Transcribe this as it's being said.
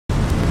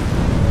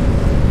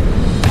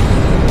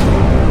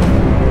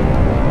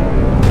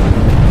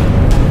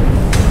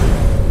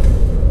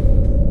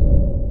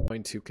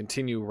to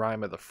continue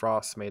Rime of the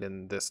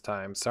Frostmaiden this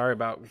time. Sorry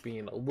about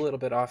being a little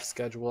bit off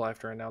schedule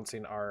after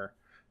announcing our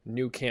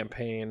new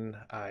campaign.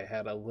 I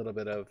had a little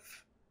bit of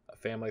a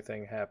family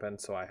thing happen,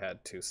 so I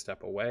had to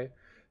step away.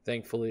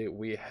 Thankfully,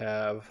 we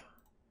have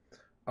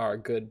our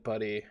good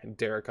buddy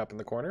Derek up in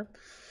the corner,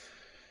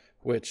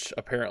 which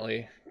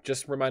apparently,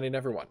 just reminding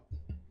everyone,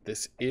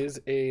 this is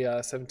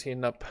a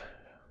 17 up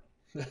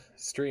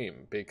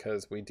stream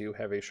because we do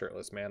have a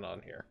shirtless man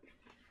on here.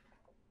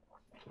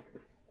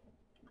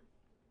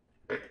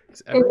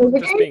 Is everyone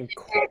just being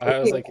I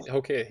was like,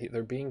 okay,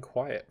 they're being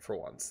quiet for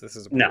once. This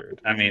is weird.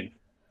 No, I mean,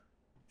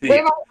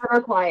 we're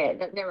never quiet.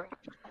 That never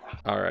happened.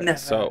 All right,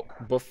 so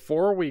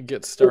before we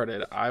get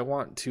started, I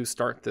want to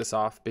start this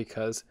off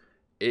because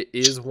it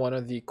is one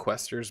of the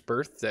questers'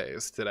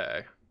 birthdays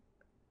today.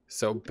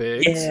 So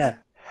Biggs,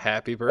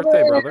 happy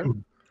birthday, brother.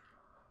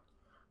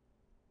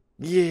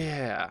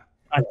 Yeah.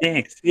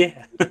 Thanks.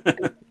 Yeah.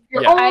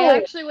 I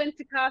actually went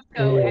to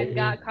Costco and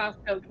got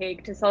Costco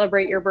cake to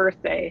celebrate your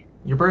birthday.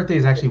 Your birthday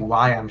is actually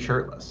why I'm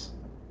shirtless.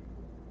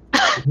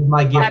 This is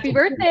my gift. Happy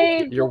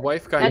birthday! Your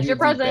wife got you the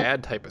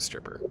bad type of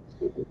stripper.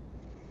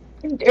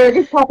 Derek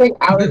is popping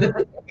out of the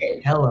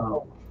birthday.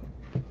 Hello.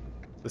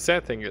 The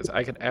sad thing is,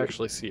 I could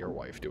actually see your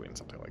wife doing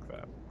something like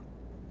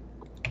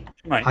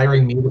that.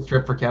 Hiring me to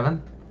strip for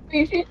Kevin?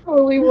 She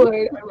totally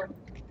would.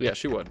 Yeah,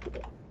 she would.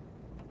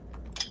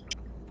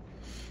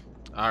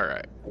 All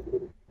right.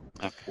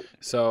 Okay.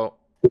 So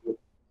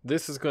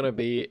this is going to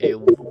be a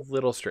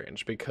little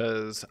strange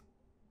because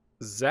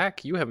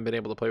Zach, you haven't been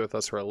able to play with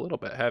us for a little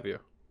bit, have you?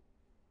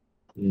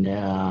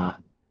 Nah.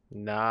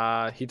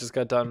 Nah, he just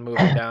got done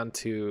moving down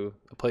to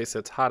a place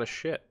that's hot as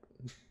shit.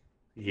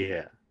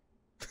 Yeah.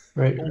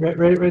 Right.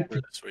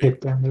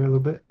 Get down there a little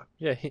bit.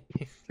 Yeah,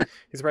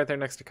 he's right there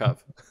next to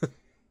Cov.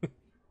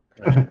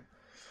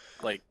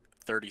 Like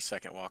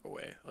 30-second walk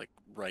away, like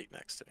right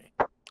next to me.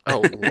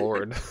 Oh,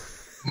 Lord.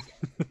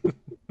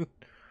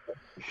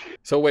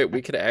 So wait,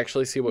 we could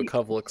actually see what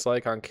Cov looks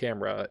like on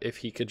camera if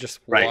he could just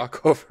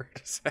walk over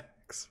to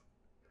Zach's.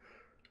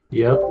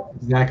 Yep.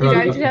 Zach, You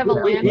guys should have a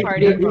LAN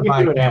party. We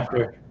can do it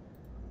after.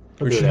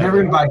 He's never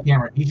gonna buy a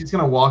camera. He's just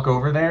gonna walk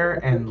over there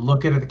and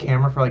look at the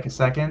camera for like a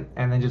second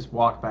and then just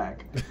walk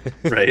back.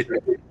 Right.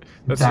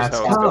 That's just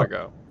how it's gonna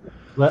go.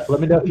 Let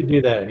me know if you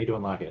do that. I need to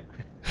unlock it.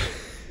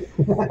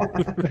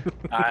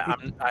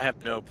 I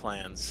have no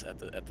plans at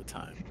the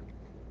time.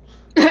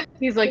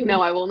 He's like,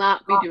 no, I will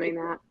not be doing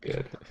that.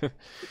 Good.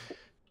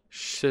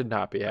 Should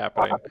not be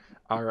happening.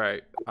 All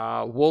right.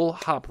 We'll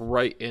hop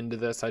right into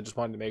this. I just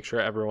wanted to make sure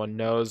everyone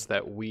knows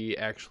that we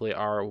actually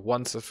are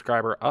one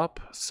subscriber up.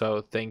 So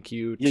thank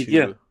you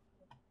to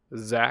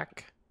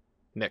Zach,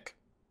 Nick.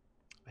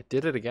 I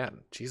did it again.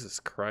 Jesus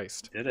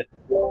Christ. Did it.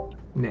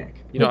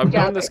 Nick. You know, I've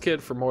known this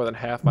kid for more than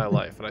half my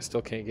life, and I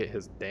still can't get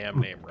his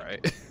damn name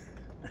right.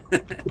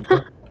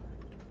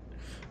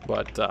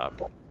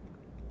 But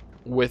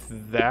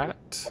with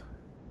that,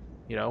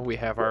 you know, we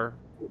have our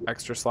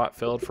extra slot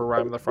filled for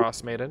Rime of the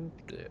Frostmaiden.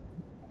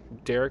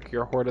 Derek,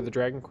 your Hoard of the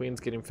DragonQueen's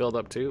getting filled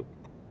up too.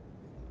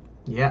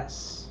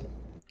 Yes.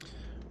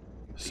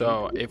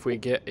 So if we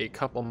get a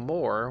couple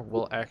more,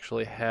 we'll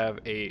actually have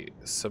a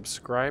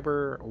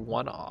subscriber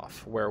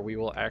one-off where we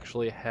will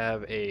actually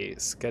have a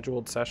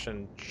scheduled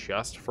session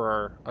just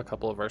for a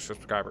couple of our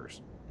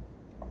subscribers.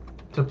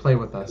 To play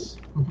with us.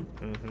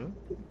 Mm-hmm.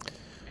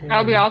 That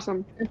would be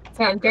awesome. Doesn't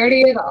sound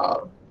dirty at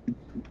all.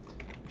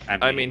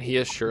 I mean, he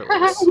is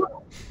shirtless.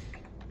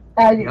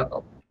 Yep.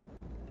 All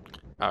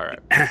right.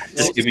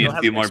 Just give me a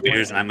few more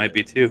beers and I might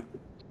be too.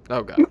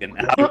 Oh god. And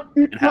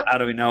how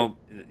do we know?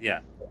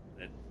 Yeah,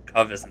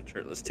 Cov isn't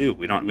shirtless too.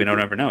 We don't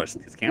ever know. His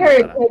camera's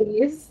Derek, not on.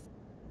 please.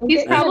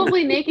 He's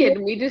probably naked.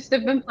 We just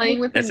have been playing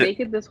with him That's it.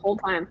 naked this whole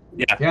time.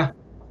 You have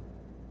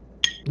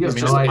He's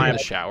no just in idea. the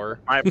shower.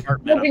 My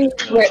apartment, I'm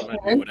just gonna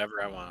do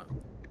whatever I want.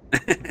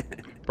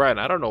 Brian,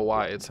 I don't know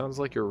why. It sounds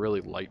like you're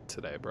really light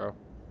today, bro.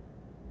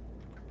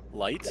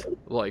 Light?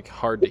 Like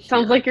hard to hear.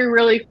 Sounds like you're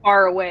really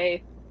far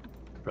away.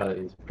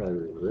 Probably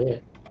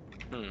lit.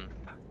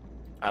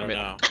 I don't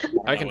know.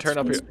 I can turn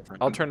up your.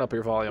 different. I'll turn up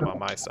your volume on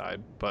my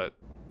side, but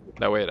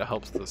that way it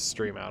helps the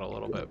stream out a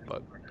little bit.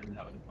 But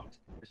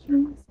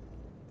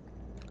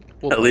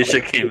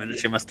Alicia came in and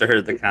she must have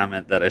heard the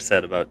comment that I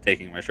said about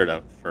taking my shirt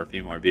off for a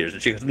few more beers,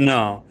 and she goes,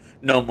 "No,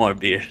 no more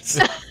beers.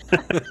 No,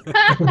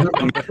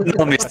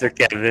 Mr.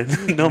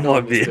 Kevin, no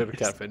more beers. Mr.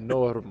 Kevin,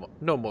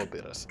 no more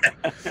beers.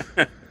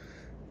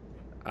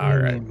 All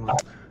right.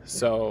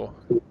 So,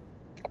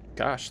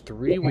 gosh,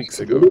 3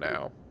 weeks ago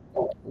now,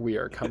 we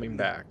are coming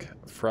back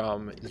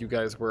from. You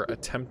guys were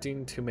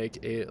attempting to make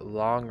a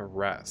long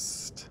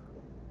rest.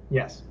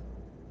 Yes.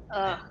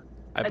 I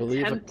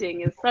believe.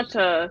 Attempting is such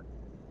a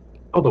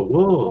Oh, the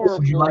wolves.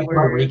 Would you like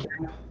my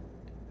recap?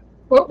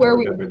 What were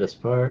we? Remember this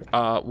part?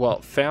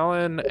 Well,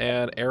 Fallon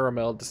and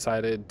Aramel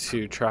decided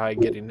to try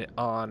getting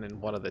on in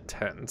one of the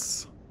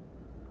tents.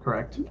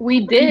 Correct.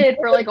 We did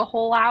for like a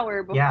whole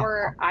hour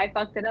before I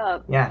fucked it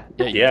up. Yeah.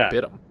 Yeah, you Yeah.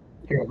 bit them.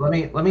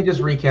 Here, let me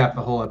just recap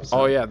the whole episode.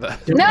 Oh yeah. No,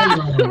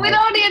 we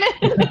don't need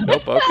it.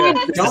 Nope. Okay.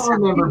 Don't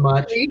remember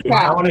much.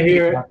 I want to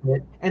hear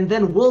it. And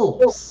then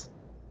wolves.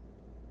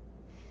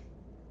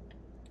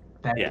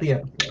 That's Yeah. the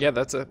episode. Yeah,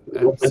 that's it.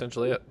 That's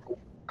essentially it.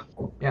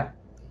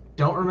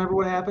 Don't remember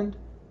what happened?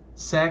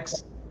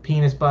 Sex,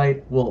 penis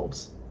bite,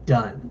 wolves.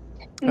 Done.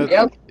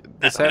 Yep.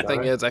 The sad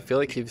thing is, I feel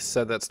like you've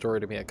said that story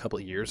to me a couple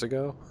of years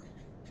ago.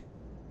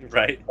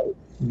 Right.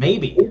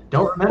 Maybe.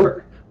 Don't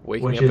remember.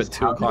 Waking Which up is at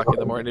 2 how- o'clock in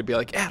the morning to be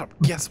like, Adam,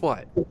 guess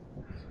what?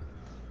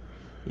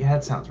 Yeah,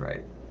 that sounds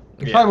right.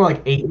 It's Yeah. probably more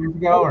like 8 years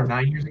ago or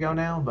 9 years ago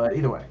now, but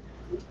either way.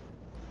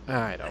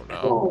 I don't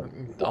know.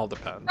 It all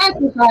depends. That's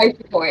besides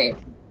the point.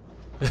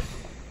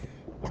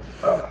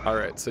 All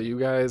right, so you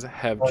guys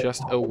have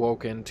just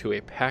awoken to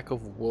a pack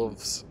of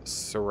wolves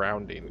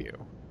surrounding you.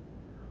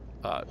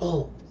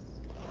 Oh,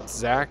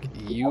 Zach,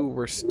 you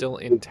were still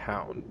in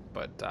town,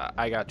 but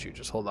I got you.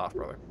 Just hold off,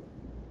 brother.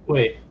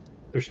 Wait,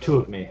 there's 2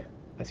 of me.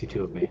 I see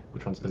 2 of me.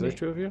 Which one's the Is me? there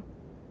 2 of you?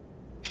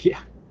 Yeah.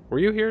 Were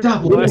you here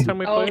Stop last moving. time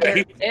we Oh, played? there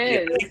Yeah,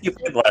 is. I think you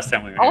played last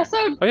time we were here. Also,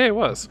 Oh yeah, it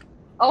was.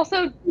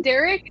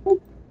 Derek,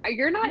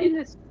 you're not in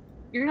this.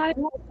 You're not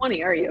in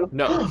 20, are you?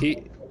 No,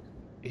 he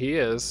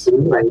is.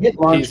 I hit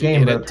launch He's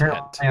game, in but a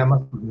apparently tent. I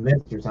must have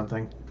missed or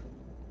something.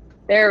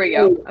 There we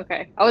go.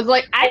 Okay. I was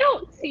like, I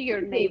don't see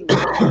your name.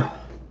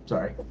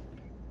 Sorry.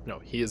 No,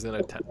 he is in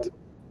a tent.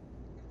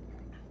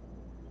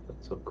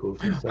 That's so cool.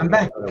 I'm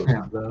back. I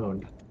was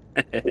zoned.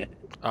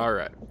 All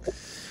right.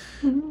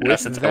 Yeah,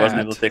 since I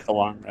wasn't able to take a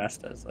long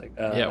rest, I was like,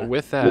 Yeah,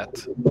 with that,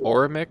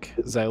 Orimic,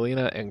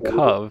 Xylena, and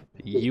Cov,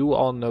 you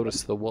all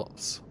notice the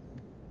wolves.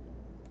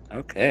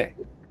 okay.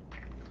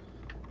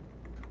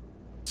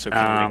 So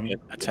can we get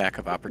attack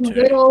of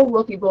opportunity? Good old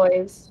Wolfie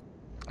boys.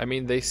 I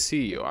mean, they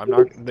see you. I'm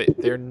not.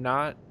 They're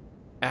not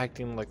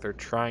acting like they're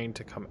trying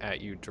to come at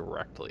you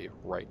directly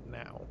right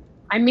now.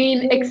 I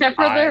mean, except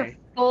for they're I-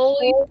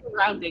 fully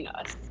surrounding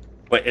us.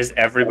 Wait, is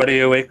everybody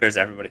awake, or is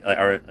everybody,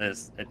 or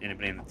is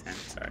anybody in the tent?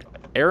 Sorry.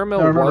 Aramil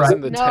No, was right.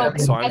 in the No,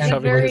 tent, so I'm at the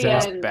shoving his very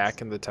ass end.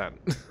 back in the tent.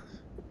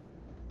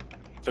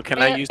 So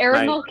can I use my?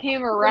 Aramil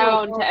came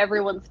around to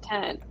everyone's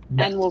tent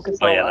and woke us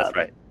Oh all yeah, up. that's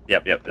right.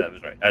 Yep, that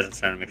was right. I was just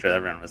trying to make sure that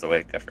everyone was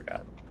awake. I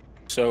forgot.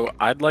 So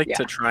I'd like Yeah.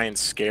 to try and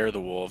scare the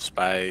wolves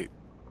by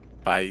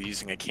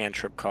using a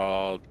cantrip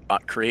called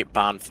create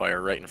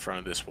bonfire right in front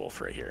of this wolf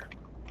right here.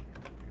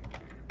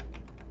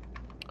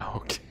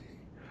 Okay.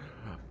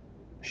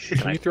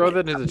 Can you throw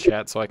that into the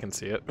chat so I can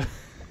see it?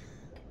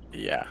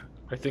 Yeah,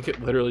 I think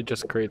it literally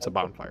just creates a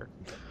bonfire.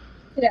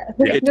 Yeah,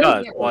 it no,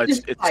 does. yeah, Well, it's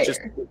just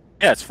fire.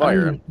 yeah, it's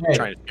fire. I mean, I'm hey,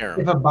 trying to scare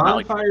him. If a Not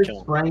like bonfire kill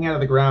him. sprang out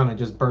of the ground and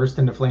just burst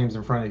into flames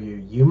in front of you,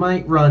 you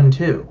might run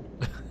too.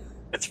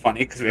 It's funny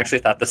because we actually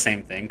thought the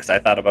same thing. Because I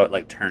thought about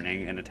like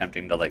turning and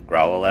attempting to like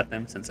growl at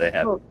them since they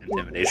have Oh.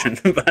 intimidation,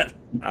 but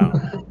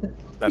Oh,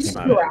 that's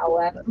not it.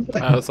 Growl at 'em.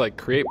 I was like,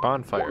 create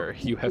bonfire.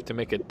 You have to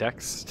make a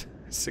Dex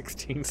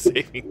 16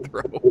 saving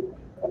throw.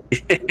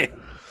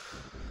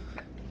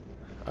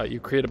 You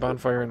create a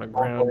bonfire on the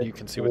ground you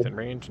can see within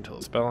range until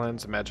the spell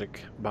ends. A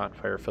magic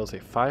bonfire fills a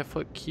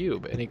 5-foot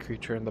cube. Any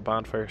creature in the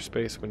bonfire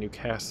space when you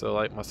cast the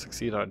light must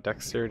succeed on a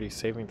dexterity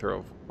saving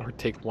throw or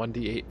take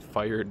 1d8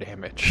 fire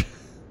damage.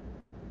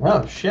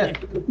 Oh shit!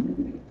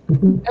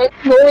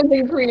 It's more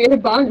than create a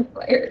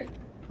bonfire.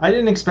 I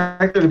didn't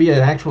expect there to be an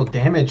actual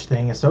damage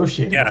thing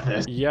associated Yeah. with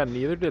this. Yeah,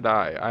 neither did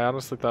I. I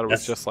honestly thought it was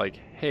That's- just like,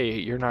 hey,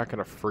 you're not going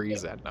to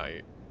freeze at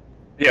night.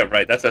 yeah,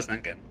 right. That's what I was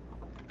thinking.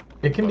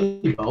 It can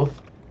be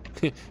both.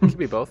 It can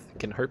be both. It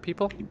can hurt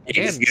people.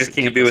 You and just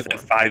can't be keep us within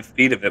warm. 5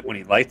 feet of it when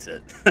he lights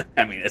it.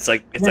 I mean, it's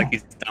like Yeah.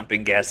 he's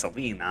dumping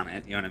gasoline on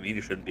it. You know what I mean?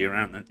 You shouldn't be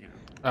around it. You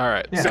know? All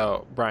right, Yeah.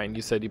 so Brian,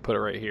 you said you put it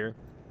right here.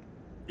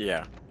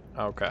 Yeah.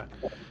 Okay.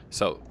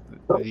 So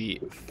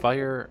the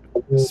fire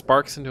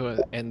sparks into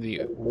it, and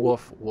the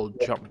wolf will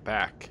jump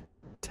back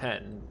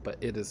 10, but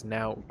it is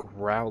now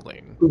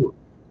growling.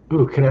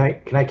 Ooh, can I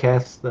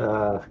cast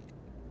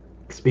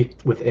speak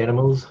with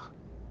animals?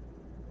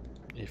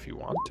 If you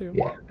want to.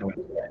 Yeah, I'm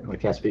gonna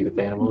cast speak with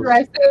animals.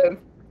 Aggressive.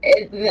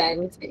 And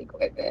then speak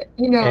with it.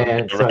 You know,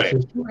 And so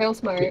Right. real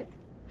smart.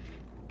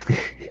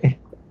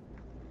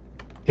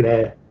 can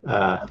I?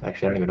 Actually, I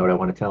don't even know what I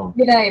want to tell them.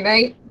 Good day,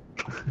 mate.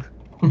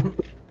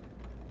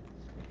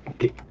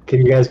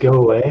 Can you guys go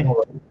away?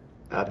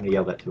 I'm gonna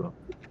yell that to them.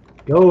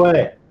 Go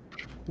away.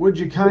 Would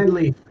you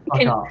kindly fuck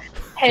Can- off?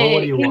 Hey,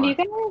 what do you can want?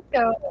 you guys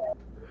go?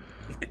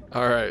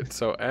 All right.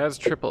 So as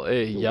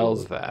AAA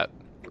yells that,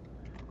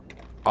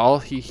 all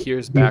he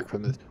hears back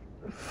from this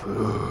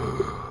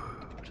food.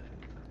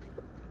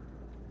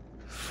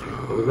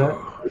 What was that?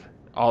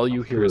 All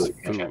you hear is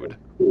Food.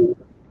 food.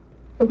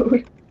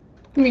 Food.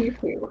 Me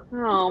too.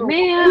 Oh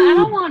man, I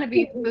don't want to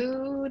be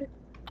food.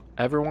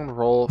 Everyone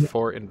roll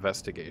for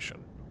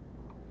investigation.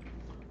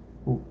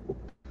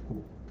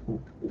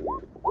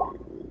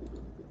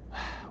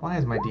 Why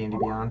is my D&D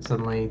Beyond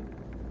suddenly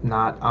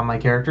not on my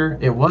character?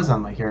 It was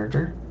on my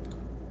character.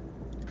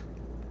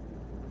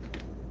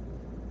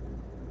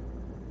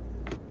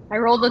 I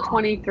rolled a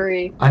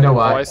 23. I know Oh,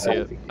 why. I see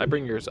it. I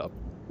bring yours up.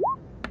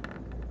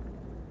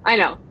 I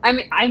know. I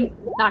mean, I'm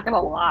not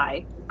gonna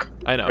lie.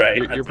 I know. Right.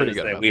 You're pretty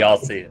good. We all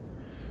see it.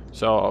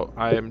 So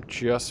I am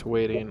just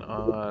waiting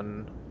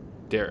on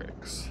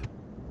Derek's.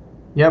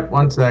 Yep,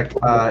 one sec.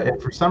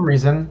 If for some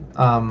reason,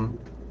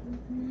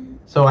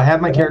 so I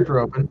had my character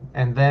open,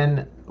 and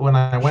then when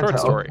I went Short to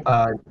story.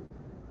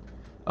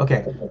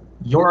 okay,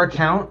 your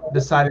account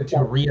decided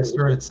to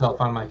reassert itself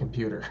on my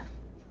computer.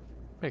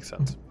 Makes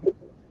sense.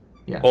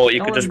 Yeah. Well,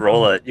 you could just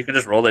roll it. You could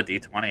just roll a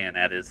d20 and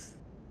add his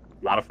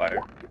modifier.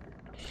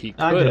 He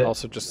I did could it.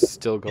 also just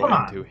still go Come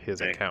on. into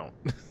his Okay. account.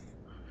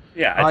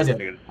 Yeah, I I just did.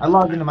 figured. I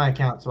logged into my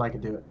account so I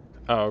could do it.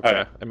 Oh, okay.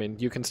 Alright. I mean,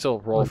 you can still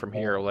roll from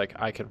here. Like,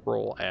 I could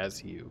roll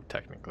as you,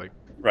 technically.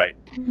 Right.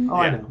 Oh,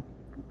 I Yeah. know.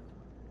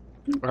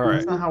 All right.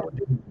 That's not how we're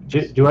doing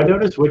it. Do I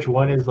notice which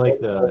one is like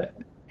the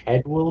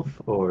head wolf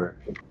or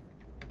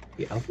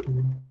the alpha?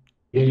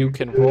 You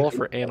can roll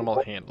for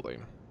animal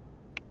handling.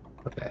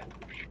 Okay.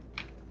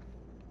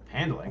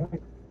 Handling.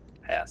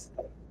 Pass.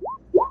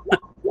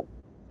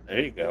 There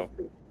you go.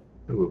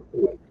 Ooh.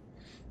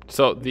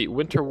 So the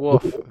winter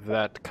wolf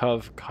that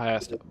Cov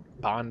cast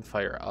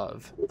Bonfire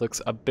of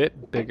looks a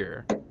bit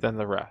bigger than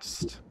the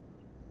rest.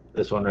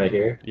 This one right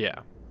here. Yeah.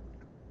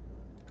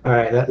 All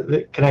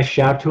right. Can I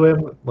shout to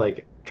him,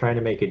 like trying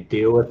to make a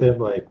deal with him,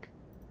 like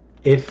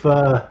if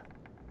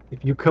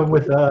you come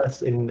with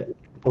us and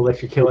we'll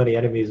let you kill any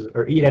enemies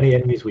or eat any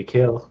enemies we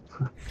kill.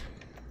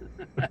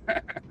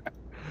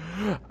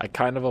 I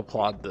kind of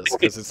applaud this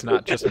because it's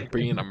not just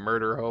being a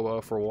murder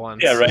hobo for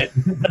once. Yeah, right.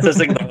 That's just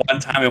like the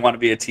one time we want to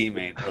be a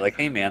teammate. We're like,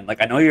 hey man,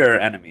 like I know you're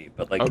an enemy,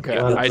 but like Okay, you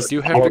know, I just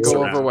do have to mix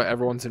go around. over what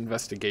everyone's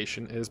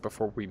investigation is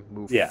before we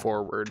move Yeah.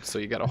 forward. So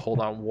you got to hold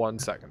on 1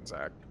 second,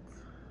 Zach.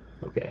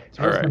 Okay. It's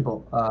very Alright.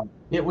 simple.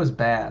 It was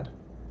bad.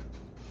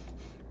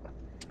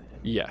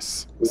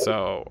 Yes.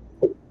 So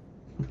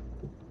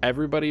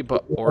everybody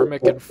but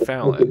Ormic and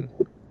Fallon,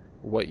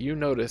 what you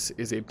notice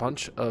is a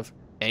bunch of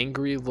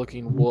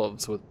angry-looking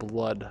wolves with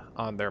blood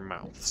on their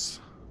mouths.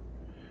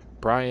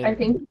 Brian, I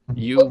think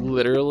you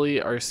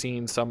literally are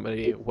seeing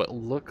somebody, what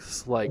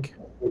looks like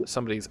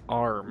somebody's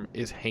arm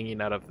is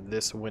hanging out of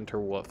this winter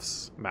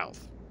wolf's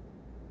mouth.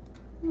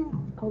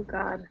 Oh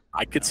God.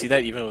 I could see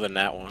that even with a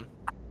nat one.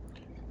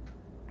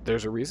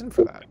 There's a reason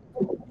for that.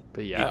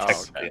 But You yeah,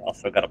 technically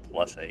also got a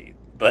 +8,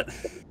 but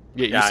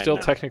yeah, you Yeah, I still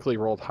know. technically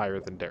rolled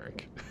higher than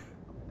Derek.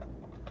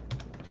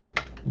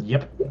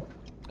 Yep.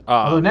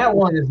 Although that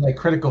one is like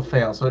critical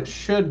fail, so it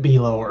should be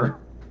lower.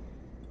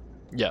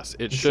 Yes,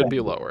 it should be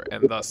lower,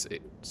 and thus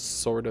it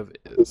sort of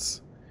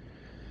is.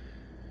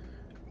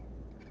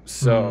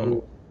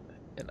 So,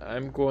 and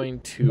I'm going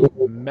to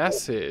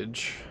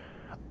message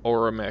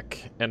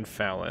Orimic and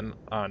Fallon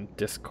on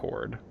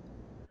Discord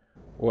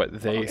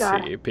what they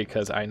God. see,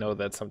 because I know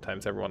that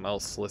sometimes everyone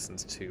else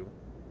listens to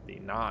the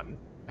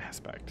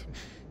non-aspect.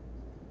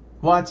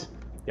 What?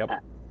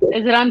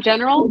 Is it on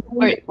general?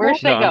 Wait, where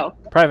should I No,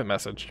 go? private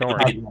message, don't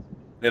worry.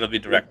 it'll be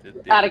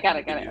directed. Got it.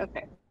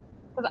 Okay.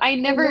 Because it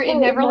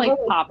never like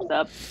pops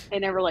up.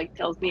 It never like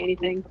tells me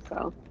anything.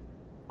 So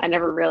I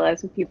never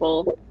realize when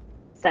people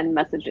send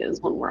messages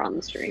when we're on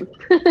the stream.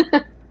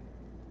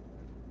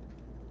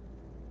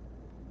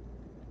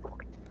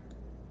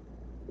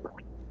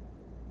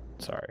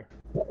 Sorry.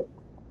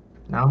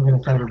 Now I'm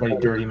gonna send everybody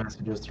dirty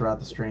messages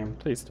throughout the stream.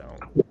 Please don't.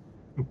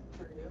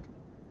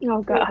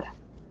 Oh God.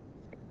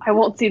 I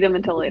won't see them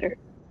until later.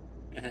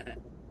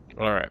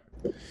 All right.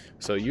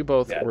 So you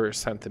both Yeah. were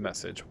sent the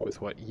message with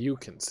what you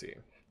can see.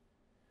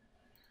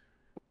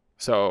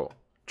 So,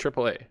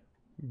 AAA,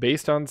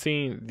 based on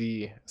seeing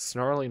the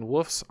snarling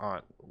wolves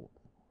on,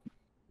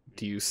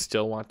 do you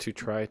still want to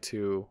try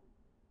to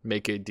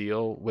make a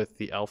deal with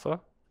the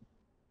alpha?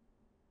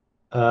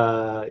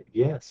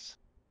 Yes.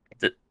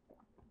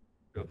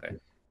 Okay.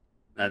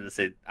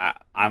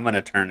 I'm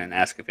gonna turn and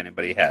ask if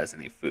anybody has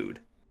any food.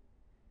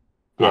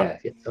 Yeah,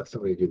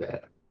 somebody do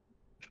that.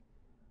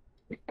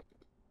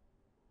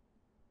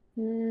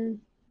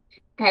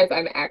 as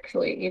I'm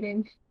actually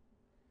eating.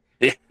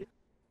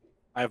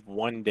 I have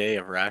 1 day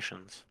of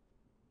rations.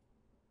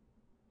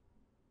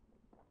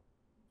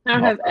 I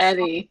don't have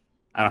any.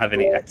 I don't have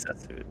any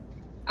excess food.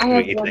 I We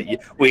have ate, one.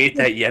 we ate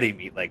that Yeti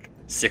meat like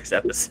 6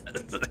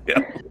 episodes ago.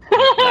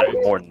 Not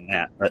even more than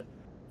that, but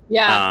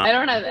Yeah, I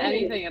don't have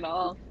anything at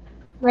all.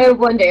 I have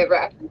 1 day of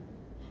rest.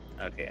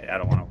 okay, I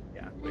don't want to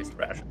waste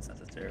rations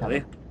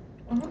necessarily.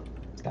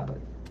 Stop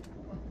it.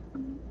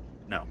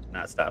 No,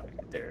 not stopping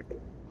it, Derek.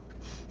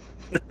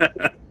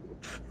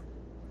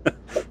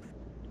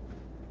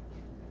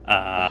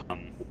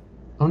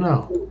 Oh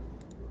no.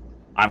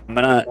 I'm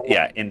gonna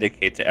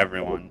indicate to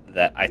everyone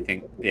that I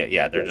think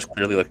they're just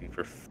clearly looking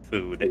for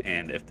food,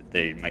 and if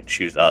they might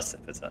choose us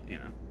if it's Hold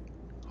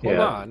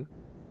Yeah. on.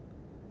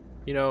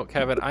 You know,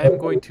 Kevin, I am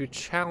going to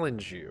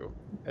challenge you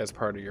as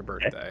part of your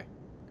birthday.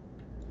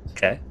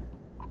 okay.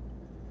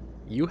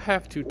 You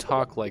have to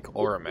talk like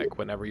Orimic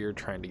whenever you're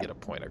trying to get a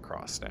point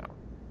across now.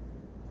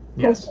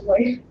 Yes.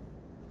 Hopefully.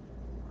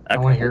 I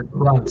want to hear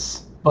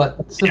grunts,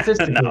 but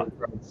sophisticated No.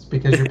 grunts,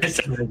 because your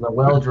picture is a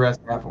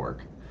well-dressed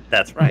half-orc.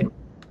 That's right.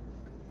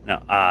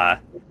 No,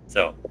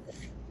 so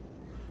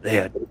They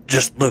are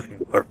just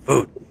looking for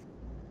food.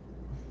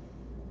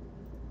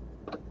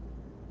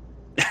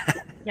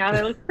 Yeah,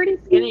 they look pretty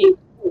skinny.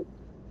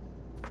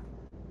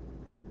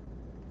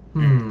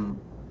 Hmm.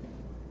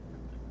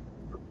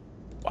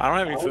 Well, I don't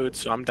have any food,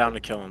 so I'm down to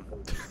kill him.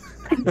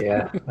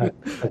 Yeah.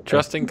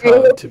 Trusting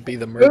Cub to be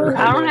the murderer.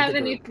 I don't of have the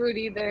any group. food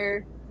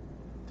either.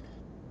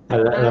 That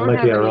I don't might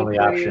have be our any only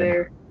food option.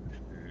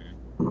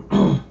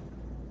 either.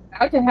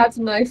 I could have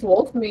some nice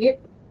wolf meat.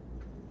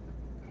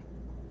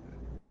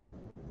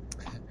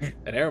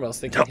 And Aramel's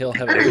thinking he'll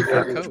have a new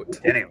fur coat.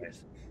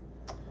 Anyways.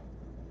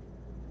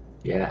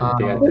 Yeah, I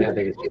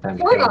think it's time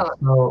to Why go. not?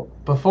 So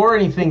before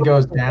anything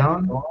goes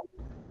down,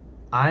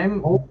 I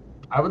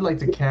would like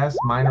to cast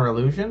Minor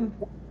Illusion.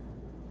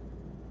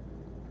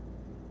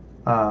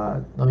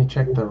 Let me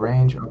check the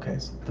range. Okay,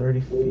 so 30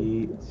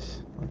 feet.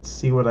 Let's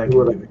see what I can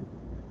do.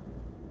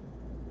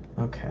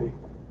 Okay.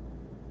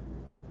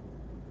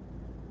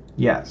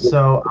 Yeah,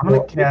 so I'm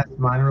gonna cast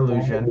Minor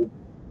Illusion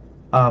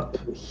up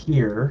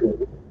here.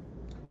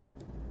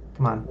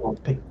 Come on,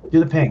 do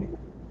the ping.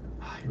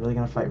 You're really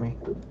gonna fight me?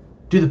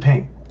 Do the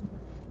ping.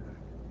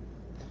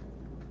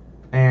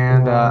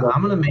 And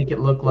I'm gonna make it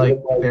look like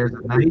there's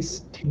a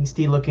nice,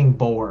 tasty-looking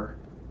boar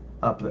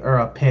up there, or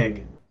a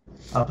pig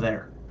up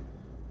there.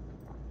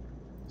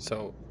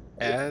 So,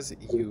 as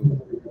you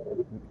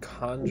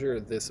conjure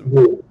this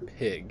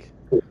pig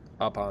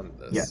up on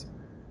this,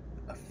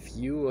 a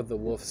few of the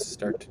wolves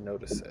start to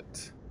notice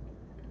it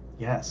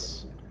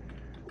Yes,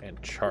 and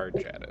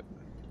charge at it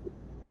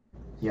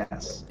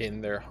yes.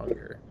 in their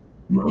hunger.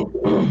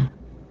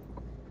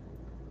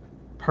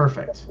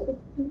 Perfect.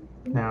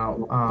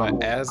 Now,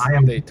 But as I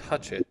am. they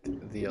touch it,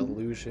 the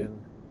illusion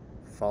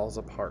falls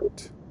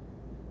apart.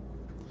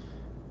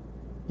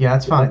 Yeah,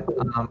 that's fine.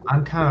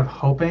 I'm kind of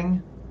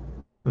hoping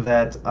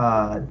that,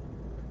 and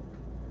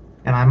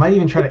I might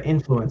even try to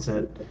influence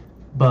it,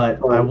 but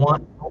I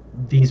want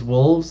these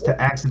wolves to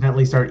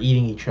accidentally start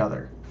eating each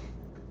other.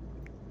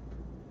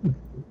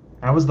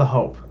 That was the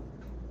hope.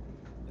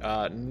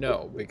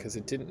 No, because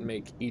it didn't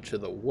make each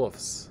of the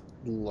wolves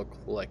look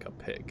like a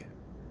pig.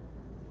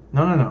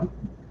 No.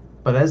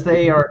 But as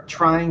they are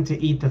trying to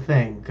eat the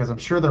thing, because I'm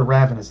sure they're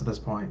ravenous at this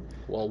point.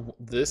 Well,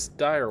 this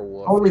dire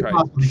wolf Only tried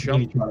possibly to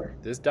eat each other.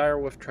 This dire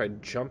wolf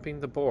tried jumping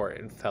the boar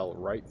and fell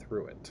right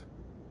through it,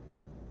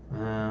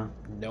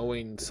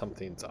 knowing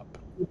something's up.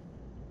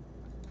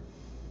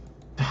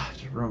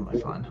 Just ruined my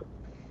fun.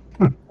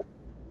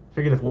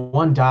 Figured if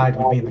one died,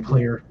 we'd be in the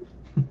clear.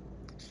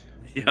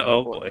 Yeah,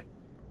 oh boy.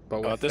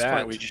 But Well, with at this that,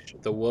 point, we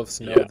just the wolves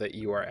know Yeah. that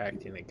you are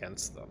acting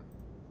against them.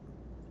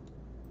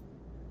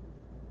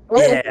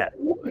 Yeah.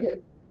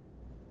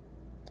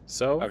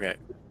 So, okay.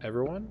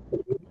 everyone,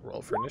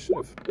 roll for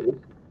initiative.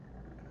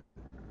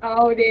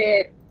 Oh,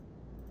 did.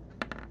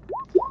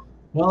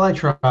 Well, I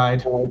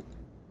tried. Uh-oh.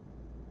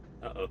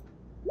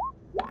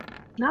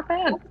 Not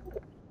bad.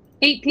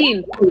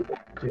 18. Dude,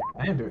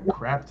 I am doing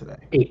crap today.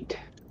 8.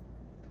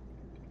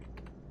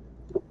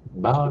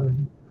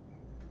 Bottom.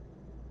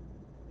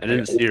 I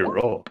didn't see your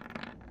roll.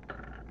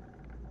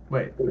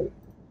 Wait. What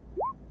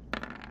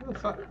the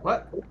fuck?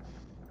 What?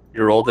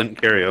 Your roll didn't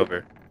carry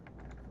over.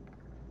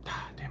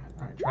 Ah, damn it.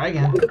 Alright, try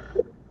again.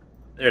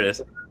 There it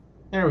is.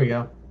 There we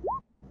go.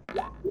 I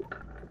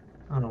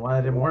don't know why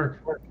that didn't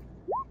work.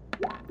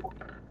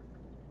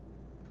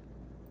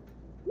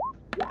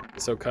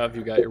 So, Cov,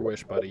 you got your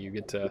wish, buddy. You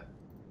get to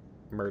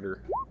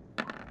murder.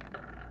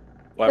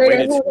 Well, I Wait,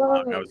 waited too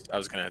hold long. on. I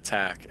was going to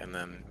attack, and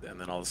then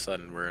all of a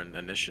sudden we're in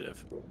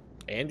initiative.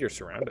 And you're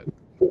surrounded.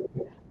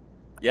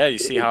 Yeah, you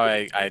see how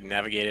I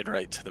navigated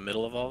right to the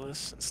middle of all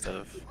this instead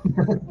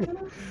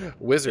of.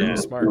 Wizard, Yeah.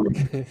 smart.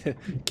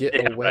 Get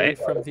Yeah, away right.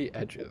 from the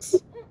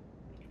edges.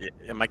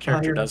 Yeah, my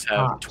character does have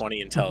hot. 20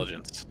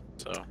 intelligence,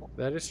 so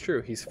That is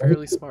true. He's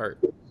fairly smart.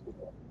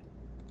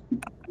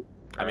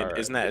 I mean, Alright.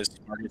 isn't that as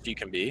smart as you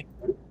can be?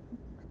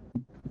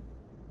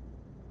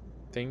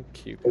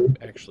 Think you can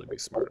actually be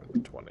smarter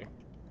than 20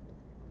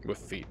 with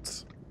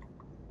feats.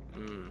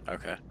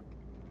 Okay.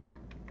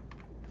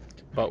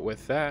 But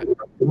with that,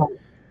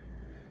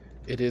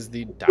 it is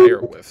the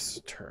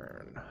direwolf's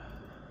turn.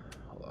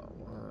 Hold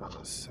on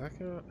 1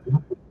 second.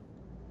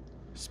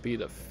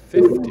 Speed of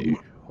 50.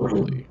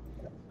 Holy.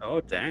 Oh,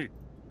 dang.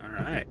 All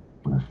right.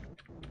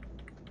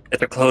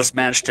 It's a close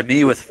match to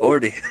me with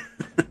 40.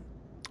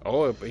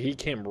 Oh, but he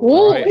came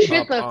Oh, right shit,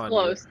 up that's on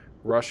close. you,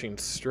 rushing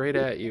straight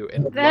at you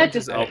and That lunges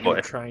just- at Oh, boy.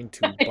 you, trying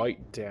to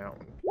bite down.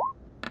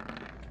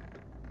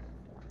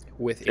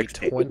 With a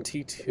 16.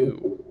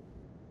 22.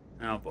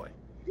 Oh, boy.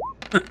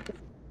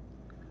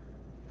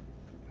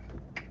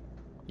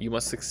 You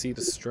must succeed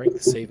a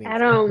strength saving throw.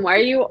 Adam, why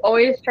are you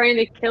always trying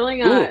to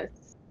killing us?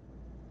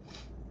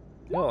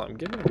 No, I'm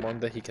giving him one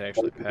that he can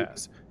actually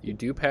pass. You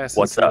do pass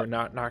What's this, you up? are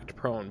not knocked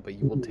prone, but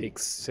you will take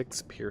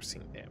 6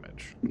 piercing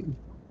damage.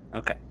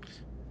 Okay.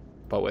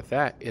 But with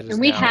that, it is And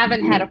we now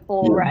haven't had a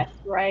full rest,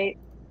 right?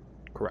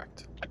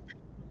 correct.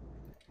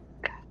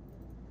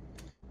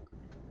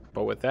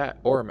 But with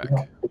that,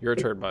 Ormek, your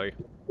turn, buddy.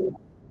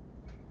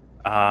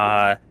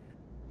 All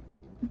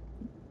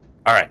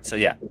right. So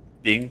yeah,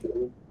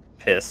 being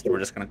pissed. We're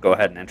just gonna go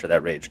ahead and enter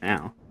that rage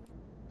now.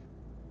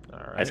 All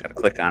I right. just gotta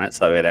click on it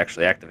so it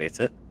actually activates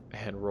it.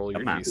 And roll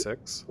your Come on.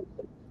 d6.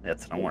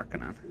 That's what I'm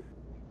working on.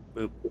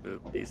 Boop, boop,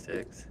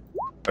 D6.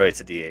 Oh, it's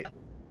a D8.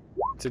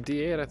 It's a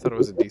d8. I thought it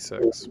was a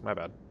d6. My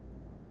bad.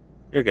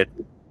 You're good.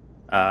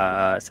 So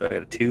I got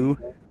a 2.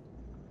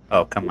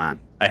 Oh, come on.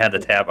 I had the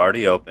tab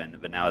already open,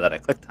 but now that I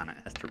clicked on it,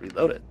 it has to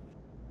reload it.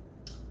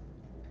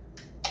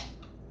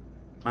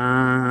 Come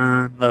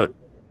on, load.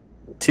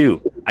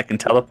 2. I can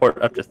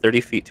teleport up to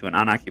 30 feet to an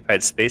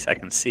unoccupied space I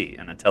can see,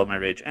 and until my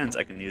rage ends,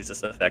 I can use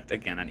this effect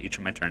again on each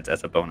of my turns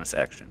as a bonus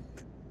action.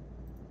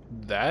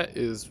 That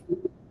is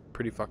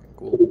pretty fucking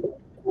cool.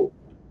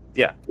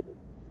 Yeah.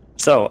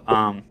 So,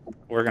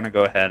 we're gonna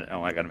go ahead.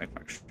 Oh, I gotta make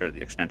sure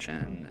the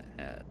extension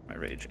had my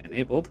rage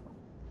enabled.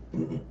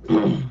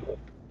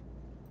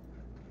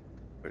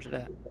 Where's it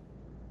at?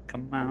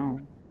 Come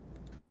on.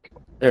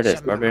 There it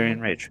is,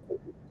 Barbarian Rage.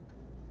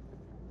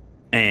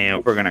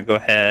 And we're gonna go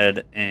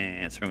ahead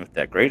and swing with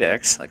that Great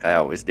Axe, like I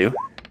always do.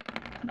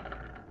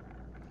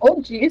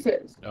 Oh,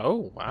 Jesus.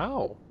 Oh,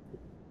 wow.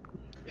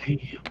 Damn.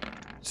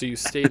 So you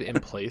stayed in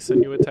place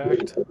and you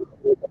attacked?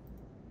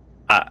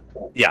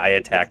 Yeah, I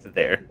attacked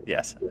there.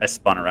 Yes, I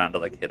spun around to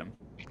like hit him.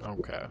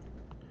 Okay.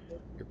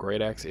 Your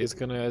Great Axe is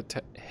going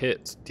to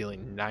hit,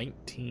 dealing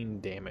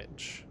 19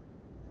 damage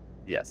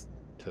Yes.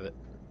 to the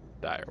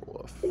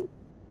direwolf.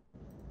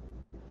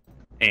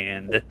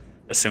 And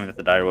assuming that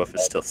the direwolf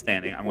is still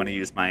standing, I'm gonna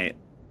use my.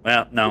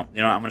 Well, no,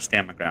 you know what? I'm gonna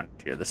stand my ground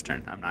here this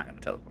turn. I'm not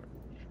gonna teleport.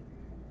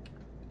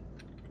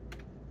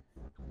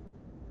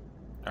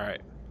 All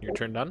right. Your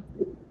turn done?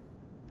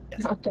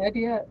 Yes. Not dead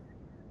yet.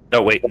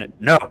 No, wait,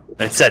 no.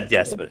 It said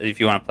yes, but if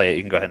you want to play it,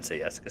 you can go ahead and say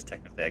yes, because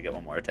technically I get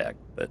one more attack.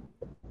 But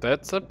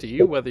That's up to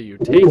you whether you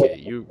take it.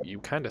 You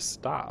kind of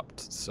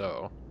stopped,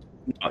 so.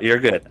 no, you're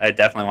good. I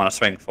definitely want to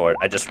swing for it.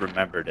 I just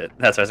remembered it.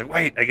 That's why I was like,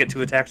 wait, I get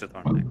 2 attacks with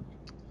one.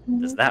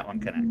 Does that one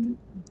connect?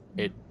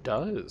 It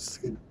does,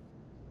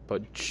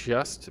 but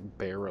just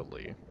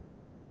barely.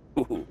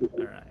 Ooh,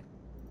 all right.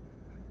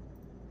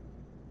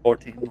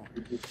 14 more.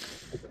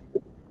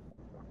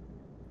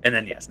 And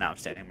then yes, now I'm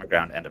standing my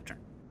ground. End of turn.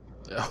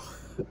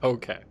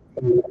 Okay.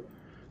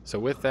 So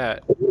with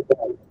that,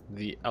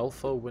 the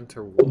Alpha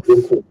Winter Wolf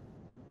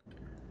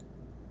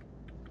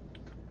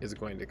is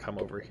going to come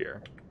over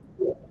here.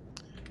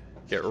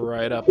 Get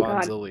right up on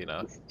God.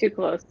 Zelina. It's too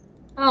close.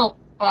 Oh,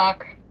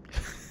 fuck.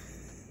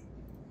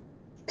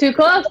 Too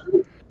close.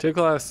 Too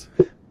close.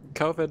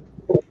 COVID.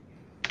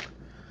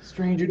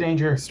 Stranger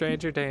danger.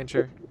 Stranger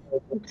danger.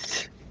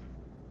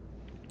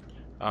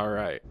 All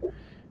right.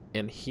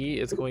 And he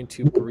is going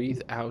to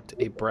breathe out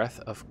a breath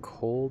of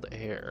cold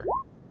air.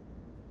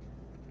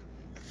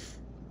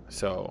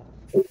 So,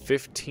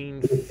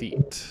 15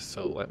 feet.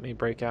 So let me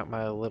break out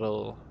my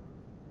little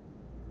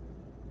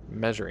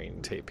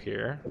measuring tape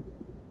here.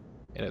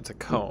 And it's a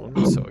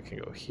cone, so it can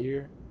go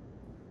here.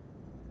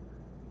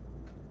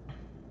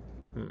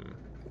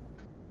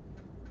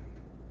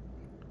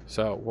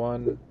 So,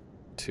 1,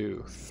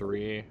 2,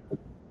 3.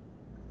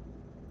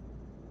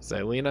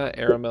 Zelina,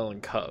 Aramel,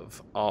 and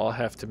Cov all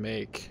have to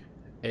make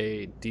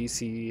a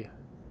DC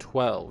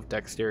 12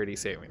 dexterity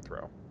saving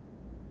throw.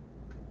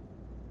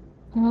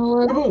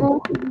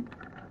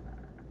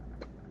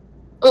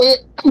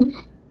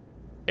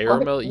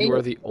 Aramel, you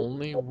are the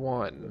only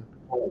one,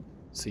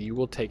 so you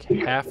will take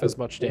half as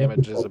much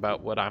damage as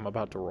about what I'm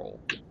about to roll.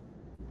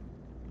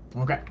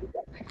 Okay.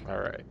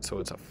 Alright, so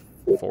it's a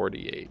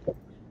 48.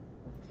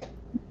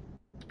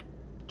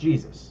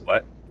 Jesus.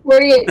 What?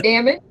 48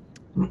 damage.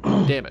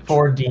 Damage.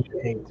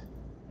 4d8.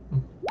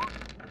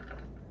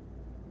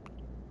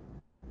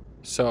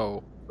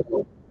 So,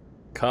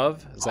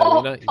 Cov,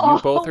 Zelina,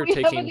 you both are we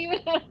haven't taking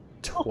even-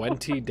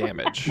 20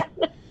 damage.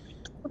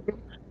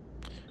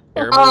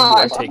 Aramel, you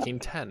are taking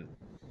 10.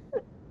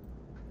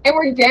 And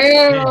we're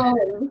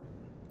down.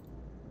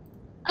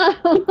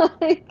 Oh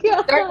my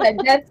god. Start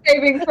the death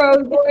saving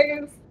throws,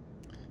 boys.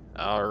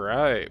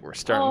 Alright, we're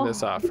starting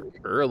this off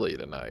early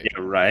tonight. Yeah,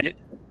 right.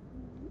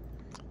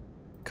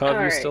 Cov, you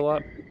Alright. still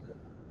up?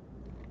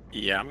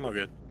 Yeah, I'm all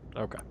good.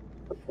 Okay.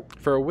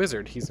 For a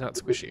wizard, he's not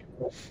squishy.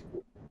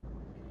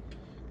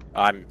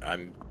 I'm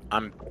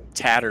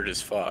tattered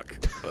as fuck,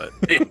 but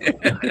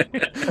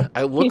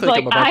I look He's like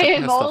like, I'm about I to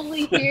am pass the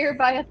only here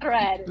by a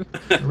thread.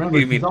 Remember,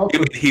 You mean he's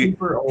also he-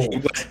 super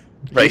old.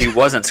 Right, he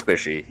wasn't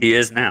squishy. He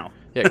is now.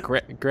 Yeah,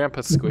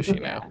 Grandpa's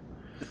squishy now.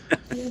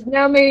 He's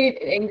now made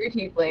an angry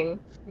tiefling.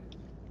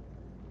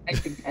 I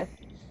think that's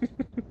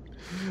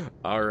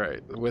All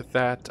right. With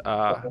that,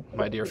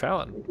 my dear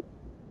Fallon.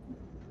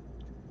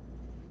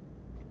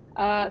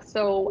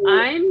 So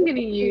I'm gonna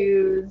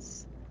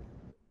use.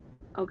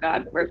 Oh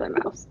God, where's my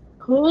mouse?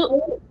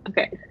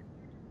 Okay.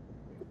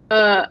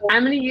 I'm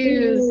gonna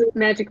use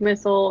magic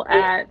missile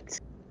at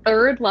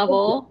 3rd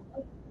level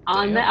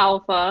on Damn. the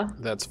alpha,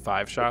 That's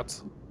 5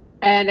 shots.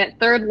 and at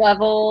 3rd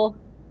level,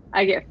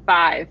 I get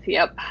 5.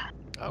 Yep.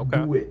 Okay.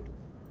 Do it.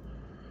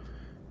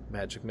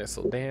 Magic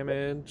missile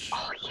damage.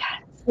 Oh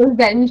yes.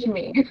 Revenge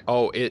me.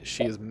 Oh,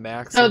 she's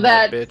maxing So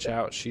that that's- bitch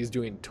out. She's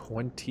doing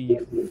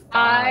 25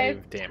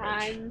 5 damage.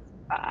 times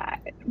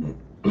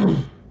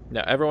 5.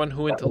 Now, everyone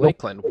who went to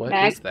Lakeland, what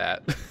Max- is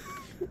that?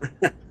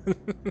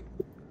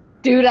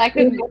 Dude, I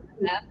couldn't do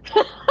that.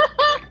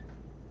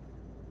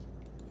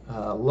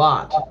 A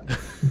lot.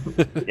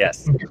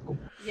 Yes.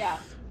 Yeah,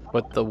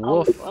 But the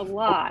wolf a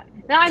lot.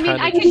 No, I mean,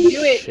 kinda I can do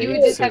it. You would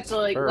shakes just have its to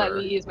like let fur.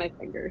 me use my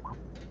fingers.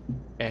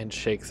 and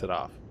shakes it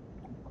off.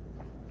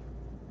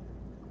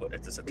 What,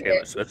 is this a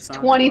Taylor Swift song? or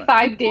what?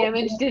 25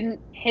 damage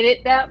didn't hit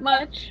it that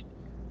much.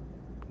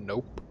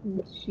 Nope.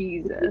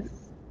 Jesus.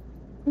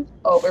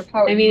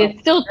 Overpowered. I mean, it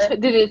still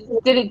did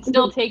it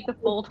still take the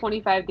full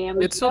 25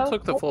 damage? It still though?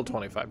 took the full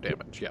 25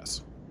 damage,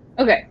 yes.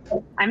 Okay,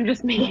 I'm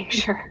just making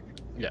sure.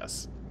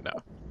 Yes. No.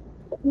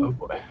 Oh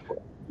boy.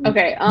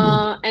 Okay,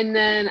 and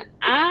then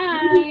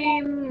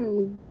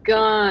I'm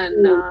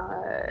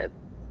gonna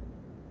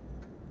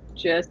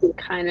just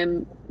kind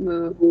of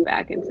move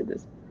back into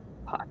this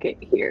pocket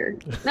here.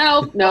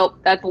 Nope,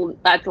 that's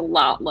a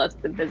lot less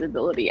than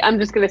visibility. I'm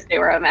just gonna stay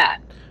where I'm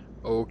at.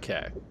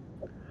 Okay.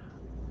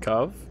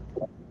 Cov?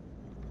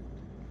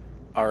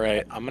 All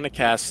right, I'm gonna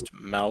cast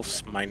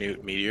Melf's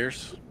Minute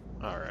Meteors,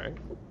 Alright.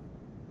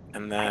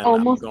 and then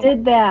Almost I'm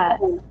did that.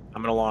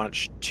 gonna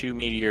launch 2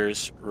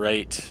 meteors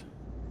right.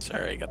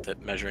 Sorry, I got the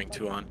measuring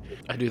tool on.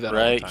 I do that all the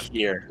Right time.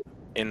 here,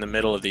 in the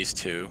middle of these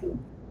two,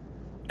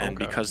 and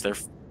Okay. because they're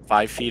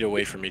 5 feet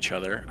away from each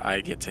other,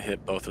 I get to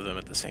hit both of them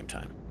at the same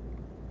time.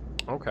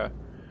 Okay.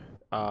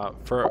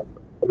 For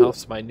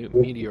Melf's Minute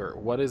Meteor,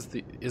 what is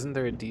isn't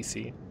there a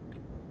DC?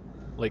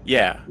 Like,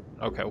 Yeah,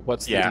 okay,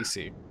 what's the Yeah.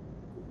 DC?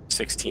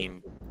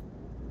 16.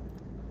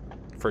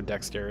 For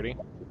dexterity?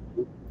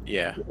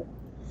 Yeah.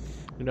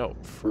 No,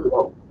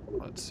 for,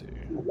 let's see.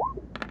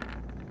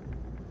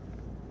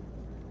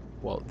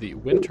 Well, the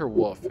Winter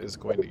Wolf is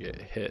going to get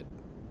hit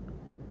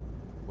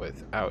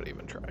without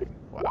even trying.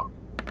 Wow.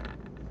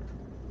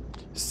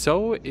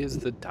 So is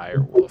the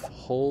Dire Wolf.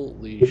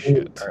 Holy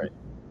shit. All right.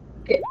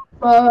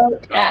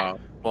 Fuck that.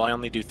 Well, I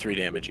only do 3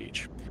 damage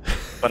each,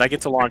 but I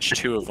get to launch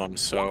 2 of them,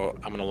 so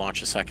I'm gonna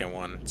launch a second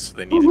one. So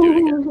they need to do it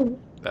again.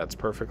 That's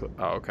perfectly...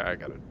 Oh, okay, I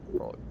gotta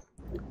roll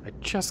it. I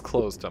just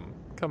closed them.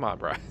 Come on,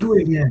 Brian. Do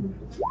it again.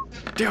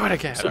 Do it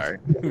again! Sorry.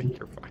 You're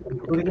fine.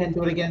 Do it again.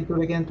 Do it again. Do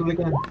it again. Do it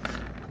again.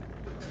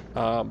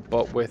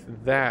 But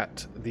with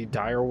that, the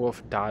Dire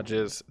Wolf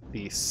dodges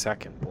the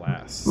second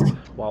blast,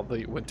 while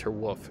the Winter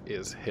Wolf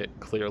is hit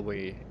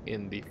clearly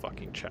in the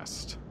fucking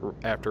chest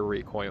after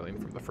recoiling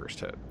from the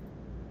first hit.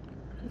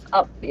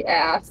 Up the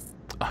ass.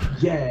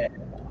 Yeah.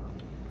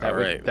 That All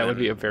would, right, that would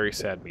then be a very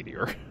sad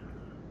meteor.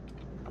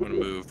 I'm gonna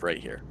move right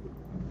here.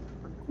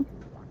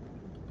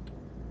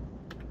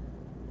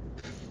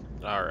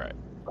 Alright.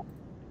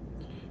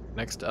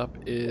 Next up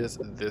is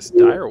this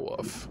Dire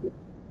Wolf,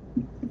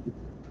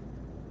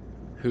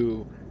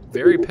 who,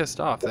 very pissed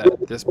off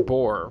that this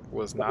boar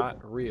was not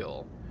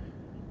real,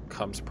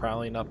 comes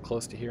prowling up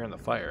close to here in the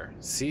fire,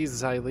 sees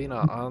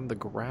Xylena on the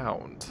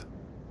ground.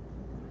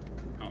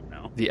 Oh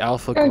no. The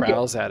alpha Okay.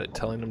 growls at it,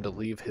 telling him to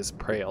leave his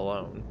prey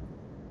alone.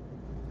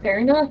 Fair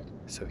enough.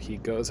 So he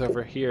goes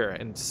over here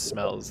and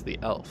smells the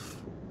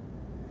elf.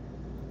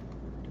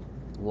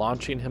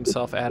 Launching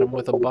himself at him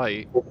with a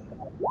bite.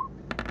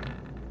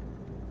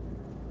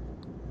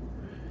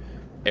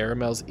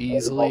 Aramel's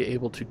easily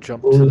able to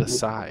jump to the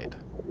side.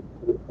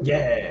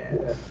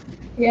 Yeah.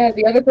 Yeah,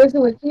 the other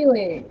person was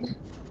healing.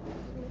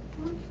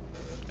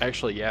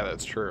 Actually, yeah,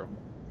 that's true.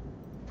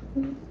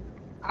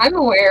 I'm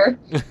aware.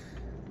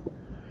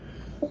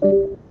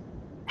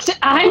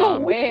 I'm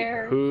Um,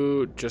 aware.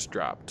 Who just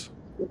dropped?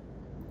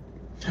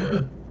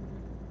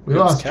 We It's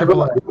lost Kevin.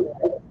 Triple A.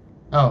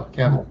 Oh,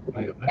 Kevin.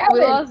 We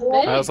lost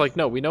Vince. I was like,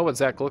 no, we know what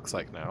Zach looks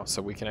like now,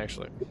 so we can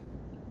actually...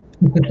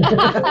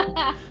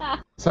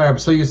 Sorry, I'm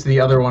so used to the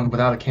other one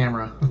without a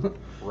camera.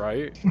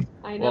 Right?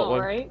 I Well, know,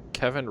 when right?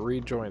 Kevin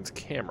rejoins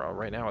camera.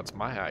 Right now it's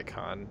my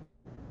icon.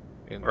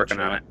 In the Working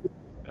on chat.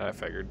 I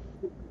figured.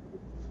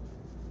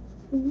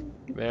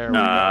 There we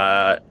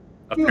No,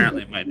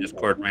 apparently my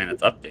Discord ran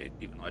its update,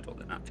 even though I told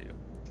it not to.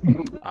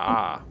 go.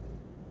 Ah.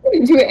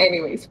 Do it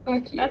anyways.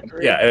 Fuck you. That's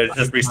rude. Yeah, it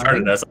just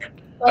restarted. I was like,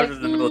 I was just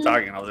in the middle of mm.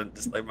 talking, and I was in,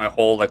 just like my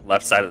whole like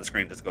left side of the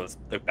screen just goes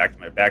like back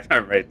to my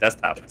right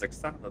desktop. It's like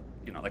son of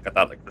a, like I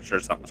thought like for sure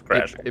something was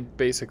crashing. It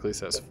basically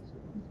says,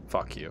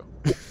 fuck you.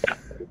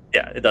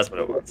 Yeah, it does what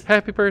it wants.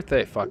 Happy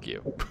birthday, fuck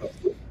you.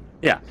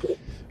 Yeah.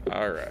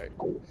 Alright.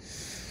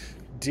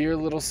 Dear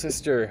little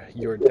sister,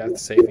 your death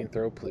saving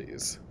throw,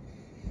 please.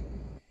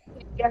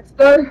 Yes,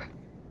 sir.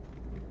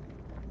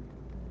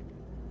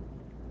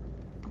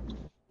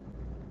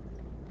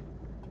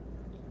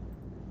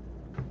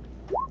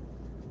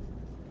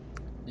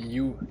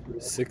 You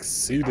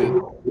succeeded.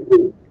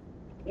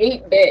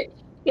 8-bit.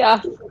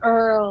 Yes,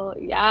 Earl.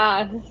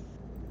 Yes.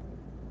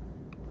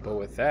 But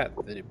with that,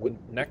 the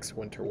next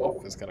Winter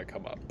Wolf is going to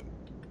come up.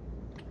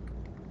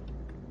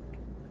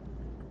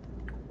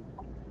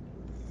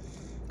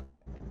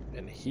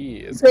 And he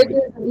is Good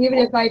going news, even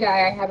if I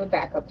die, I have a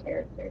backup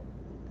character.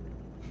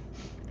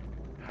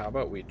 How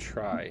about we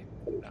try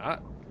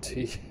not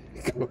to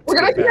go We're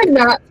to gonna try back.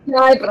 not to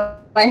die,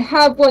 but I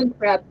have one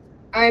prepped.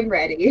 I'm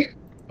ready.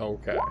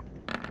 Okay.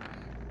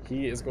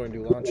 He is going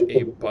to launch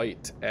a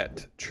bite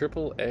at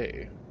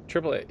AAA.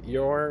 AAA,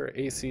 your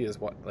AC is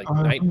what, like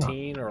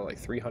 19 or like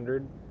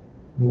 300?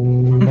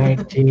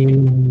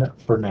 19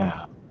 for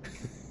now.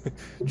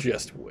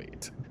 Just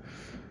wait.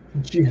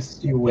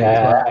 Just you wait.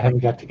 Yeah, I haven't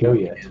got to go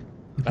yet.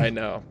 I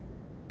know,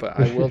 but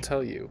I will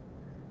tell you,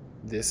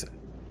 this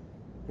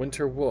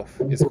winter wolf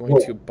is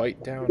going to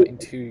bite down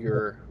into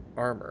your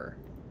armor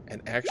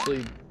and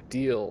actually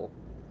deal.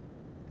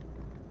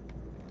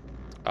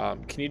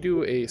 Can you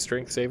do a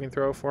strength saving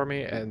throw for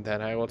me, and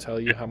then I will tell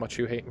you how much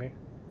you hate me?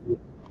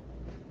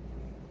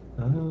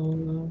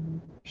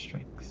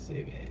 Strength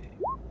saving.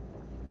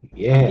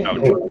 Yeah.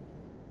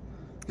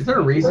 Is there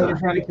a reason you're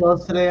trying to kill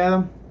us today,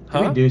 Adam?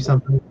 Can Huh? we do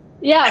something?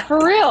 Yeah,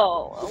 for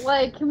real.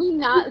 Like, can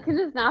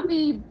this not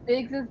be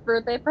Biggs'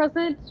 birthday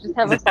present? Just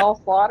have us all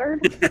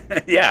slaughtered?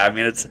 Yeah, I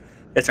mean it's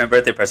my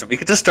birthday present. We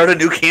could just start a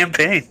new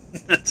campaign.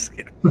 Just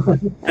kidding.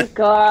 Oh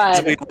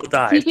god. We will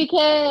die.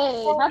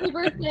 TPK! Happy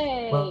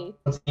birthday! Well,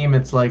 this game,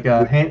 it's like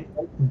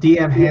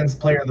DM hands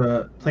player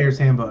the player's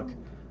handbook.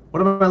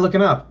 What am I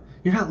looking up?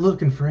 You're not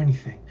looking for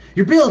anything.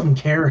 You're building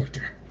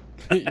character.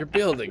 You're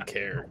building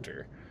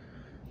character,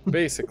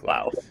 basically.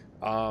 Wow.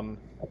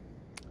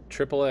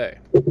 AAA,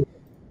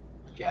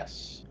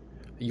 Yes.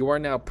 you are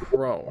now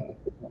prone,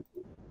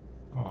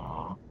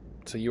 Aw.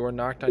 so you are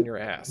knocked on your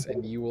ass,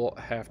 and you will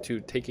have to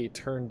take a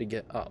turn to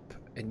get up,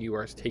 and you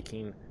are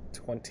taking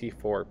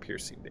 24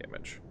 piercing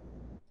damage.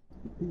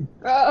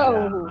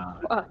 Oh, Yeah.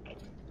 fuck.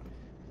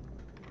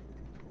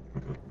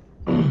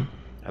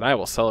 And I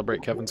will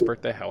celebrate Kevin's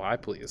birthday how I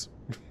please.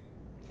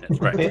 That's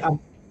right.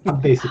 I'm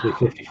basically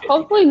 50-50.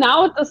 Hopefully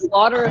now with the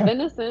slaughter of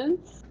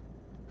innocents.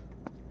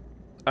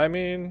 I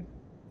mean,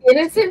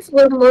 Innocents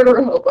were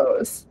murder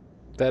hobos.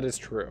 that is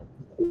true.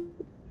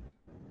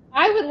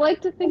 I would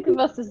like to think of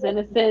us as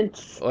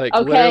innocent. Like,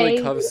 okay?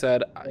 literally, Cov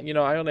said, you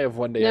know, I only have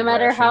 1 day No of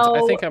matter rations. how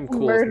I think I'm cool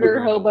with murder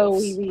murdering hobo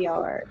wolves." we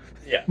are.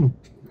 Yeah.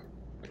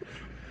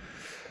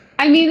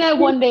 I mean, that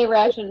 1 day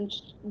ration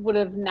would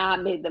have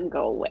not made them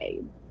go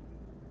away.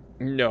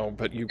 No,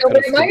 but you So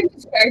could we might have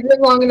distracted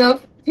long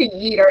enough to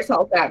yeet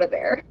ourselves out of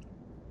there.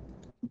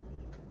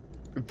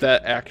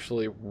 That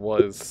actually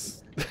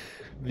was the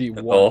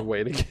The one goal?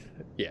 way to get.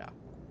 Yeah.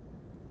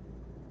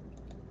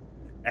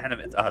 Adam,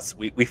 it's us.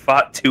 We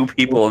fought 2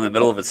 people in the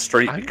middle of a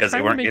street I'm because they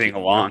trying to weren't make getting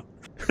you- along.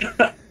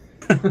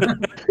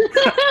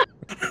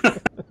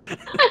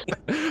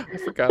 I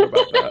forgot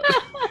about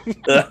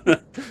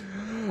that.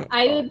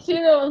 I did too.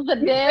 It was the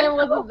day I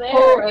wasn't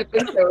Whole there.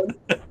 episode.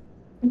 That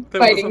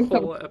Fighting was a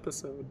whole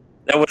episode.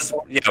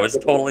 It was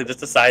totally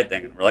just a side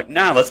thing. And we're like,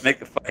 nah, let's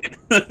make a fight.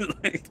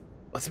 Like,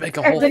 Let's make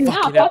a whole Then, no,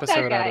 fucking fuck that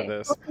episode out guy. of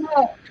this.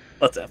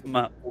 let's F them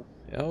up.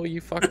 Oh,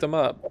 you fucked them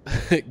up.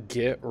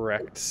 Get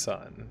wrecked,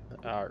 son.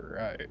 All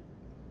right.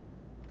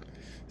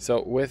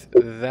 So with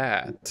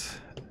that,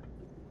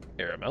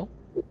 Aramel.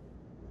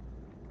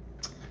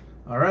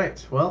 All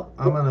right. Well,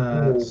 I'm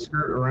gonna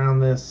skirt around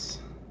this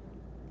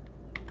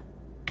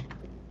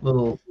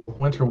little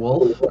winter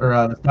wolf or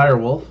the dire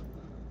wolf,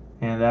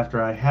 and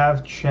after I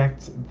have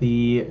checked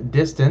the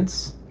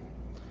distance,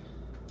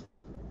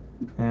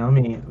 and let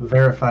me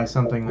verify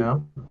something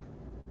though.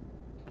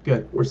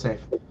 Good, we're safe.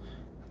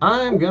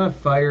 I'm gonna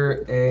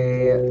fire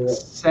a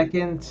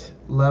second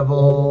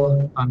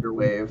level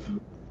Thunderwave.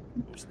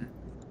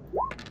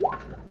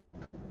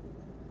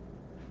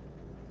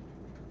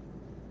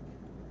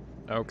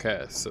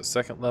 Okay, so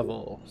second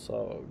level.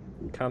 So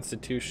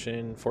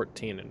Constitution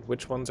 14. And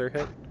which ones are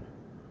hit?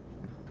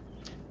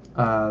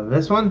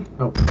 This one.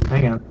 Oh,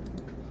 hang on.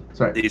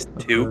 Sorry. These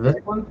 2. This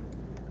one.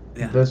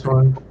 Yeah. This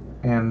one,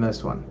 and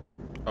this one.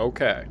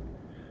 Okay.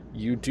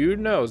 You do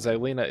know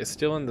Xylena is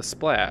still in the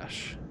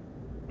splash.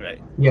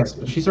 Right. Yes,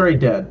 but she's already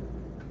dead.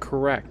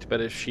 Correct,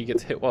 but if she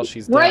gets hit while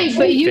she's down, Right, she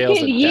but you fails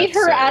can a yeet death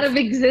her save. out of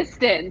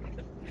existence.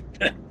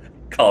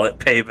 Call it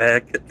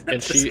payback.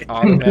 And she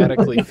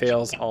automatically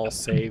fails all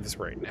saves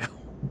right now.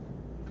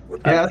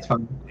 Yeah, that's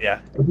fine.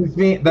 Yeah.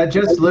 That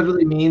just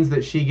literally means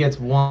that she gets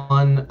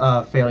one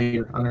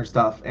failure on her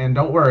stuff. And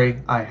don't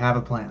worry, I have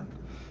a plan.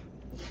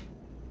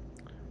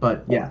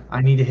 But yeah,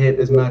 I need to hit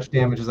as much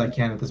damage as I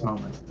can at this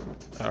moment.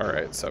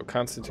 Alright, so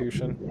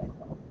Constitution.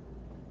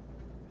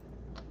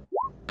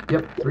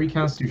 Yep, 3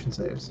 Constitution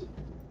saves.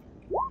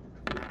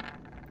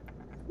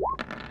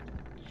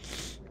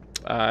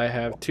 I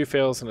have 2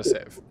 fails and a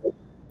save.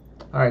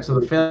 Alright, so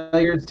the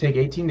failures take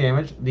 18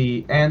 damage,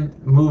 and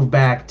move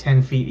back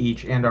 10 feet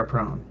each and are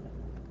prone.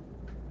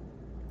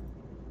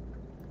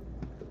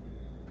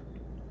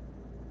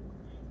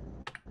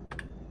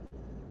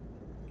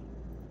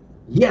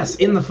 Yes,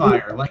 in the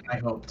fire, like I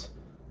hoped.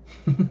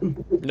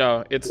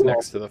 No, it's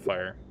next to the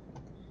fire.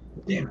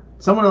 Damn it.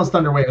 Someone else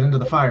Thunderwave into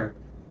the fire.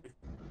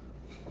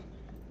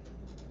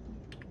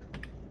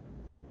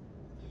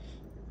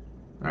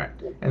 Alright,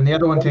 and the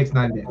other one takes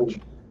 9 damage.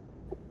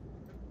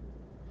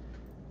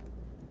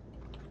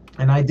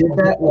 And I did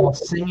that while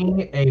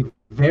singing a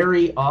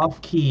very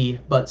off-key,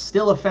 but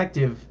still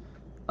effective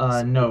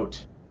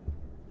note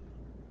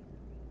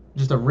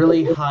just a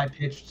really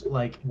high-pitched,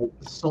 like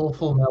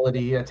soulful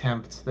melody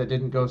attempt that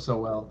didn't go so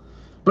well,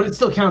 but it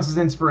still counts as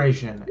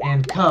inspiration.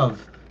 And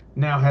Cov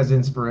now has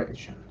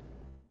inspiration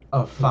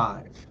of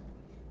 5.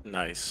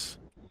 Nice.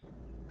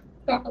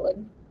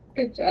 Solid.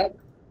 Good job.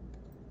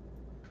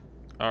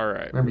 All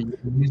right. Remember, you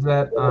can use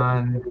that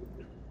on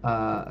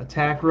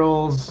attack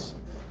rolls,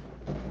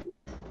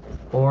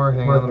 or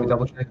hang on, let me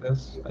double check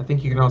this. I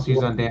think you can also use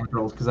it on damage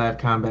rolls because I have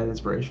combat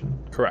inspiration.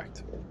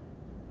 Correct.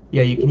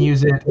 Yeah, you can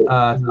use it to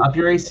up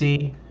your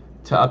AC,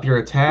 to up your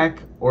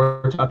attack,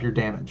 or to up your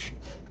damage.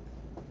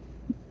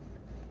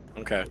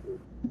 Okay.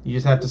 You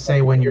just have to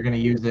say when you're going to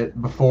use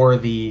it before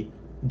the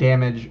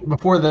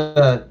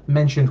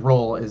mentioned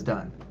roll is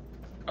done.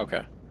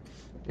 Okay.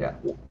 Yeah.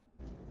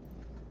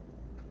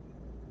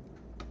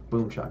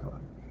 Boom shakalaka.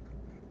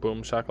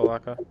 Boom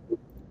shakalaka.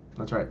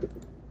 That's right.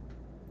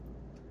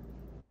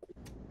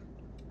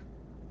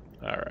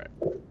 All right.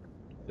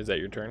 Is that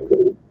your turn?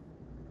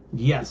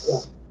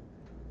 Yes.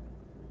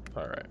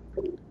 All right.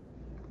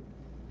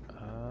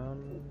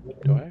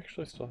 Do I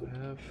actually still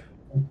have?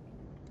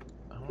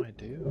 Oh, I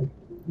do.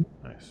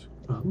 Nice.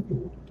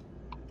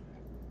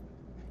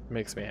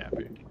 Makes me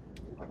happy.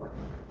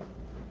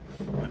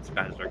 That's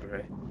guys are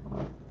great.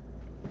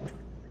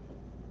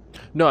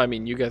 No, I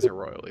mean you guys are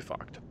royally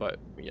fucked, but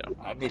you know.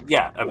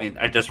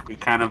 We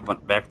kind of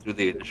went back through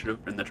the initiative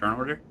in the turn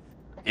order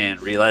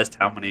and realized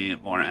how many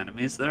more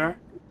enemies there are.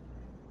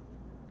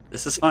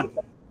 This is fun.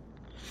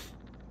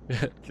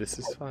 This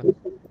is fun.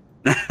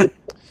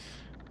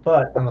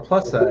 But on the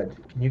plus side,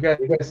 can you guys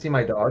see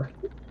my dog?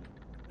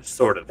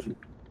 Sort of.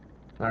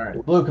 All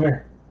right, Blue, come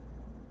here.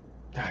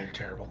 Ah, you're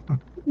terrible.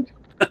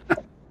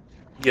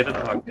 Get a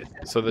dog.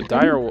 So the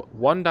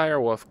one dire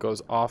wolf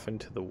goes off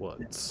into the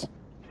woods.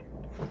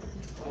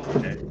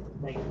 Okay.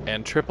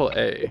 And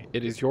AAA,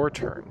 it is your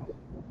turn.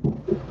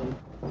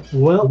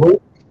 Well,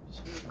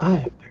 I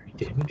am very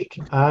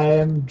damaged.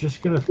 I'm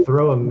just gonna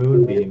throw a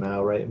moonbeam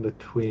out right in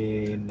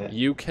between.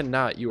 You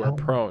cannot. You are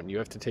prone. You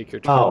have to take your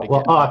turn Oh to well.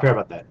 get Oh, I up. forgot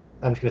about that.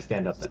 I'm just gonna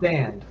stand up. Then.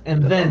 Stand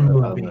and then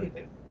moonbeam.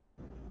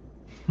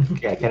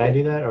 Yeah, can I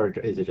do that, or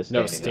is it just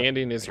No, standing?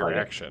 standing is your Okay.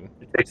 action.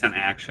 It takes an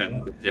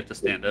action. You have to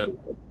stand up.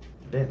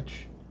 Bitch.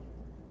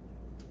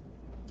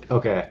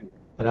 Okay,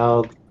 and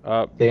I'll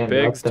stand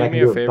Biggs, up. Then I do can me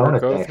a do a favor.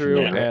 bonus Go action through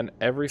then, right? and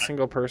every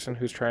single person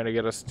who's trying to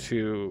get us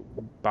to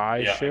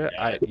buy shit,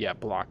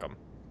 block them.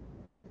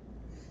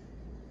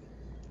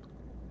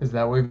 Is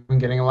that what we've been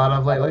getting a lot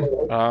of lately?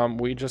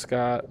 We just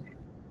got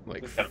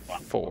like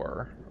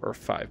 4 or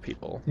 5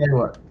 people. Tell you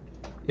what,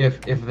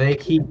 if they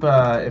keep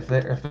if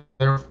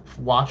they're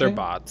watching, They're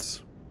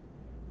bots.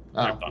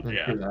 oh, They're then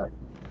yeah. do that.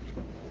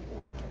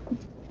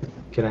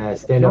 Can I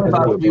stand up and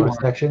do a bonus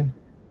action,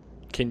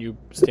 Can you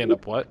stand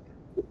up? What?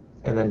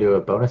 and then do a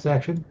bonus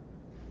action?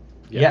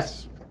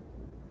 Yes.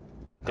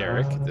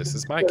 Derek, this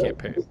is my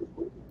campaign.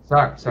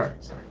 Sorry.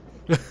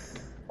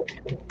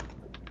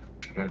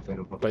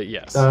 But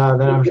yes.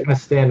 Then I'm just gonna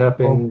stand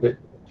up and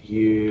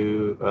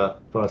do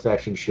bonus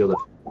action shield of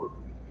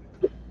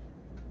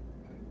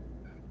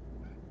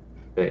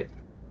faith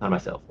on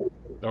myself.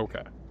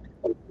 Okay.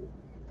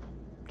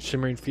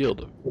 Shimmering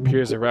field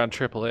appears around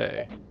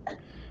AAA,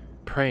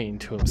 praying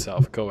to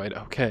himself, going,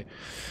 okay,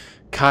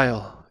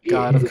 Kyle,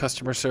 god of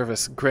customer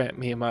service, grant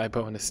me my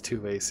bonus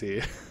 2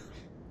 AC.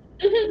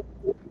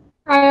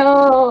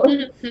 Kyle.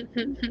 I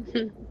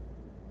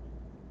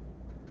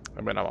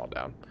mean, I'm all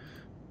down.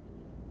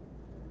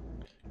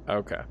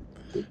 Okay.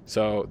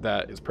 So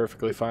that is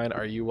perfectly fine.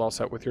 Are you all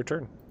set with your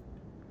turn?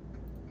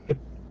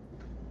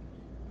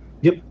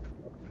 Yep.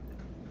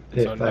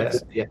 So If I-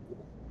 next- yeah.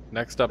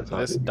 Next up, That's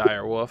this awesome.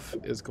 dire wolf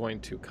is going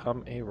to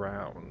come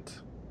around.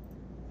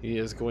 He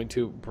is going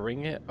to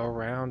bring it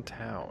around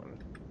town.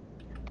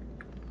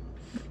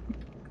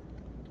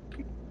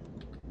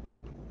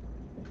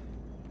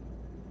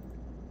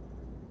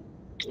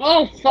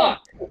 Oh,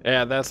 fuck.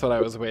 Yeah, that's what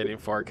I was waiting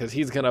for, because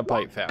he's going to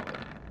bite Fallon.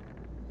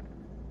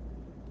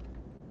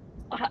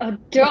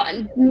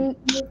 Done. Are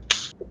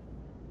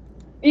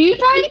you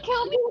trying to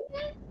kill me?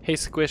 Hey,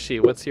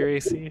 Squishy, what's your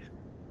AC?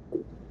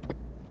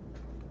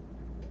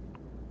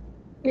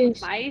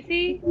 My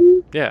AC?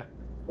 Yeah.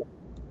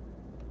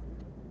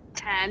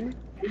 10.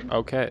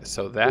 Okay,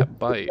 so that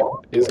bite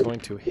is going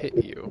to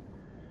hit you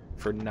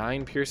for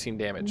 9 piercing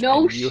damage.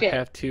 No and you shit.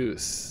 have to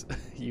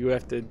you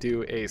have to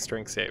do a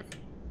strength save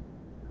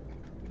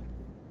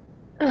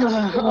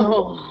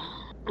Oh.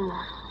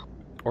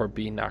 or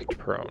be knocked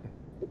prone.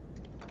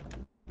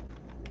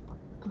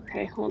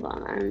 Okay, hold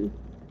on. I'm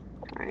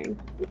trying.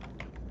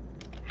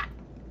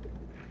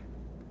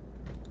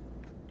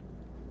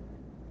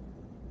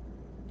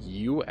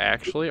 You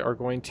actually are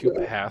going to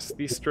pass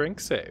the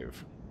strength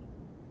save.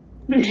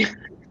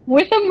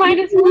 With a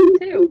 -1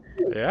 too.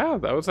 Yeah,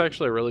 that was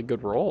actually a really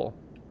good roll.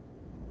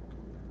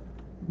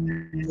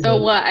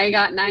 So what? I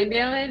got 9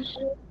 damage.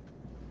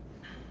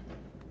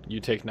 You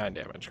take 9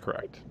 damage,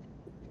 correct?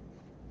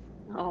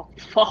 Oh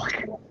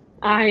fuck!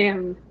 I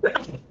am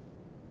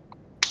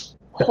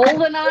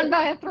holding on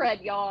by a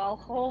thread, y'all.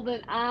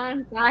 Holding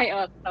on by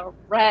a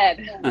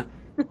thread.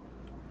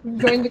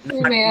 Join the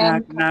crew,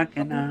 man.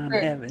 Knocking on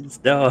heaven's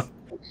door.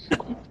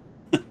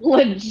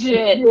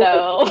 Legit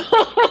though.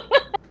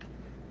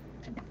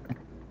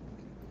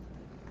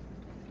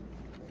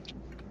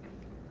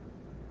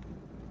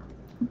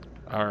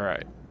 All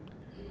right.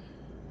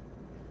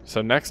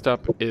 So next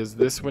up is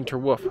this winter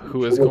wolf,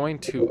 who is going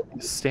to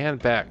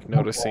stand back,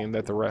 noticing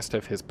that the rest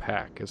of his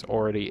pack is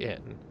already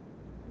in.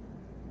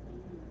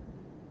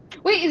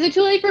 Wait, is it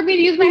too late for me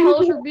to use my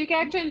hellish rebuke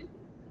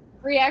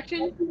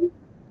reaction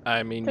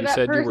I mean, to you that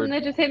said you person were.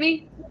 that just hit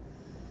me?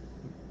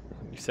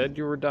 You said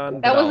you were done.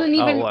 That but wasn't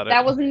I'll even. let it.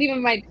 That wasn't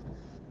even my.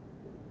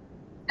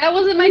 That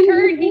wasn't my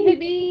turn. He hit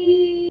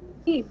me.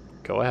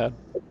 Go ahead.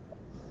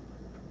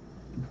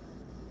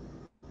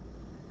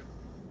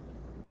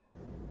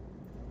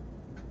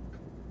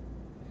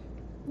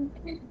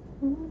 Okay.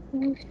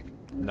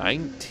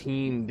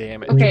 19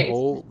 damage. Okay.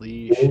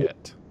 Holy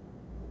shit.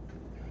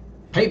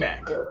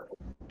 Payback.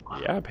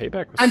 Yeah,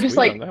 payback was I'm sweet just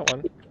like- on that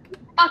one.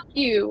 Fuck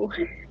you.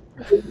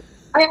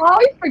 I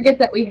always forget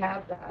that we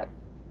have that.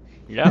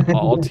 Yeah,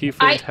 all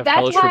tieflings have that's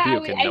hellish why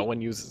rebuke, and I- no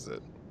one uses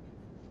it.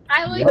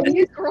 I like Yep.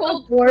 just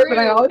scrolled For it, through, but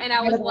I always and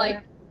I was forget like,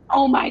 that.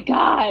 "Oh my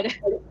god!"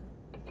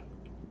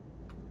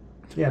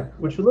 Yeah,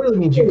 which literally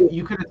means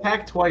you could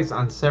attack twice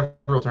on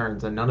several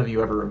turns, and none of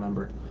you ever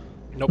remember.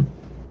 Nope.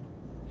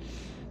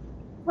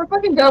 We're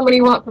fucking dumb. What do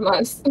you want from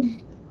us?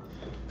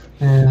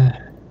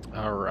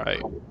 All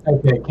right.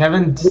 Okay,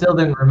 Kevin still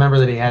didn't remember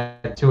that he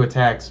had 2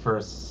 attacks for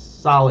a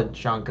solid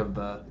chunk of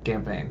the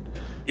campaign.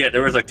 Yeah,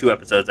 there was like 2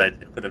 episodes I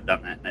could have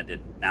done that, and I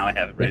didn't. Now I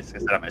have it right. I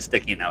set on my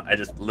sticky note. I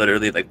just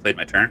literally like played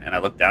my turn, and I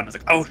looked down, and I was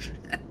like, oh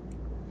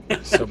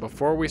shit. So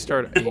before we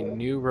start a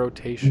new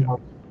rotation,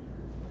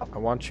 I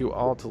want you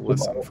all to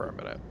listen for a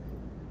minute.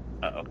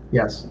 Uh-oh.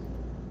 Yes.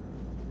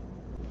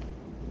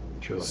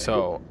 Truly.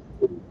 So,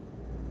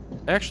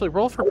 actually,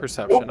 roll for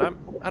perception.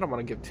 I don't want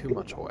to give too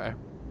much away.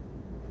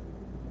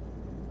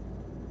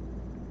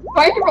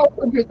 Why do you roll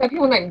for perception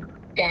when I'm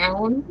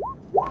down?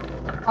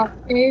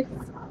 Okay.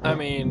 I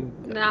mean,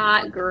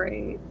 Not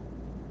great.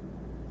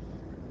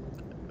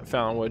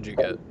 Fallon, what'd you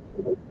get?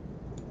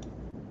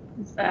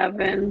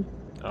 7.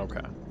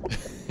 Okay.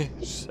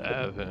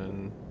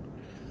 7.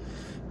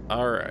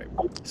 Alright.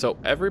 So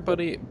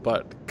everybody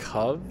but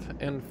Cov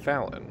and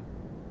Fallon,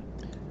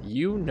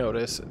 you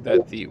notice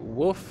that the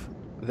wolf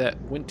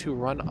that went to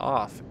run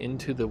off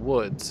into the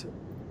woods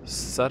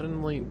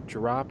suddenly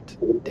dropped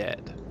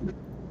dead.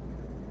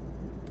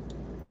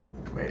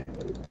 Wait.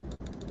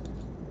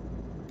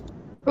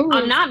 Ooh,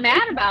 I'm not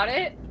mad about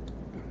it.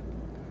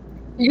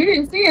 You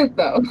didn't see it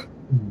though.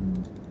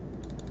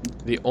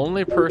 The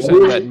only person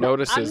that I'm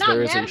notices not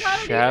there is mad a about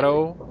it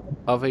shadow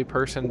of a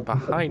person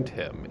behind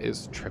him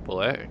is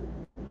AAA.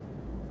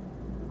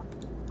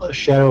 A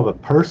shadow of a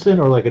person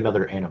or like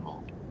another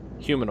animal?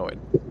 Humanoid.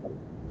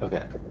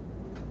 Okay.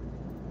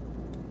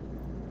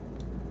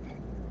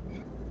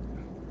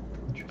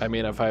 I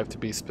mean, if I have to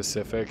be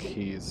specific,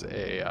 he's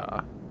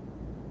a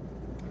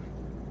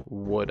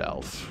wood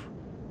elf.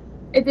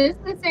 Is this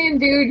the same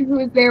dude who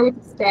was there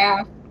with the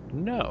staff?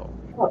 No.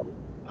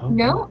 Oh,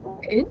 No?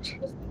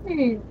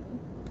 Interesting.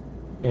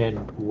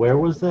 And where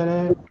was that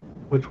at?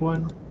 Which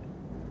one?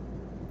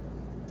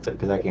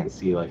 Because I can't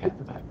see like half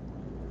the map.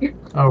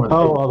 Oh,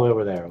 Oh, all the way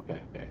over there. Okay,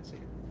 okay, I see.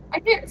 I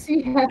can't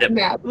see half the Yep.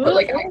 map, but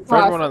like I For saw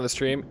everyone on the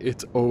stream,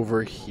 it's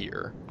over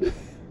here.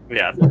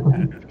 Yeah.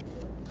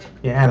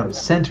 yeah, Adam,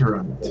 center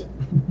on it.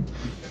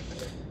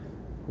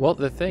 Well,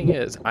 the thing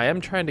is, I am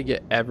trying to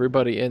get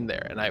everybody in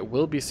there, and I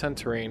will be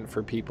centering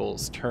for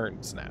people's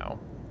turns now.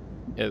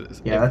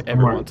 If that's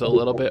everyone's a smart.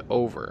 little bit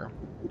over.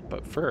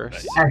 But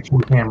first, Action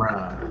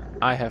camera.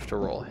 I have to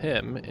roll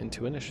him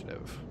into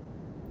initiative.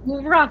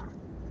 Rough.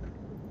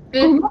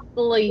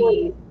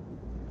 Fifthly.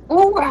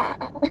 Ooh,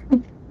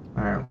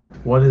 Alright.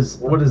 What is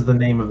the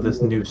name of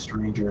this new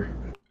stranger?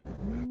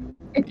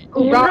 it's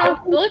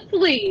rough.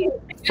 Roughly.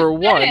 For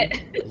one,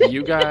 it.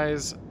 you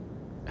guys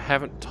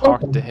haven't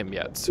talked to him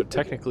yet, so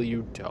technically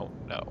you don't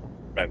know.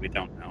 Right, we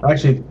don't know.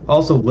 Actually,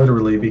 also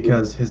literally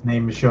because his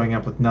name is showing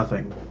up with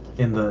nothing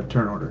in the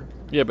turn order.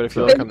 Yeah, but if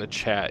you look on the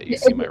chat, you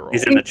see my roll.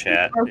 He's in the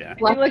chat, yeah.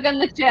 You look on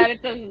the chat,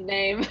 it says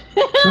name.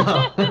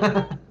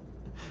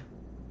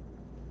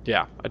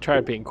 Yeah, I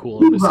tried being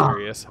cool and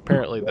mysterious.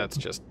 Apparently that's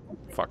just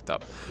fucked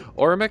up.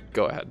 Ormic,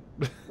 go ahead.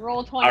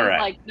 Roll 20 All right.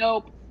 like,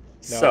 nope.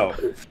 So,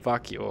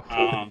 Fuck you.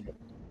 yeah,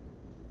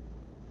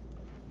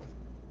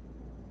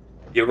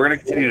 we're gonna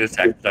continue to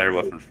attack the dire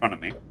wolf in front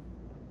of me.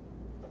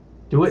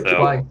 Do it So-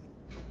 twice.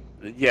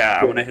 Yeah,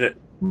 I'm gonna hit it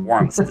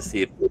once to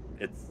see if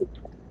it's.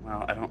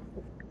 Well, I don't.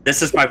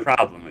 This is my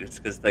problem. It's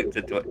because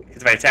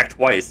if I attack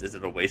twice, is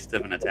it a waste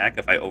of an attack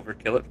if I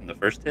overkill it from the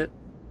first hit?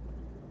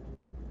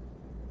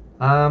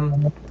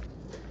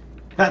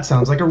 That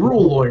sounds like a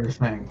rule lawyer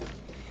thing.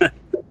 You know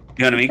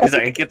what I mean? Because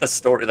I get the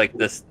story, like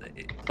this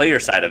player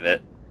side of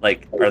it,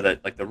 like or the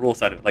rule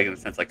side of it, like in a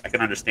sense, like I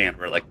can understand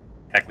where like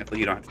technically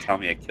you don't have to tell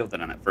me I killed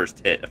it on that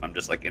first hit if I'm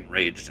just like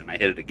enraged and I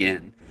hit it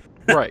again.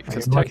 Right,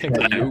 because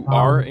technically you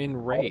are in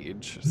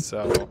rage,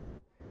 so...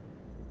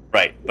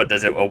 Right, but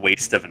does it a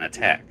waste of an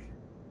attack?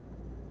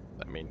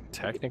 I mean,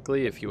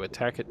 technically, if you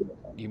attack it,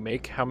 you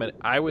make how many?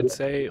 I would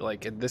say,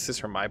 like, and this is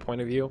from my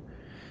point of view,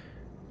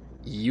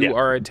 you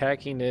are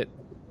attacking it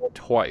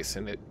twice,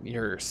 and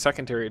your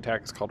secondary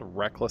attack is called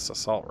Reckless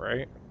Assault,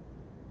 right?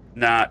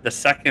 Nah, the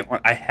second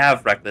one, I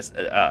have Reckless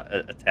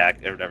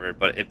attack or whatever,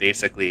 but it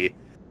basically,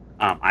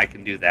 I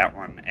can do that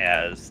one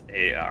as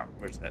a,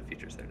 where's that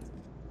feature set?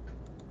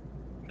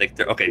 Like,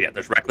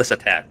 there's Reckless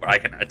attack, where I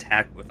can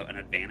attack with an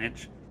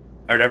advantage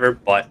or whatever,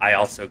 but I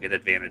also get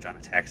advantage on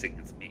attacks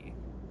against me.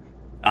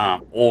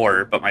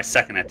 But my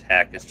second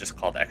attack is just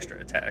called Extra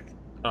attack.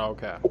 Oh,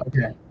 okay.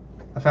 Okay,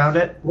 I found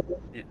it.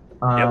 Yep.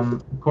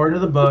 According to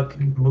the book,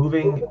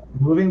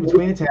 moving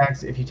between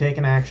attacks, if you take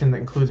an action that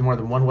includes more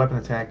than one weapon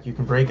attack, you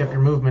can break up your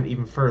movement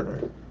even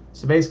further.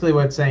 So basically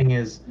what it's saying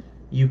is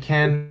you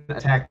can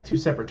attack 2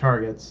 separate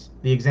targets.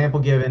 The example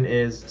given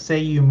is, say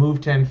you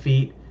move 10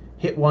 feet,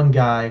 hit one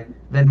guy,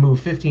 then move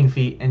 15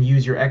 feet and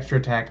use your extra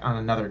attack on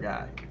another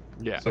guy.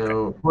 Yeah.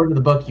 So according to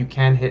the book, you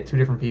can hit 2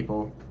 different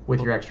people with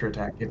your extra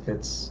attack if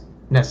it's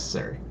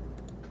necessary.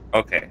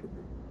 Okay.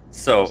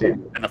 So,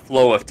 in the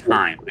flow of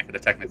time, I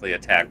could technically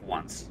attack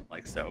once,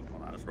 like so,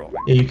 when I was rolling.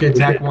 Yeah, you could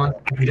attack once.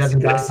 If he doesn't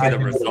die, see the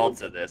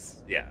results of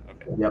this. Yeah,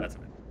 okay. Yep. That's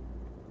it.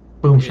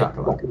 Boom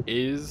shakalaka.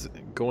 Is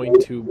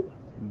going to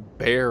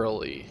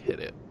barely hit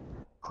it.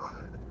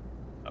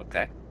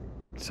 Okay.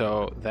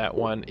 So that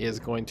one is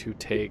going to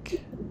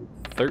take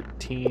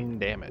 13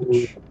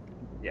 damage.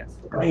 Yes.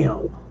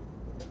 Damn.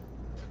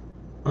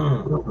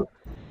 And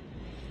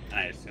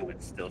I assume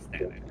it's still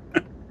standing.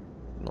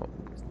 Well,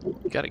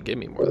 you gotta give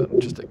me more than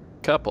just a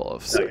couple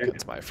of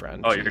seconds, my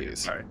friend. Oh, you're Jeez. good.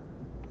 Sorry.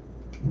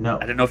 No.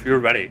 I didn't know if you were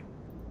ready.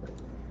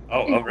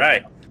 Oh, all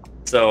right.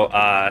 So,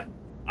 I'm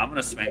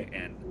gonna swing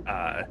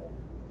and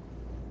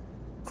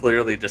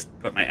clearly just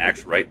put my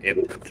axe right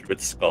in through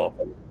its skull,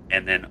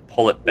 and then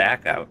pull it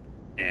back out,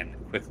 and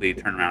quickly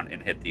turn around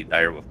and hit the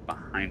direwolf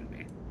behind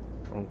me.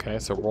 Okay,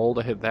 so roll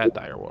to hit that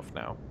direwolf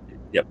now.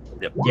 Yep.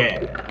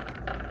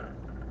 Yeah.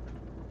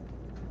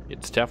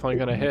 It's definitely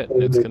gonna hit,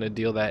 and it's gonna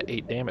deal that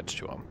 8 damage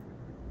to him.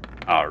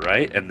 All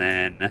right, and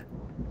then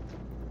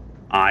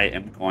I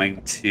am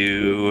going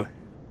to.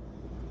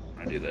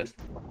 I'm gonna do this.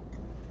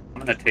 I'm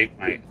gonna take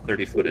my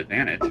 30-foot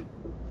advantage.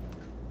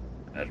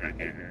 That's right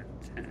here.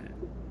 10,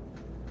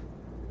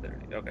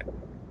 30. Okay.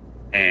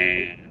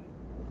 And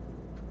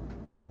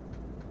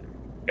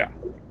yeah.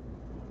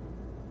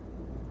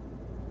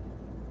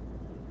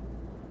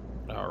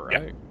 All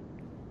right. Yep.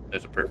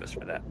 There's a purpose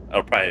for that.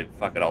 I'll probably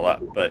fuck it all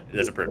up, but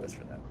there's a purpose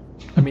for that.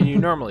 I mean, you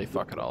normally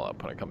fuck it all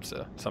up when it comes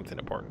to something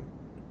important.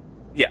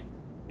 Yeah.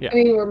 I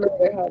mean, we're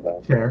murder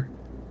hobo. Fair.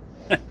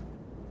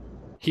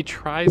 He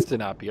tries to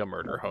not be a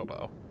murder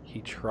hobo. He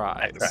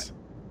tries.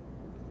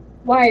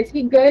 Why is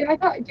he good? I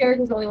thought Jared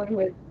was the only one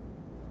with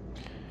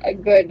a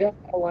good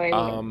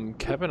alignment.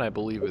 Kevin, I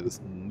believe, is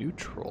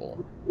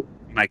neutral.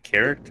 My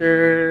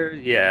character,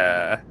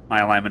 yeah. My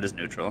alignment is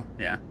neutral,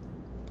 yeah.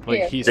 Like,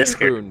 Yeah. he's This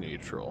true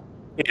neutral.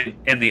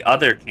 In the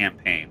other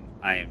campaign,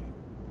 I'm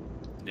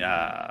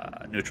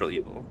neutral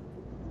evil.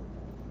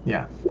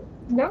 Yeah.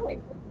 No.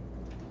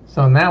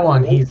 So in that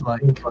one, he's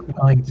like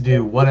willing to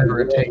do whatever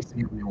it takes to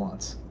get what he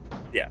wants.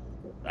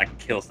 I can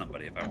kill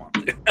somebody if I want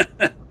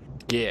to.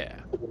 Yeah.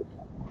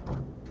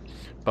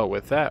 But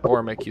with that,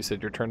 Ormic, you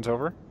said your turn's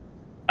over?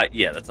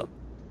 Yeah, that's all.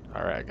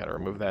 Alright, I gotta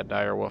remove that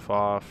dire wolf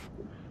off.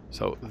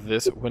 So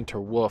this winter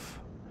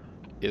wolf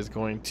is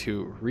going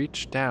to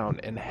reach down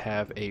and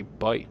have a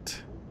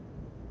bite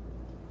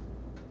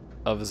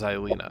of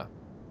Xylena.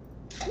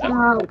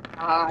 Oh,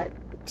 God.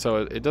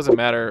 So it doesn't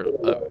matter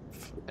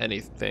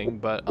anything,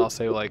 but I'll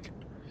say, like,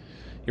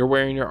 you're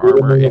wearing your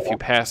armor. If you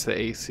pass the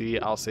AC,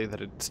 I'll say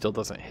that it still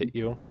doesn't hit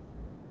you.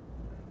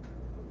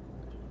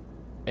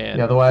 And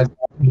Yeah, otherwise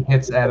he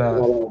hits at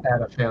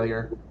a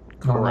failure.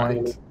 Normally.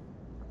 correct.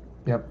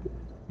 Yep.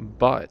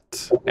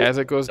 But as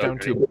it goes down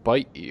to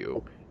bite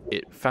you,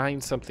 it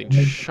finds something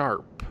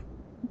sharp,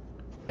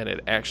 and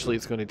it actually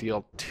is going to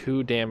deal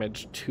 2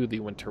 damage to the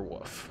winter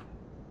wolf.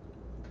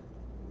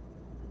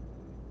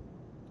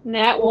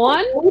 Nat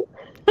 1?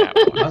 That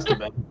one. Must have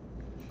been.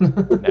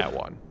 That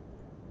one.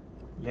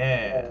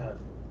 Yeah.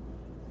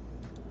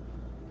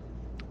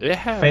 It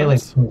happens. Failing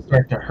to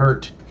start to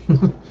hurt.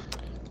 All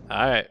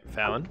right,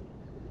 Fallon.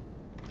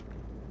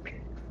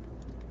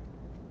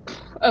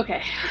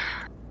 Okay.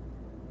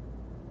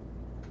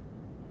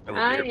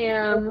 I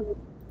am.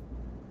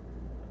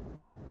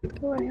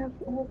 What do I have?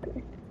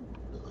 Okay.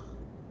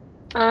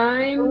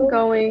 I'm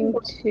going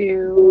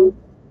to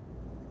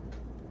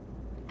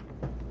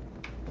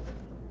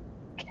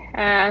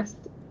cast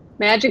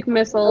Magic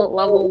Missile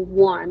level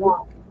 1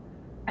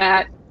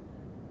 at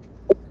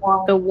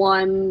the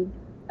one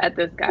at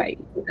this guy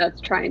that's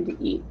trying to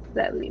eat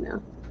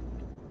Xylena.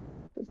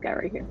 This guy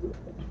right here.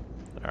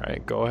 All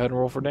right, go ahead and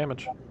roll for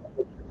damage.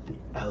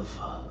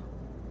 Alpha.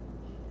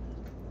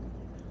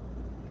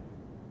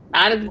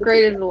 Not as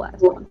great as the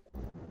last one.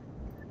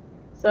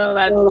 So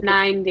that's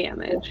 9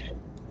 damage.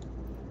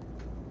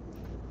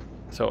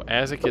 So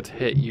as it gets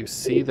hit, you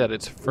see that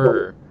its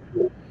fur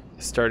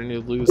is starting to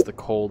lose the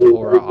cold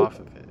aura off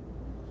of it.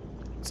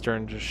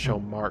 starting to show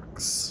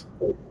marks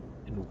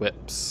and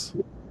whips.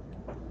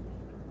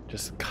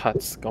 Just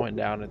cuts going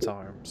down its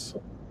arms.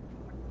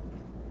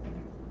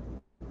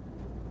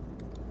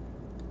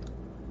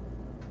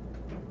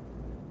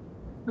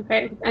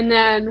 Okay, and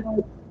then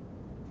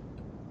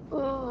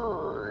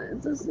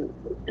it doesn't.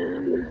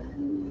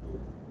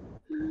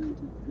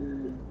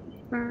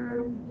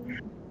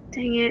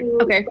 Dang it.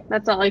 Okay,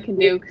 that's all I can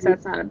do because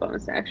that's not a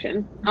bonus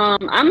action.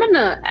 I'm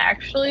gonna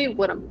actually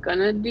what I'm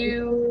gonna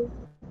do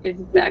is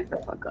back the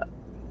fuck up.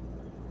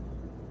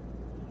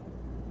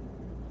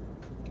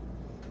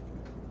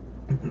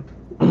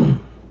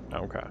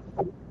 Okay.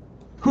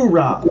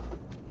 Hoorah!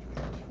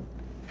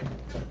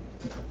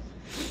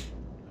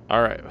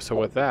 All right. So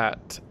with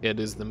that, it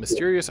is the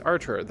mysterious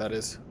archer that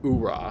is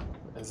Ura.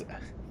 As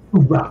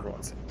Hoorah!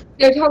 everyone says.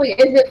 Yo, tell me,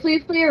 is it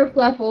Flea or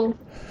Fluffle?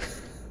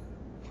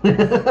 Flea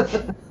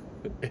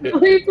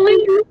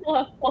or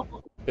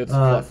Fluffle? It's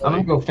I'm Fluffly.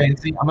 gonna go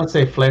fancy. I'm gonna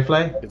say Flay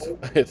Flay.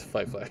 It's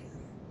Fly Fly.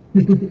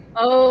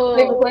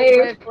 Oh,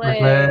 Play.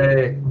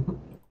 Flay.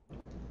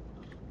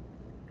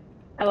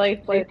 I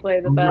like play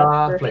the Hoorah,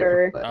 best for Flay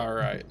sure. Flay. All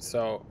right.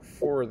 So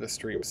for the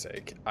stream's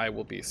sake, I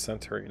will be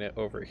centering it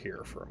over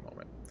here for a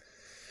moment.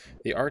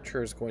 The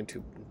archer is going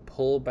to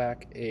pull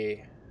back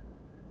a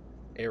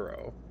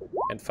arrow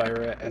and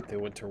fire it at the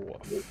winter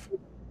wolf.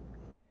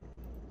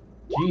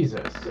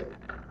 Jesus.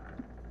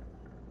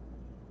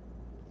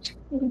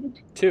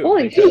 2,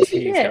 Holy because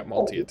he's shit. got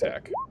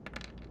multi-attack.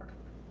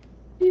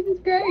 Jesus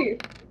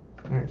Christ.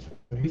 Alright,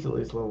 so he's at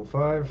least level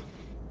 5.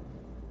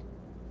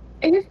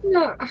 If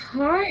not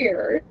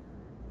higher.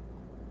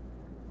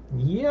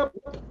 Yep.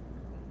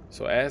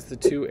 So as the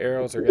 2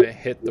 arrows are going to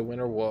hit the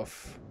winter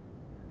wolf,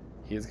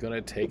 he's going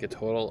to take a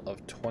total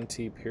of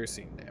 20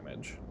 piercing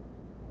damage.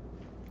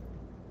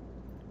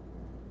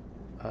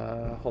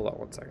 Hold on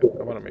 1 second.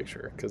 I want to make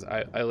sure, because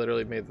I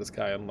literally made this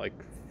guy in like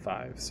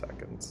 5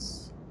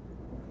 seconds.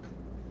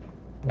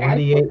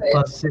 1d8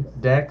 plus 6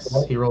 dex.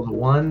 He rolled a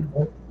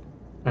 1.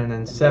 And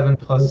then 7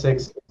 plus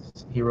 6.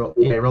 He rolled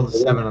a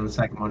 7 on the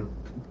second one.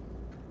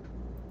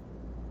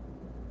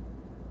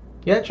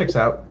 Yeah, it checks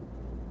out.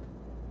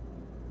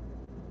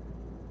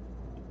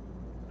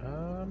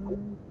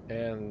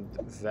 And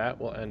that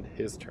will end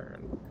his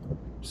turn.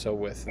 So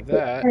with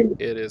that,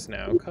 it is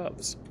now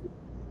Cubs.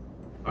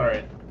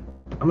 Alright.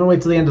 I'm gonna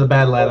wait till the end of the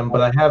battle at him,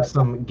 but I have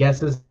some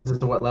guesses as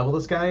to what level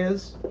this guy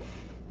is.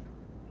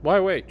 Why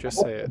wait?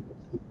 Just say it.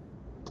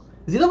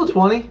 Is he level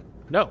 20?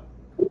 No.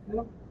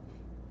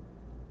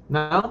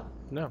 No?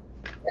 No.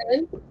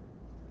 7?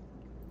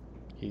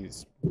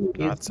 He's Is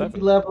not he 7.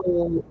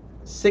 level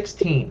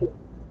 16?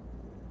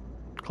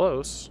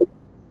 Close.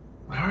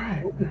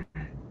 Alright.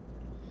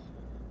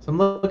 So I'm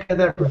looking at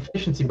that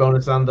proficiency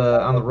bonus on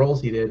the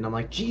rolls he did, and I'm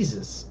like,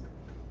 Jesus.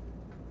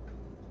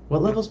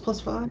 What level's plus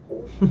 5?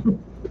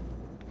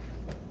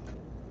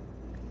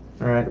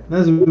 Alright,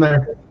 doesn't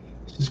matter.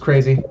 It's just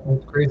crazy.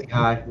 It's crazy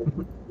high.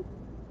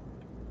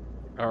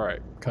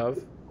 Alright, Cov.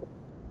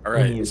 All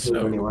He right, needs to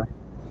so anyway.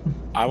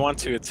 I want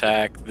to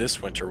attack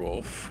this winter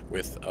wolf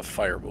with a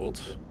firebolt.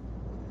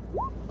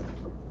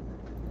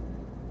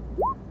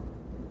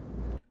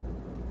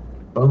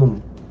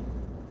 Boom.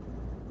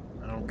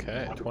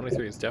 Okay,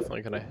 23 is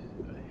definitely going to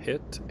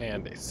hit,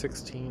 and a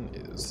 16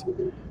 is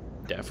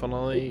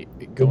definitely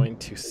going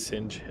to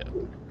singe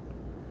him.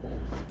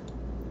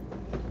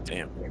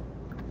 Damn.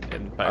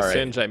 And by All right.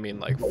 singe, I mean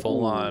like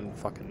full-on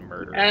fucking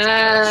murder.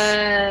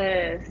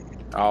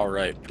 All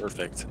right,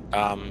 perfect.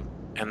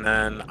 And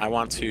then I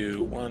want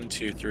to 1,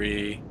 2,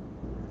 3,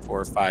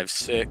 4, 5,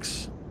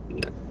 6.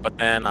 But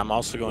then I'm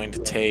also going to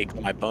take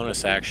my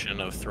bonus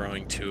action of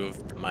throwing 2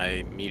 of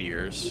my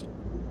meteors.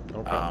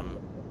 Okay. I'm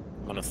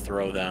going to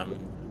throw them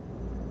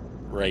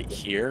right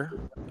here.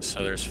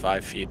 So there's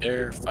 5 feet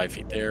there, 5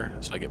 feet there.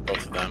 So I get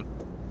both of them.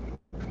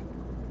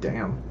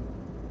 Damn.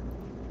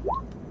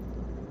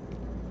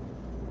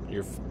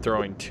 You're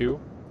throwing 2?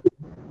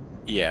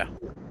 Yeah.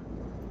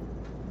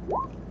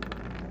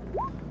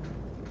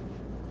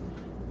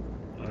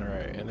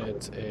 Alright, and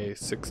it's a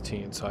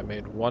 16, so I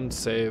made 1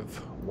 save,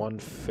 1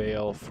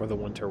 fail for the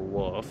winter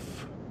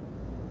wolf.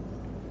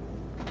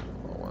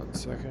 Hold on 1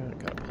 second,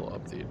 gotta pull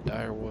up the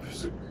dire wolf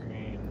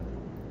screen.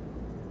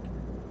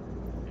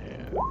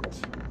 And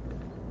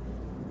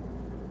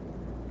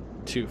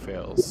 2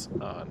 fails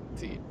on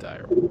the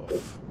dire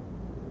wolf.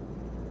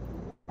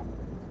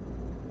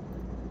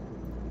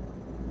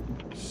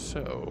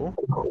 So,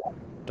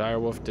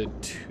 direwolf did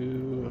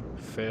 2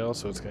 fail,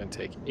 so it's going to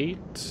take 8.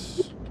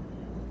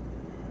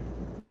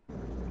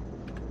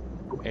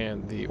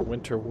 And the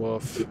winter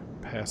wolf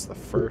passed the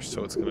first,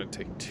 so it's going to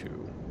take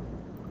 2.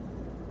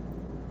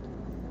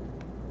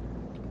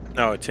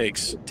 No, it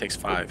takes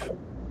 5. It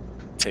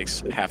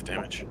takes half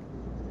damage.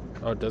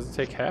 Oh, does it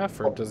take half,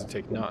 or does it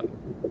take none?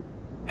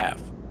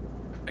 Half.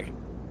 I can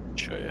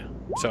show you.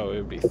 So it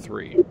would be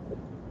 3.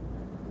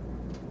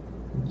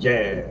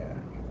 Yeah.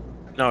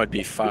 No, it'd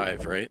be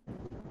 5, right?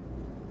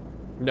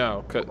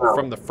 No,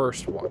 from the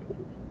first one.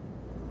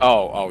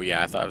 Oh,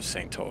 yeah. I thought I was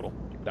saying total.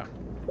 No.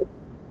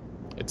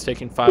 It's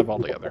taking 5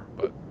 altogether,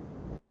 but...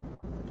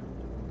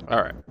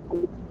 All right.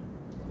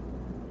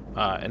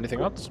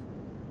 Anything else?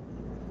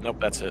 Nope,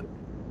 that's it.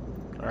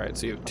 All right,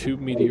 so you have 2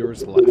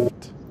 meteors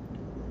left.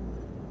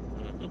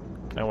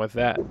 And with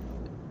that,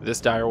 this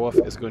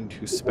direwolf is going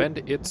to spend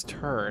its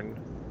turn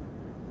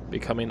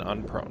becoming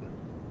unprone.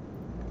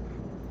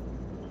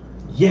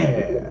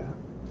 Yeah.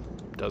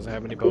 Doesn't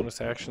have any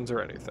bonus actions or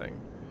anything.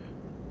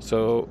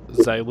 So,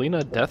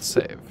 Xylena, death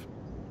save.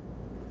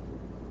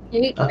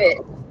 Hate it.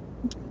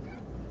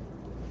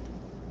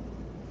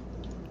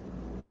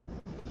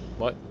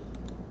 What?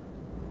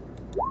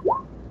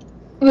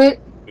 But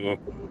Ooh.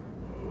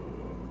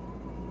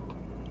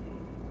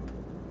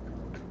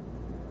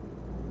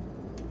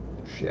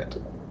 Shit.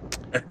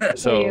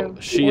 So,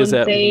 Save. she One is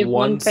at save, 1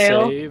 one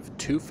fail. save,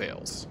 2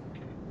 fails.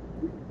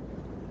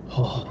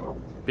 Oh.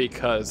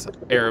 Because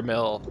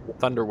Aramil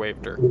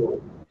Thunderwaved her.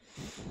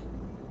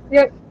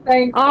 yep,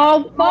 thanks.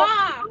 Oh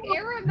fuck,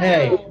 Arabelle!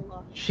 Hey.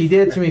 She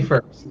did it to me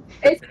first.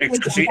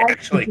 It's So she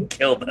actually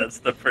killed us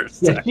the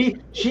first Yeah,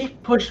 time. she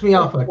pushed me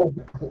off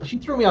she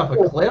threw me off a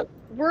cliff.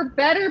 We're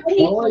better All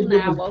I people did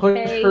now, was push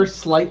okay? her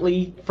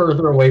slightly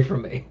further away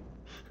from me.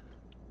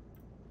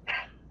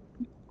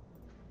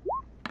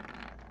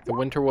 The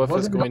Winter Wolf is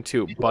Wasn't- going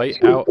to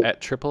bite out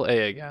at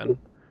AAA again,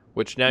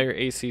 which now your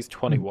AC is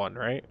 21,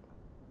 right?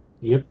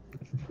 Yep.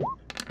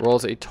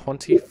 Rolls a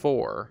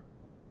 24,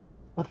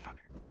 Motherfucker.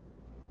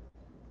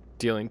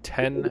 dealing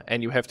 10,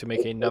 and you have to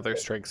make another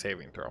strength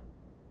saving throw.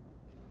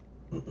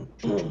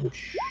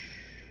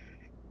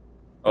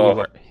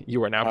 Oh,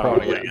 You are now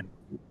prone again.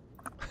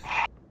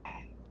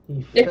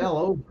 He fell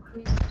over.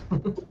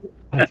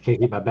 I just can't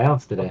keep my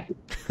balance today.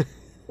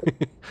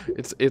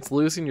 It's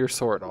losing your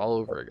sword all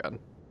over again.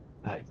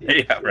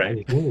 Yeah, right.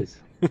 It is.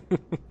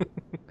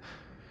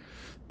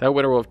 That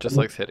Winter Wolf just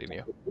likes hitting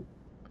you.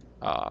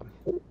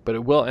 But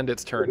it will end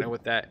its turn, and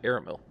with that,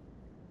 Aramil.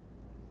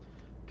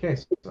 Okay,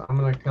 so I'm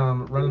gonna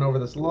come running over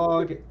this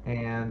log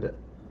and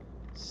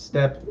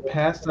step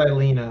past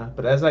Xylena,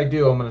 but as I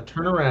do, I'm gonna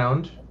turn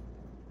around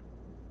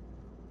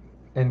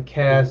and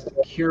cast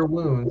Cure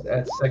Wounds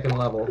at 2nd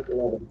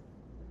level.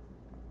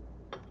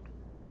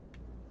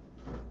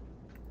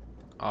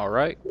 All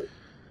right.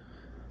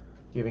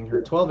 Giving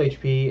her 12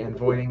 HP and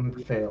voiding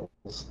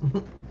fails.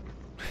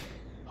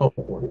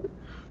 Hopefully.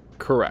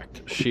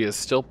 Correct. She is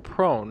still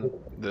prone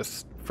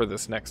for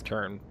this next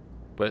turn,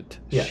 but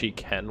Yeah. she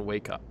can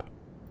wake up.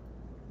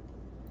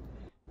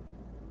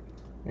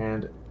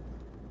 And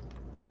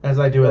as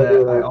I do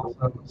that, I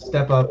also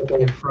step up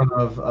in front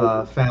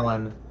of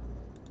Fallon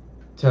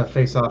to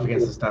face off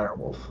against this dire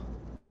wolf.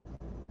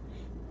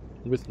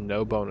 With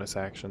no bonus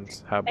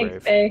actions. How Thanks,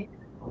 brave. Faye.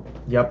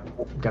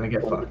 Yep, gonna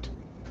get fucked.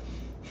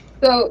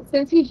 So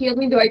since he healed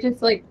me, do I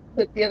just like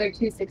put the other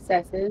 2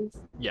 successes?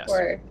 Yes.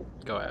 Or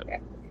Go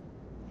ahead.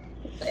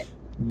 Okay.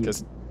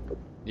 Because,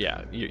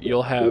 yeah,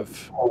 you'll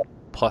have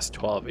plus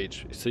 12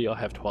 each, so you'll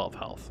have 12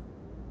 health.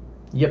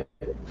 Yep.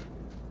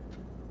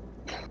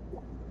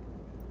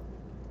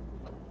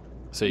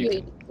 So you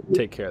can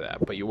take care of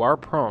that. But you are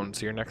prone,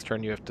 so your next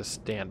turn you have to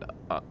stand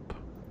up.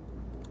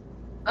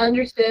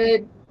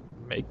 understood.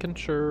 Making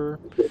sure.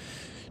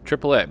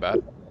 AAA,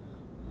 bud.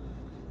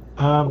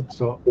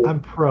 So I'm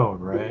prone,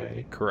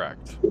 right?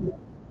 Correct.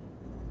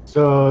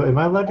 So am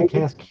I allowed to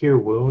cast Cure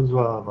Wounds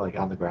while I'm like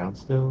on the ground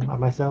still on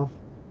myself?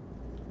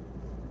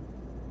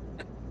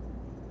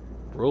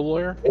 Rule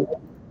lawyer?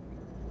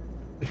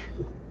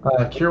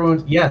 Cure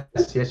Wounds, yes,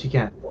 you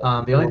can.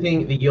 The only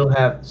thing that you'll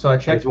have, so I I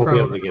checked just won't be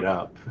able prone. to get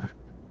up.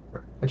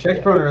 I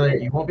checked prone earlier.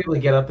 You won't be able to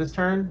get up this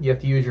turn. You have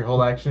to use your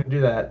whole action to do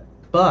that.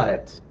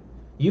 But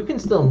you can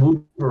still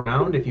move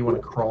around if you want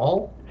to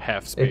crawl.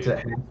 Half speed. It's at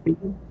half speed.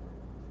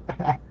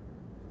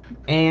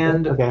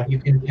 And Okay. you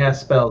can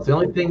cast spells. The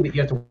only thing that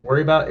you have to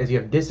worry about is you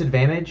have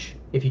disadvantage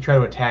if you try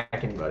to attack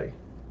anybody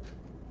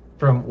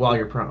from while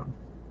you're prone.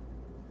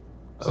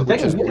 So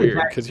Which is technically,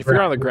 weird, because if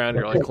you're on the ground,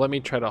 you're like, let me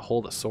try to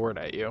hold a sword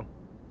at you.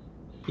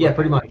 yeah,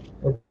 pretty much.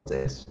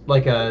 It's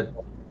like a.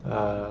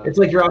 It's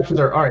like your options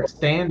are: all right,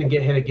 stand and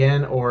get hit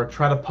again, or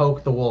try to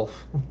poke the wolf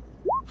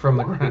from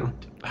the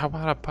ground. How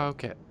about I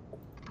poke it?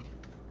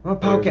 I'm gonna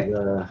poke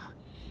There's,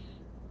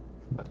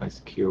 it. nice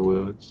Cure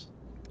Wounds.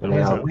 And,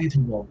 There's a now,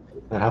 lantern wolf.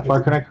 and how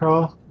far can I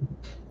crawl?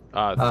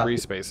 3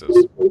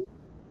 spaces.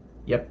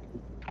 Yep.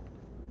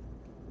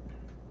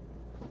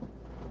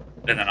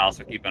 And then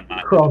also keep in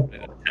mind Crawl.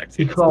 that it attacks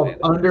He you crawled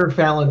disadvantage. under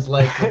Fallon's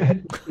leg.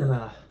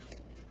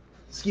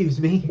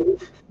 Excuse me.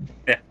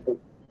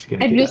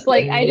 Gonna I get just up.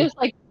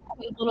 like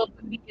his little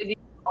booty as he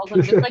falls.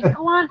 I'm just like,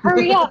 go on,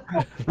 hurry up.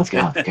 Let's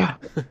go. Let's go.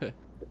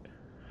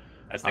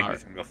 I was thinking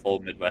he's gonna go full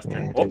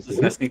Midwestern. Yeah, Oh, just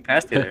gonna sneak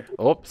past you there.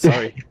 Oh,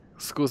 sorry.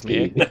 Excuse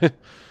me.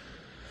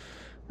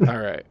 All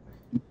right.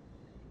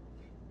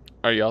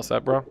 Are you all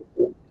set, bro?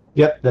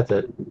 Yep, that's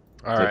it.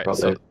 All Take right. both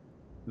So days.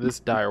 this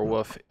dire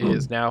wolf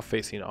is now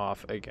facing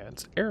off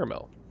against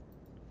Aramil.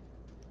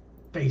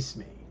 Face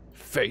me.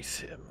 Face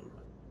him.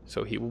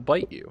 So he will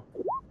bite you,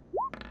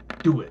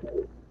 Do it.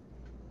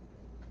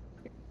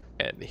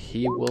 and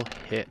he will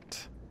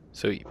hit.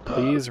 So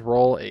please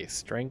roll a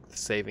strength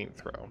saving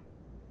throw.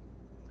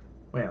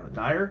 Wait, on the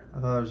dire? I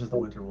thought it was just the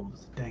winter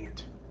wolves. Dang it.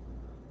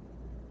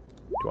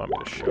 Do you want me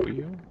to show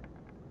you?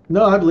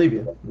 No, I believe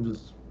you. I'm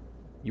just...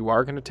 You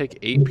are going to take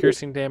 8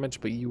 piercing damage,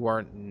 but you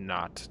are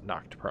not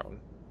knocked prone.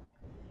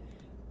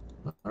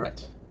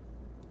 Alright.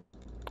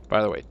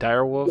 By the way,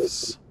 dire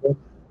wolves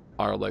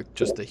are like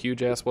just the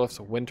huge ass wolves.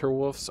 Winter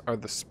wolves are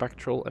the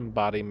spectral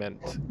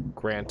embodiment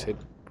granted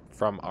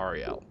from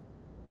Ariel.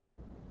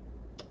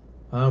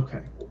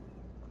 Okay.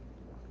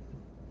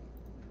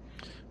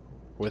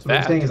 With So what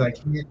that, I'm saying is I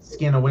can't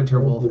skin a winter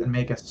wolf and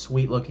make a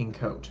sweet looking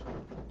coat.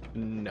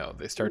 no,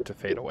 they start to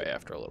fade away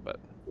after a little bit.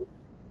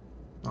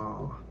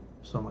 Oh,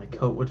 so my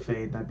coat would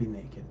fade and I'd be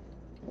naked.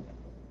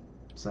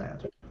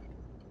 Sad.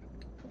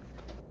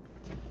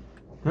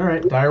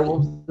 Alright, dire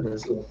wolves it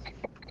is.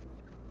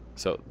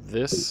 So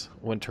this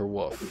winter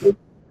wolf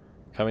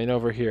coming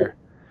over here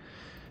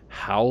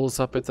howls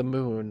up at the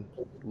moon,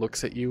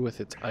 looks at you with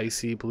its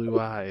icy blue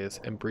eyes,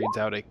 and breathes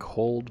out a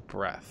cold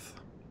breath.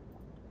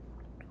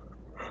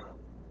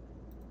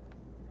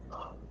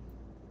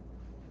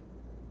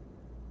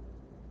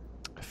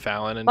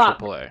 Fallon and Fuck.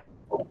 AAA.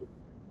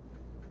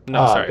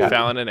 No, Oh, sorry, God.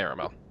 Fallon and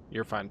Aramel.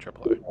 You're fine,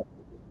 AAA.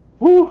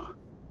 Woo!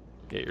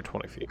 Yeah, you're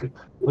 20 feet.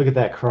 Look at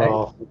that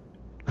crawl.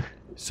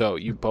 So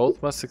you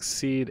both must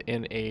succeed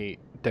in a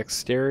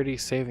dexterity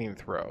saving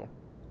throw.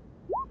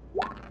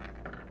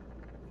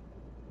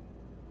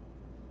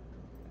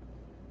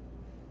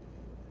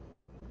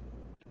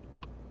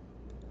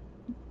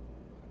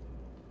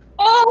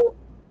 Oh,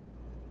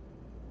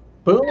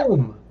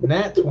 Boom!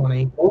 Nat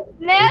 20.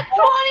 nat 20,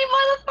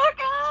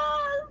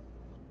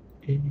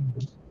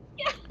 motherfuckers!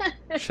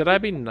 Should I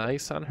be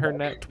nice on her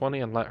nat 20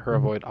 and let her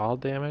avoid all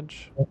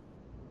damage?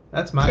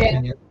 That's my Yeah.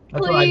 opinion.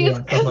 That's what I do Please, on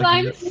stuff because like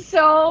I'm this.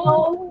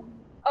 so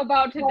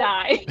about to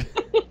die.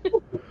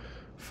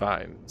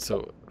 Fine.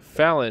 So,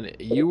 Fallon,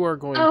 you are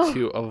going Oh.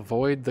 to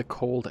avoid the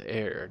cold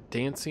air,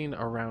 dancing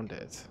around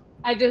it.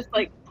 I just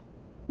like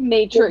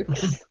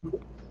Matrix.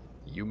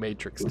 You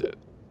matrixed it.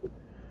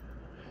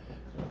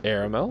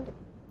 Aramel,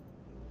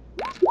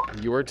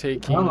 you are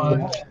taking Come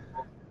on.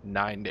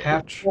 9 Half.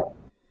 damage.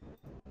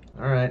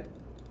 Alright.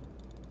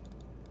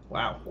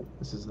 Wow.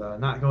 This is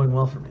not going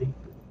well for me.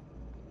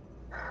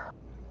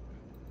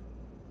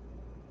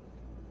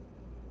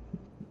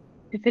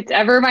 If it's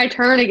ever my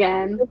turn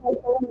again,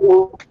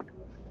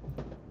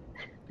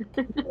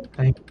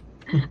 Thank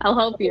I'll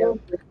help you.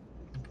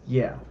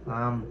 Yeah.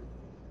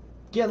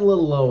 Getting a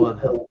little low on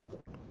health.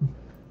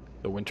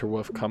 The winter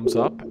wolf comes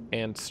up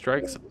and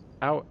strikes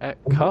out at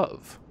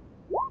Cove.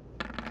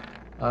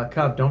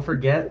 Cub, don't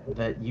forget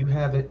that you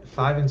have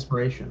 5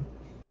 inspiration.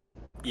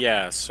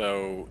 Yeah,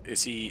 so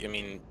is he, I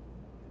mean,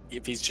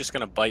 if he's just going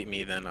to bite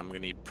me, then I'm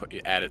going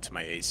to add it to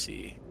my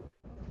AC.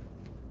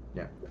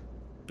 Yeah.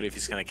 But if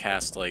he's going to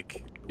cast,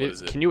 like, what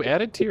is it? Can you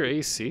add it to your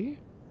AC?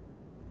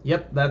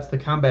 Yep, that's the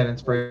combat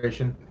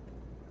inspiration.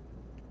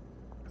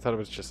 I thought it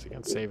was just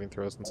against saving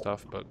throws and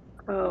stuff, but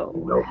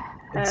Oh,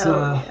 It's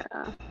hell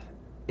yeah.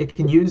 it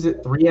can use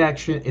its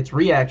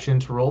reaction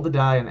to roll the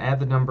die and add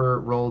the number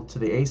rolled to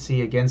the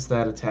AC against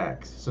that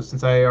attack. So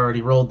since I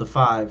already rolled the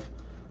 5,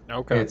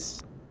 okay. it's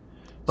So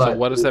but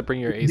what does that bring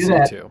your do AC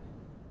that. to?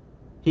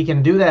 he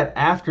can do that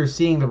after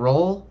seeing the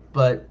roll,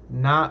 but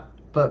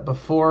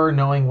before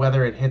knowing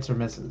whether it hits or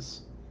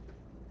misses.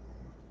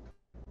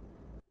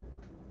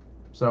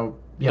 So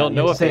yeah, He'll you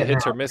know have to if say it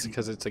hits now. or misses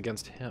because it's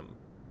against him.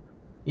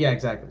 Yeah,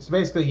 exactly. So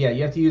basically, yeah,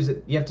 you have to use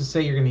it. You have to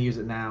say you're going to use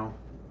it now.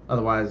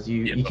 Otherwise,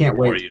 you Yeah, can't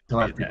before wait you till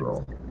do after you that.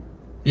 roll.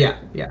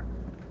 Yeah.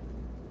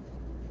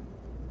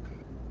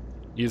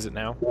 Use it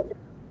now?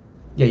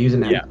 Yeah, use it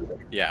now. Yeah.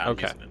 Yeah, I'm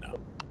Okay. using it now.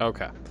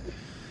 Okay.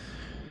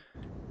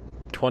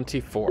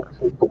 24.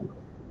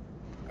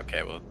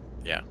 Okay, well,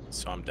 yeah,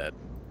 so I'm dead.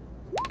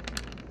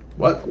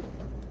 What?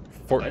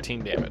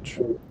 14 damage.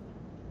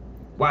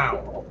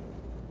 Wow.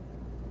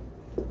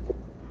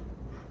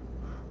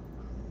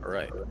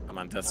 Alright, I'm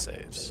on death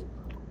saves.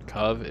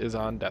 Cove is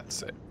on death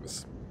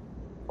saves.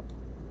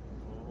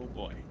 Oh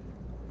boy.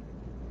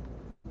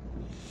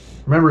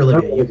 Remember,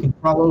 Olivia, you can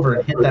crawl over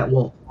and hit that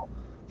wolf.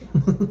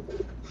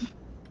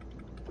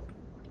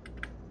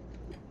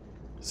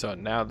 So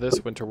now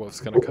this winter wolf's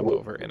going to come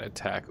over and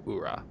attack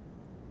Ura.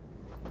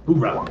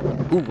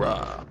 Hoorah.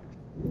 Ura!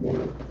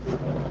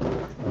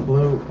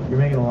 Blue, you're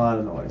making a lot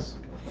of noise.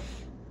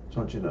 Just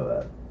want you to know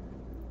that.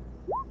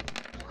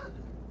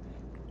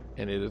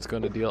 And it is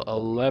going to deal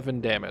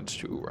 11 damage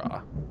to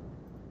Ura.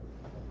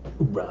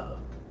 Hoorah.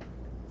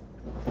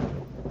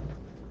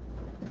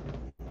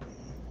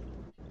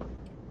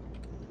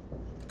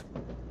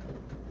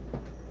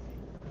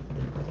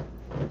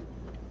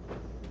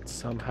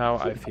 Somehow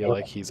I feel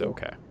like he's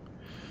okay.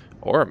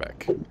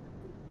 Ormic.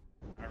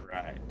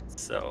 Alright.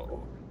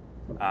 So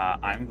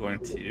I'm going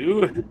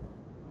to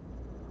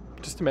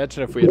Just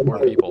imagine if we had more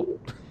people.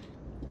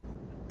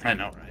 I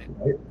know,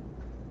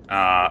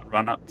 right?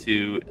 Run up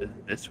to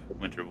this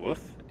winter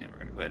wolf, and we're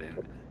gonna go ahead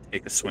and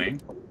take a swing.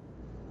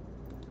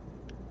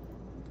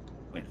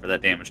 Wait for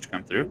that damage to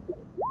come through.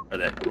 Or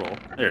that roll.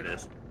 There it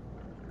is.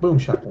 Boom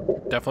shot.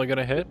 Definitely going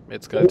to hit.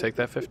 It's going to take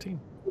that 15.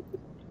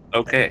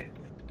 Okay.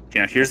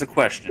 Now here's the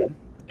question,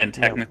 and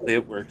technically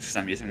it works because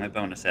I'm using my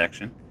bonus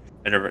action.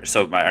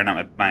 So my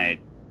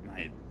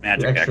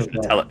magic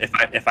extra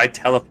action. If I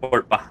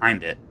teleport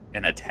behind it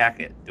and attack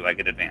it, do I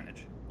get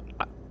advantage?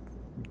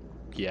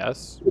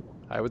 Yes,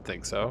 I would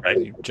think so. Right.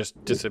 You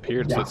just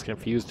disappeared, so it's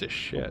confused as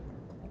shit.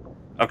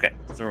 Okay,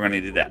 so we're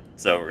gonna do that.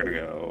 So we're gonna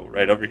go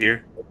right over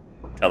here,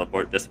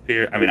 teleport,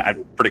 disappear. I mean,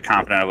 I'm pretty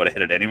confident I would have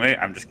hit it anyway.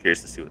 I'm just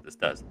curious to see what this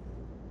does.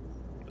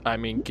 I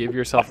mean, give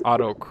yourself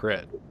auto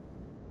crit.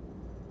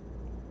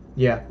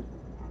 Yeah,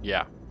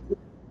 Yeah.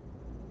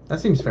 that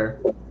seems fair.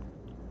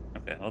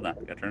 Okay, hold on.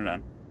 Gotta turn it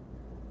on.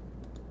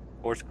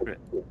 Force crit.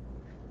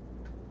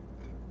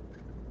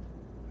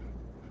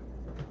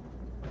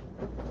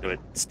 Do it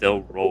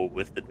still roll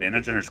with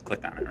advantage or just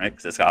click on it, right?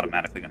 Because it's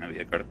automatically going to be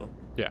a critical.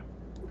 Yeah.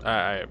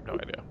 I have no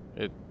idea.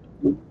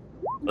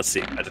 Let's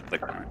see. I just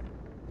clicked on it.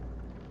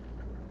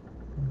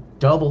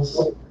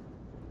 Doubles.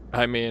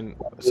 I mean,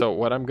 so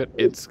what I'm good.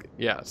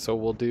 So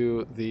we'll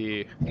do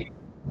the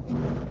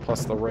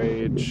plus the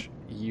rage.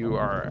 You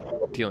are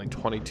dealing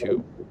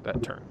 22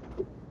 that turn.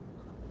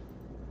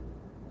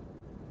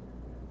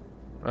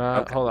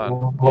 Okay. Hold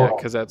on. Yeah,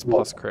 because that's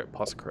plus crit.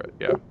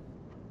 Yeah.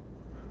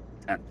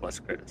 10 plus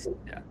crit.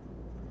 Yeah.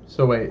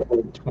 So wait,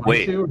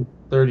 22 or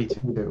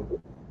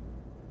 32?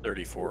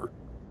 34.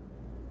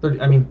 30,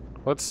 I mean,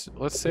 Let's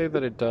say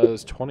that it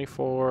does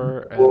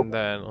 24, and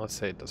then let's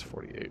say it does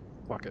 48.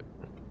 Fuck it.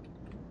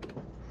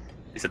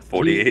 You said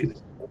 48?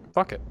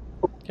 Fuck it.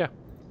 Yeah.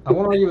 I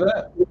won't argue with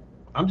that.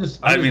 I'm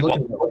just mean,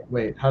 looking at it.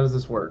 Wait, how does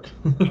this work?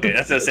 Okay,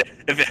 that's what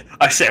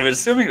I say. I was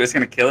assuming it was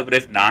going to kill it, but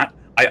if not,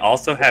 I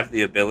also have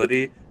the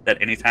ability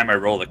that anytime I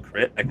roll a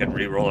crit, I can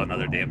re-roll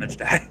another damage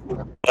die.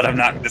 But I'm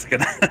not just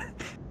going to...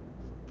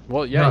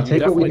 Well, yeah, No, you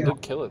take what we definitely got.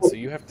 did kill it, so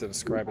you have to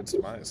describe its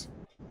demise.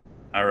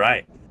 All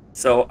right.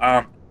 So,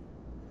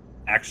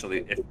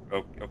 actually, if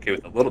okay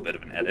with a little bit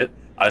of an edit,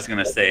 I was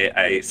gonna say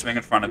I swing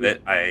in front of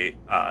it, I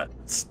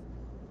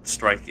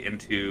strike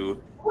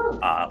into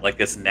like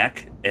its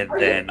neck, and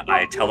then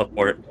I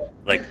teleport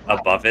like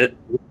above it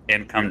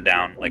and come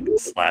down like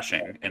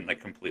slashing and like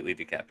completely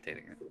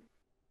decapitating it.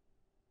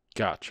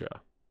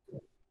 Gotcha.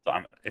 So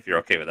if you're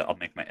okay with it, I'll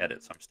make my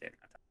edit so I'm standing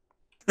on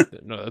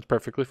top. No, that's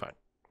perfectly fine.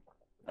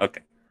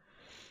 Okay.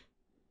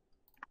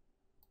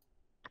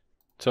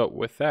 So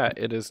with that,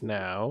 it is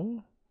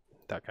now...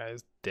 That guy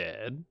is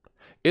dead.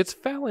 It's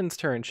Fallon's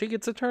turn. She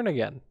gets a turn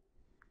again.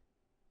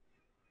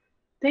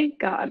 Thank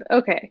God.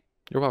 Okay.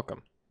 You're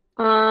welcome.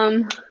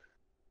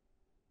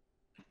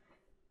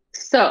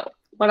 So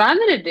what I'm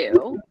gonna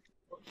do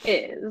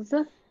is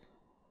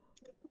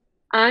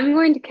I'm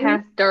going to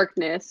cast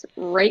darkness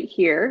right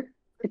here.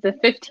 It's a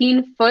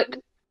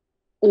 15-foot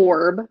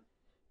orb.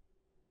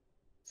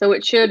 So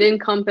it should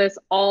encompass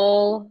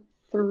all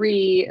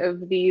 3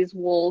 of these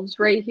wolves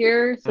right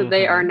here. So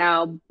they are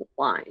now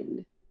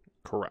blind.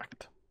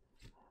 Correct.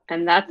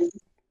 And that's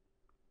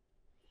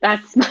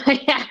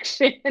my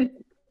action.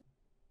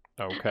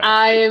 Okay.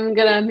 I am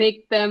gonna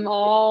make them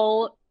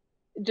all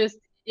just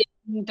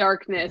in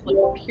darkness, like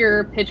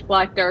pure pitch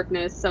black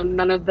darkness, so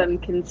none of them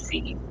can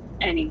see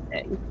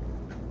anything.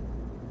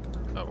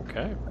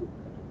 Okay.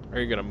 Are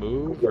you gonna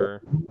move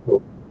or?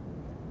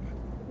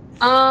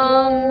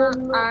 I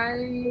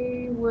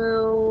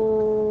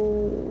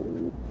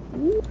will.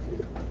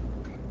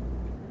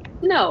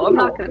 No, I'm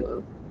not gonna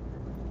move.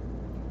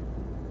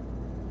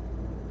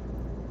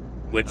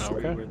 Which?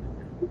 Okay.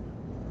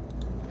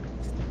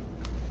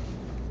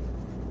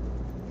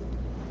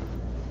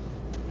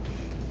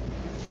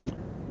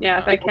 Yeah,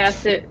 if I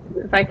cast it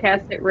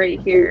right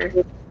here,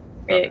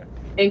 it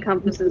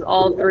encompasses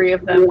all 3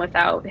 of them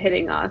without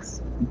hitting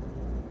us.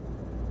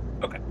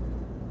 Okay.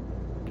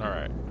 All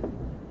right.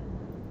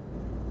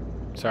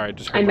 Sorry,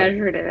 just I heard my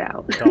measured it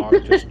out.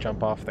 dog just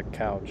jump off the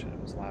couch and it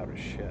was loud as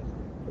shit.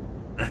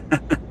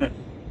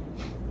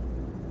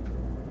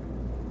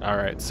 All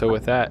right. So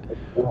with that,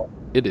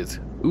 it is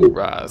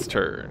Ura's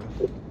turn.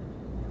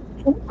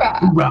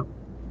 Hoorah.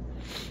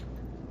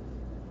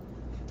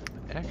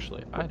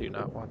 Actually, I do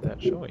not want that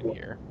showing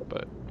here,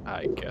 but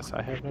I guess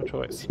I have no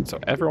choice. So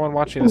everyone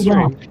watching the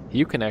stream,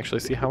 you can actually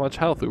see how much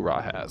health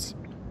Ura has.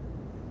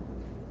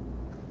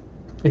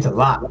 It's a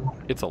lot.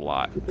 It's a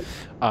lot.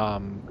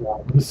 I'm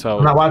So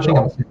not watching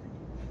them.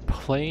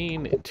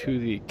 playing to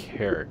the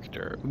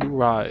character,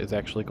 Ura is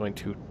actually going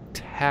to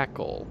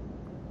tackle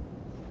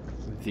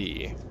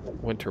the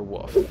Winter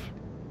Wolf.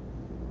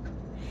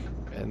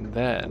 And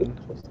then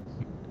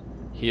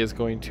he is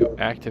going to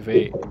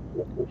activate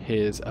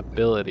his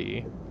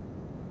ability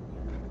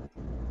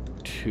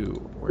to...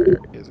 Where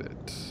is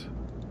it?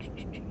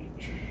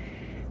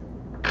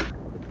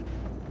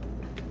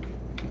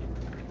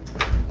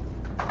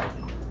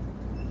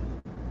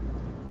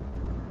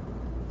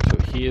 So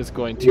he is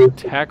going to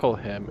tackle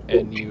him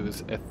and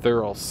use a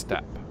thorough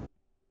step.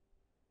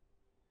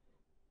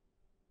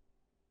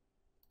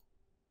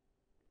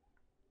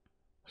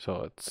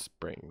 So let's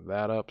bring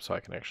that up so I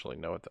can actually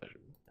know what that...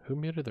 Who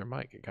muted their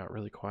mic? It got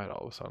really quiet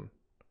all of a sudden.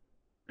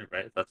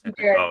 Right. That's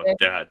Derek oh, did.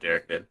 yeah,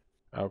 Derek did.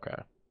 Okay.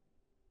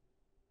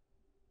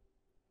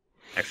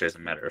 Actually, as a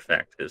matter of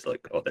fact, his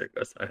like, oh, there it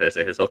goes. I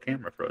say his whole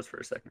camera froze for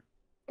a second.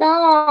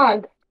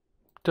 Dog.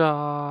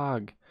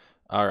 Dog.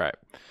 All right.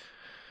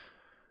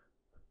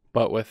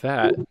 But with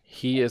that,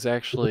 he is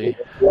actually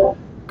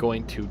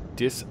going to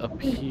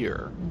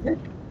disappear.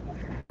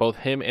 Both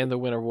him and the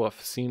winter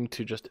wolf seem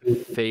to just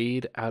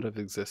fade out of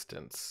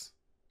existence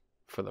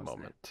for the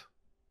moment.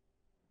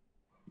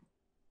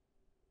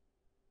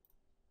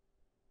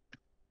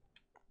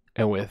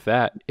 And with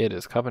that, it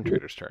is Coven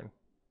Trader's turn.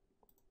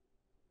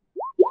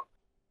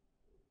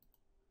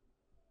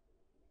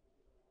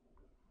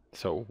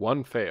 So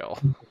one fail.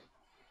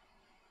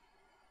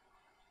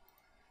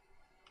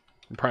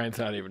 Brian's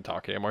not even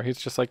talking anymore. He's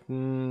just like,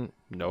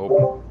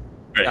 nope.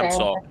 Right. I'm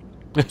sulking.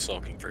 I'm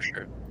sulking for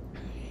sure.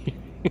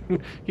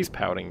 He's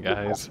pouting,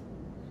 guys.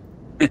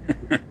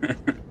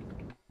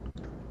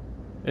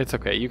 It's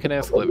okay. You can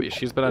ask Livy.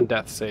 She's been on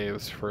death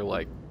saves for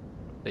like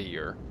a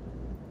year.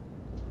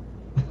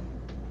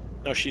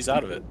 No, she's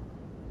out of it.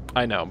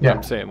 I know, but Yeah.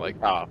 I'm saying like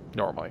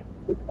normally.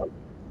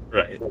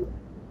 Right.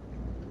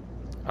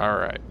 All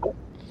right.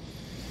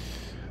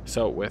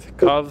 So with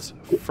Kov's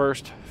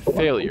first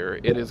failure,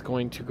 it is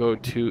going to go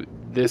to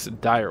this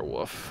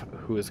direwolf,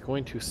 who is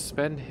going to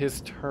spend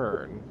his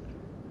turn.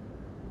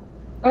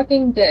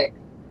 Fucking dick.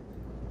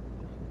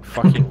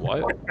 Fucking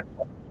what?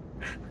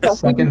 Fucking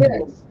Second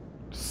dick.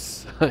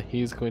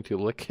 He's going to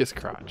lick his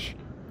crotch.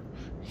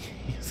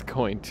 He's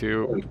going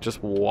to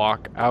just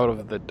walk out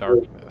of the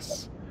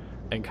darkness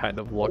and kind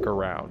of look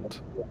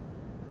around.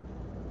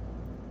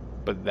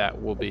 But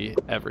that will be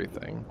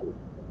everything.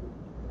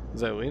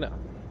 Zelina.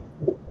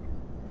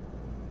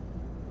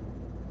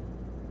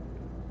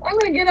 I'm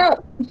gonna get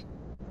up.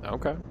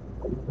 Okay.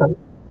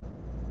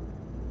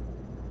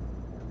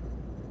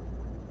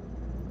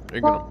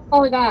 You're gonna...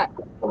 All I got.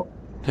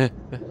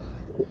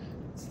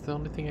 It's the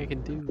only thing I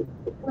can do.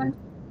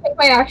 Take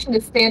my action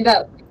to stand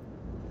up.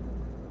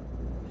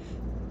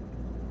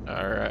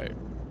 Alright.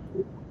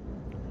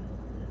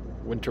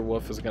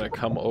 Winterwolf is going to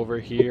come over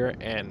here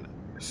and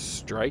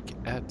strike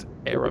at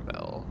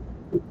Arabelle.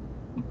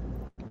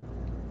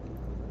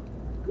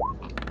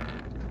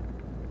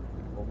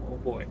 Oh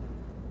boy.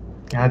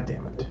 God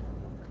damn it.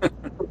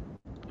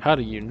 How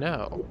do you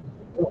know?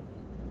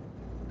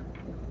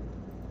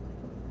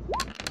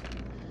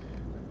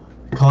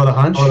 Call it a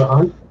hunch?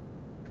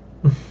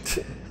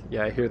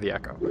 Yeah, I hear the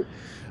echo.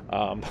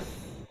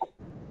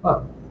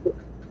 Oh.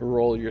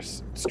 Roll your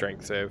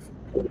strength save.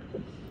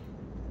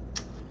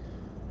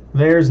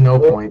 There's no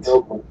point.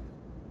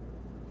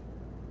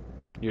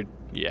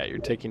 You're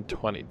taking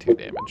 22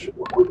 damage.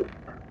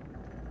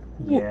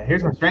 Yeah,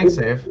 here's my strength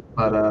save,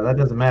 but that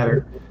doesn't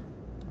matter.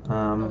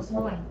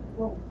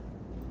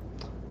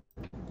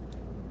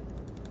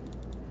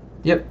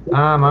 Yep,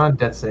 I'm on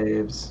death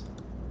saves.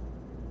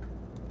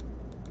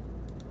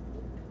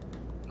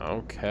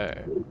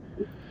 Okay.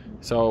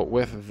 So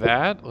with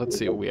that, let's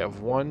see. We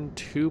have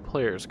 2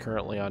 players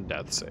currently on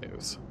death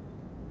saves.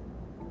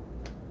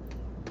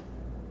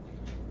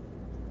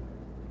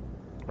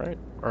 Right?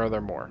 Or are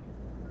there more?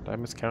 Did I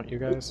miscount you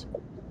guys?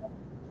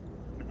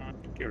 I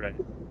think you're right.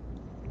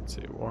 Let's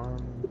see.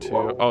 1,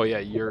 2. Oh yeah,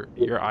 your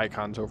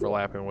icon's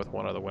overlapping with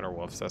one of the winter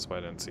wolves. That's why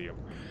I didn't see you.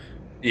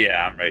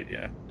 Yeah, I'm right.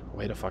 Yeah.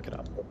 Way to fuck it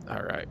up.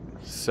 All right.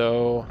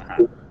 So,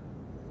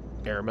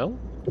 Aramil,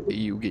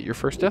 you get your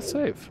first death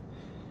save.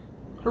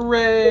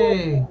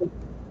 Hooray!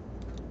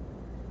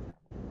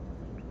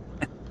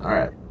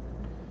 Alright.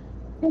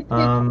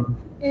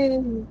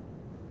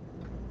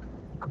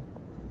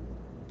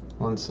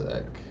 One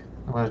sec.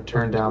 I'm gonna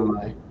turn down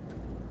my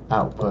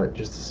output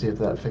just to see if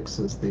that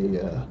fixes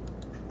the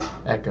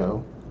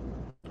echo.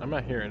 I'm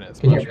not hearing it as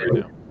Can you much hear right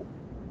me? now.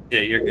 Yeah,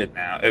 you're good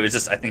now. It was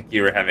just I think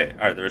you were having,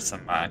 or there was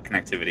some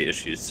connectivity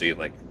issues, so you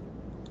like.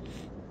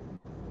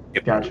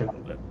 Gotcha.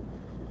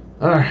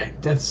 Alright,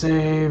 death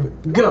save,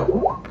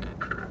 go!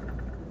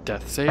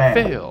 Death save Bam.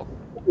 fail.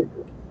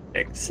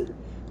 Thanks.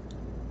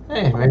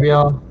 Hey, maybe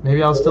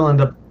I'll still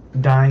end up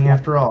dying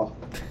after all.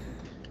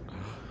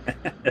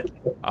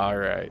 All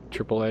right,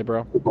 AAA,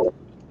 bro.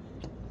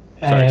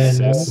 And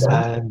sis.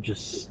 I'm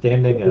just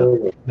standing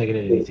up, making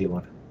it an easy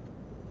one.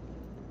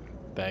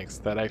 Thanks.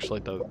 That actually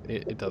does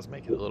it does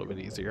make it a little bit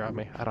easier on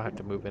me. I don't have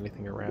to move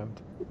anything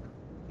around.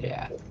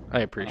 Yeah.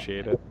 I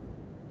appreciate it.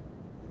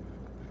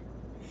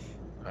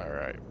 All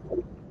right.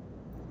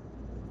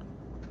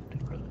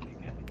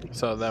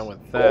 So then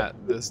with that,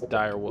 this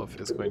direwolf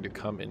is going to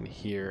come in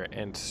here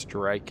and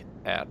strike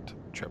at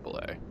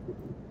AAA.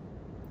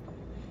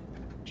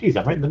 Jeez,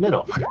 I'm right in the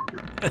middle.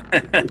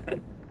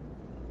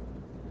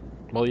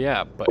 Well,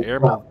 yeah, but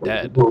Airman's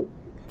dead,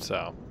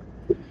 so.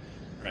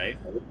 Right.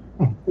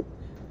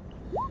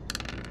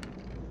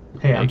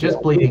 Hey, I'm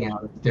just bleeding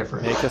out. It's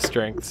different. Make a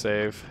strength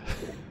save.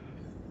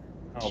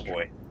 Oh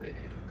boy.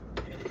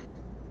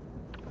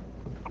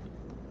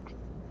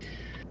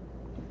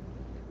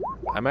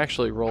 I'm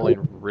actually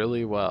rolling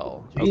really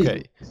well. Jesus.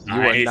 Okay,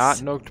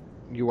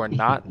 you are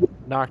not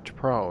knocked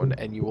prone,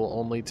 and you will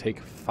only take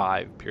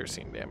 5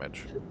 piercing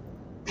damage.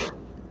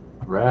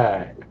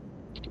 Right.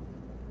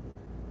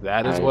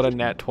 That is what a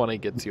nat 20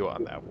 gets you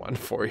on that one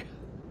for you.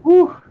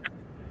 Whew.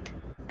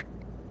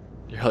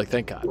 You're like,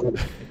 thank God.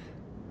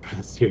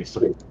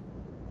 Seriously.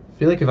 I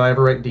feel like if I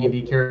ever write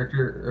D&D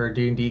character or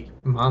D&D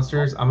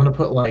monsters, I'm gonna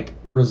put like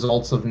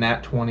results of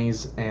nat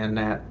 20s and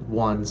nat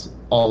 1s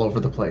all over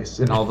the place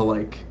in all the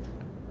like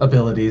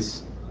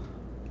abilities.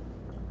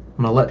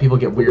 I'm gonna let people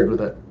get weird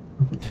with it.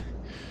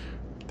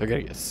 They're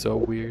gonna get so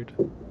weird.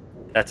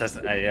 That's just,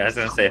 I was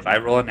gonna say, if I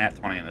roll a nat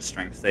 20 in a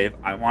strength save,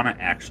 I want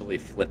to actually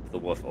flip the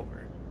wolf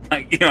over.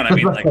 Like, you know what I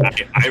mean? Like,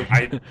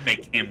 I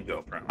make him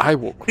go prone. I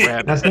will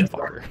grab this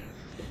fucker.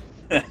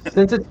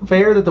 Since it's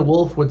fair that the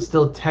wolf would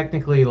still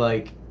technically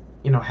like,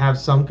 you know, have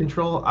some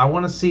control, I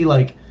want to see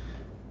like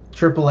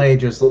AAA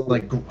just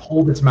like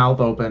hold its mouth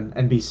open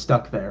and be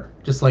stuck there,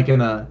 just like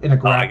in a Oh, I grapple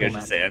get what you're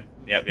match. saying.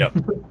 Yep.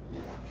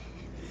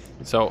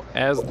 So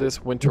as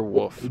this winter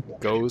wolf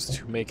goes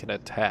to make an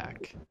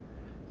attack,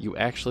 you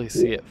actually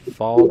see it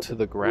fall to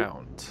the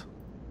ground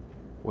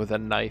with a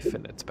knife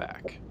in its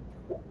back.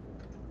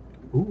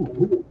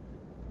 Ooh.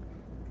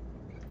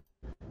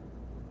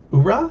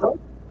 Hoorah!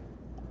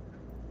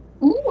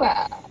 Ooh,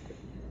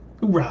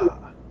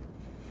 Hoorah!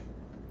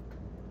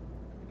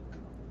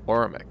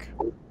 Orimic.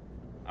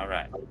 All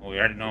right. Well, we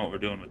already know what we're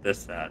doing with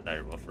this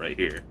dire wolf right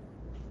here.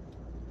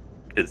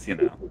 Because, you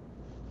know,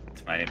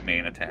 it's my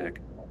main attack.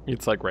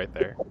 It's like right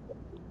there.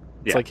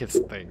 It's Yeah. like his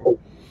thing.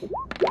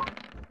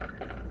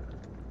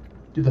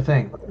 Do the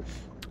thing.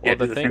 Yeah,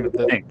 Well, do the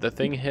thing. the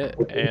thing hit,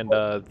 and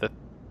the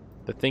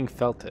thing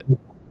felt it.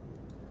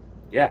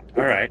 Yeah,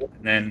 all right.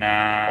 And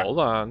then, Hold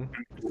on.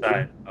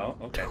 decide. Oh,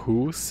 okay.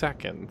 2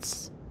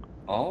 seconds.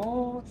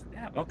 Oh,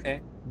 yeah, okay.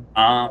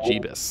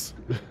 Jeebus.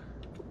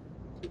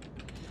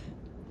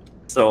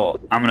 So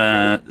I'm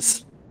gonna.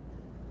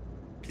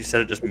 You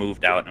said it just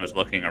moved out and was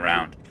looking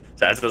around.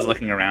 So as it was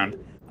looking around,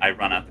 I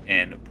run up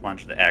and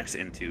plunge the axe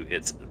into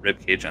its rib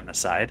cage on the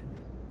side,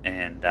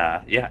 and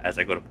yeah, as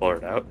I go to pull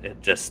it out, it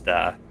just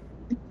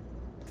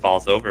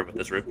falls over with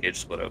this rib cage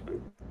split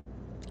open.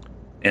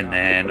 And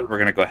then we're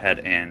gonna go ahead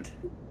and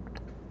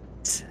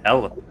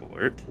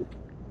teleport.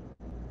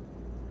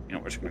 You know,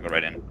 we're just gonna go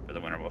right in for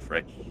the winter wolf,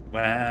 right?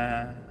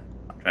 Well,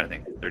 I'm trying to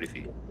think. 30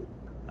 feet.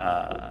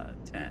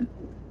 10.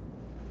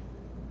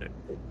 30.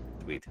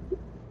 Sweet.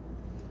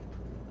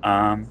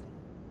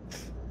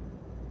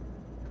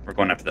 We're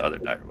going after the other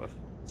dire wolf.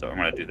 So I'm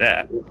gonna do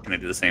that. Can I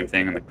do the same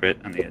thing on the crit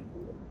on the end?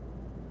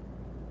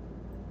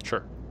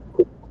 Sure.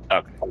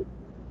 Okay.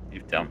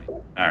 You tell me.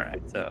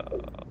 Alright, so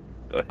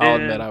go ahead. I'll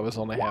admit I was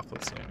only half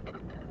listening.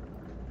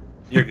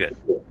 You're good.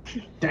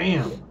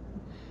 Damn.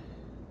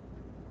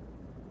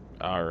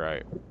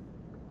 Alright.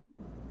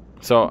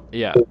 So,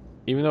 yeah.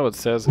 Even though it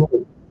says,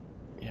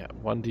 yeah,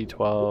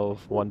 1d12,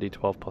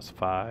 1d12 plus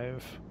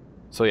 5.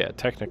 So, yeah,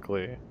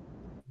 technically,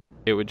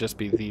 it would just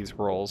be these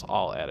rolls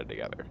all added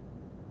together.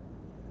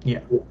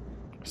 Yeah.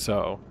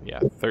 So, yeah,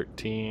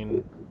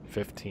 13,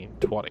 15,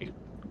 20.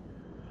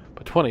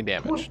 But 20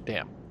 damage.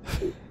 Damn.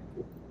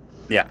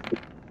 Yeah.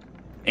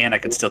 And I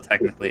could still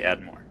technically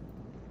add more.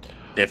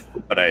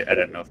 But I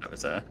didn't know if that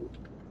was a.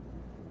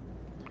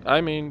 I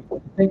mean,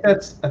 I think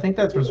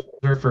that's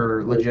reserved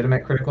for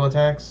legitimate critical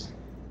attacks,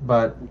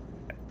 but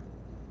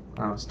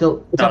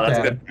still it's No, up that's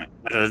to a good point.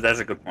 That's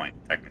a good point,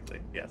 technically,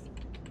 yes.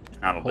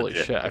 Not a holy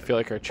legit. shit, I feel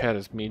like our chat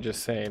is me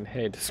just saying,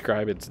 hey,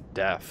 describe its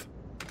death.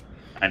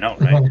 I know,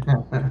 right?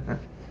 Adam.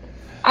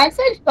 I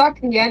said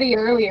fucking Yeti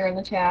earlier in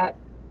the chat.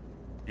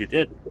 You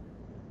did.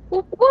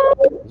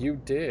 You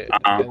did.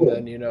 Uh-uh. And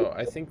then, you know,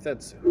 I think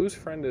that's... Whose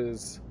friend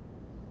is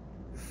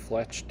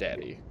Fletch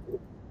Daddy?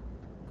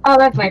 Oh,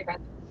 that's my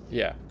friend.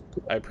 Yeah,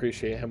 I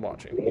appreciate him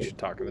watching. He should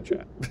talk in the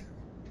chat.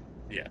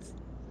 Yes.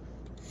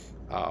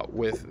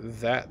 With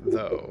that,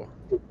 though,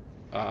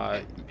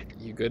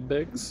 you good,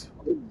 Biggs?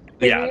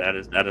 Yeah,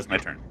 that is my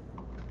turn.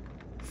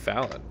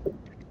 Fallon.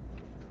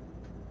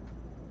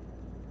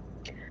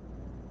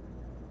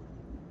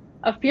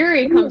 A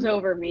fury comes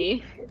over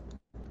me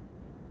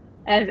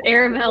as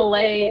Aramel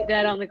lay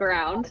dead on the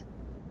ground,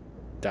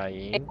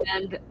 Dying.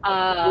 and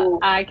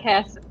I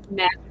cast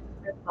magic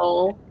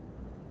missile.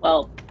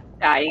 Well,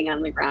 dying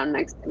on the ground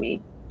next to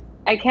me.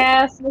 I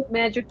cast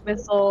magic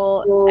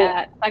missile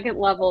at 2nd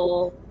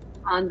level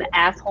on the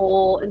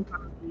asshole in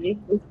front of me.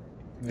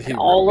 And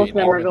all of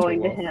them are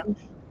going to him.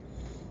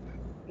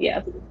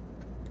 Yes.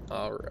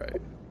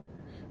 Alright.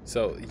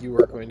 So you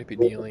are going to be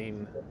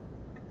dealing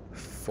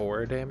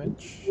 4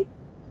 damage?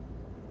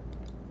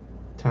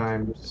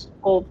 Times.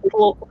 Oh,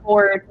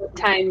 4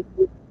 times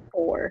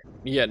 4.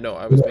 Yeah, no,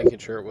 I was making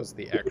sure it was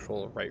the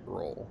actual right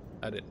roll.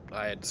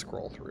 I had to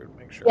scroll through to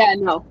make sure. Yeah,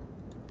 no.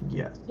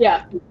 Yes.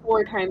 Yeah,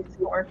 4 times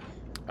 4.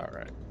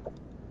 Alright.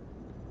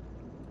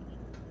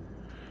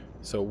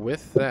 So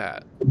with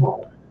that,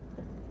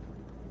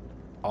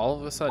 all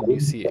of a sudden you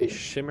see a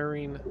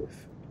shimmering,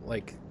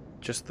 like,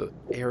 just the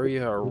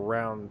area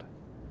around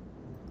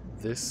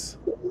this...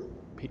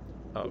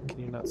 Oh, can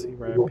you not see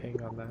where I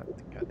ping on that?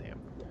 Goddamn.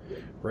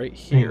 Right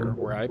here,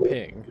 where I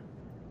ping,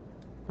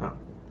 Oh.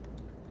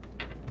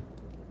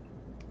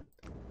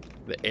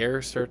 the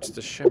air starts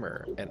to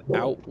shimmer, and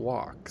out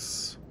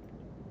walks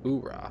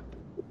Ura.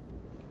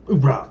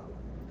 Hoorah.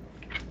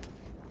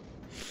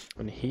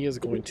 And he is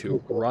going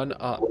to run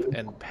up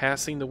and,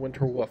 passing the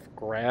Winter Wolf,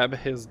 grab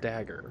his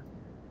dagger.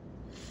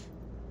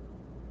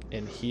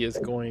 And he is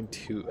going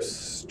to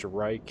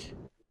strike.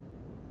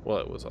 Well,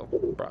 it was a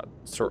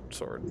short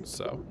sword,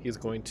 so he's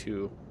going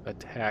to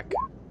attack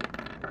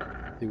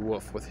the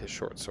wolf with his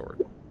short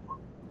sword.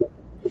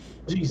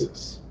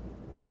 Jesus.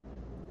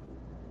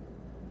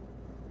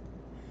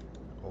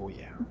 Oh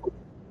yeah.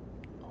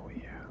 Oh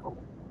yeah.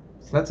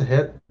 So that's a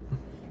hit.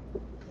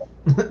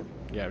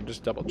 Yeah, I'm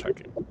just double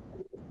checking.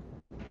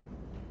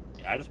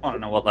 Yeah, I just want to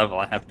know what level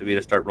I have to be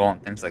to start rolling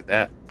things like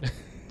that.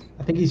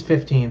 I think he's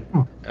 15.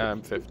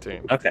 I'm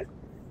 15. Okay.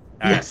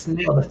 Yes,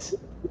 nailed it.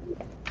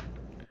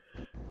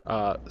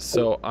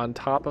 So on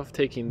top of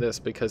taking this,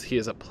 because he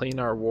is a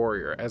planar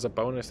warrior, as a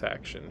bonus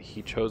action,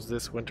 he chose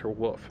this Winter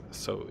Wolf.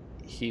 So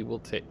he will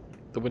take,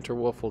 the Winter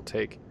Wolf will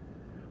take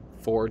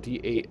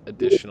 4d8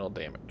 additional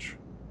damage.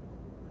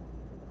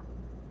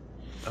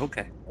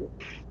 Okay.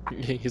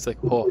 He's like,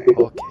 oh,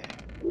 okay.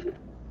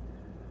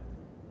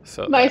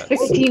 So My that's-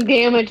 16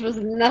 damage was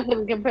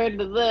nothing compared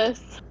to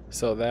this.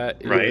 So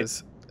that Right.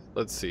 is,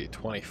 let's see,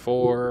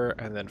 24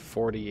 and then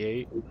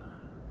 48.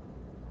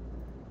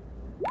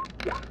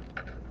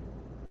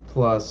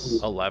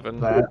 Plus 11.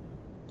 that.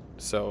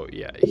 So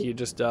yeah, he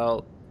just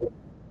dealt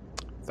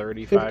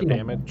 35 15.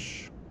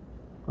 damage.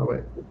 Oh,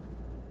 wait.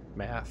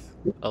 Math.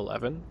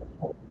 11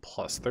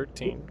 plus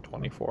 13,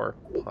 24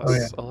 plus Oh,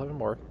 yeah. 11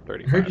 more, I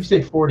heard you 35.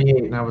 say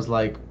 48, and I was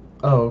like,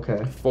 oh, okay.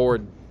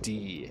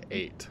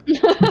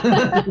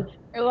 4d8.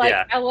 Or like,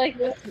 Yeah. I like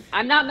this.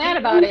 I'm not mad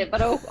about it,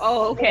 but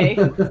oh, okay.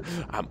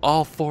 I'm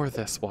all for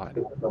this one.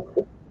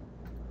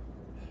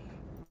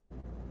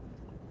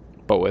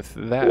 But with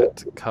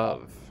that,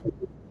 Cov,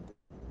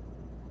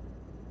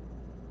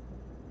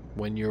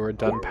 when you are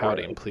done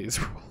pouting, please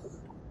roll.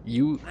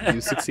 You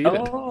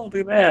succeeded. Oh,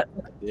 do that.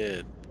 I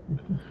did.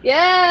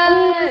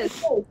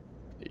 Yes!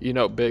 You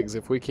know, Biggs,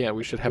 if we can't,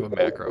 we should have a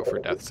macro for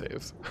death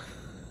saves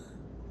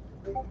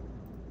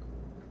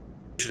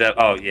Should have,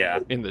 oh, yeah.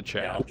 in the Yeah,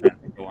 chat. I'll try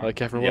and think of one. Like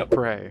everyone Yep.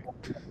 pray.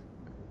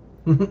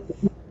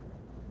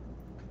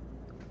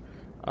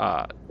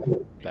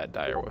 That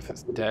direwolf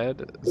is dead.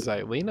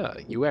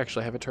 Xylena, you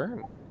actually have a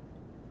turn.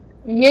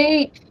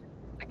 Yay!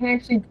 I can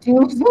actually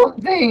do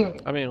something.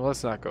 I mean,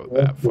 let's not go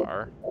that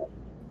far.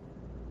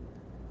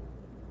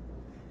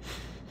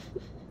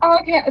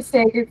 I'll get a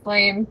sacred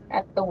flame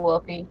at the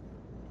wolfie.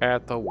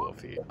 At the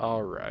wolfie.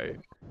 All right.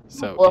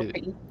 So it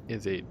Wolfie.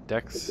 is a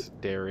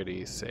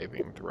dexterity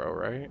saving throw,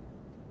 right?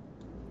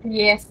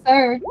 Yes,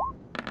 sir.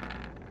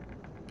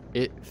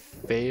 It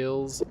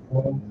fails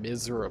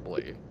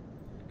miserably.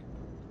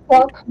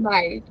 Fuck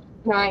my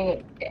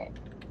giant dick.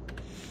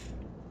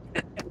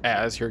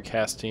 As you're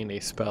casting a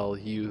spell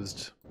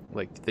used,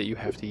 like, that you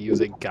have to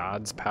use a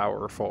god's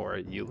power for,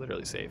 you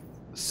literally say,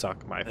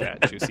 suck my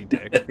fat juicy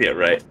dick. Yeah,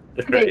 right.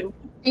 Hey, Right.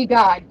 be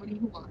God, what do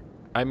you want?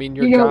 I mean,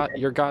 You know-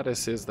 your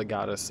goddess is the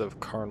goddess of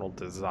carnal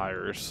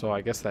desires, so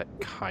I guess that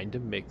kind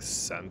of makes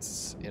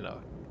sense in a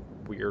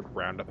weird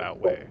roundabout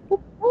way.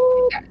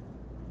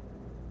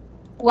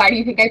 Why do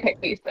you think I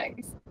picked these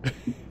things?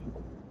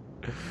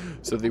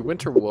 So the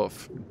Winter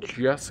Wolf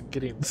just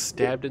getting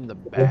stabbed in the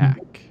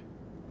back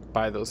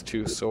by those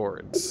two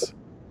swords.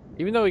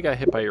 Even though he got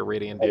hit by your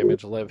radiant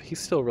damage, Liv, he's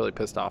still really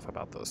pissed off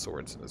about those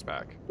swords in his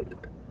back.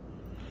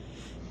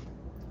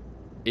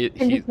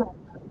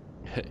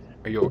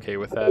 Are you okay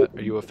with that?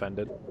 Are you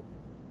offended?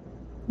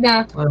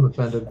 Nah. I'm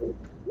offended.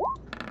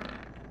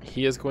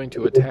 He is going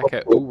to attack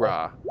at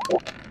Ura.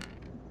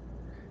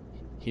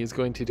 He is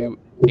going to do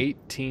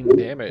 18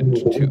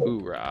 damage to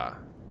Ura.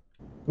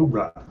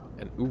 Hoorah.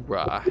 And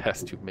Ura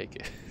has to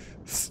make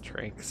a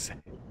strength save.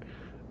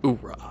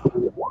 Ura.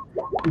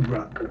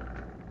 Hoorah.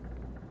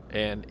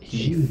 And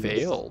he Jeez.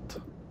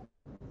 failed.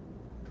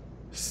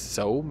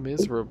 So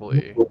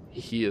miserably,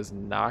 he is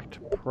knocked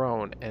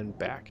prone and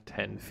back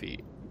 10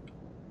 feet.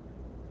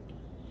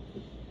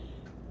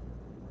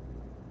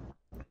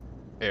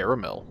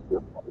 Aramil.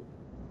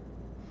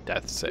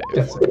 Death save.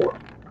 That's it.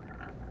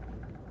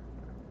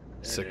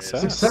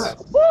 Success.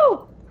 Success.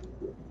 Woo!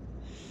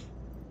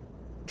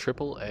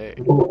 Triple A.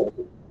 Come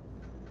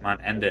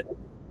on, end it.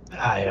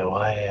 I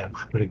am.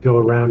 I'm gonna go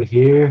around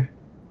here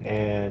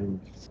and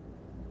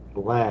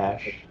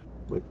slash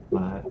with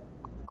my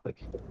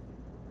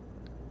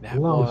That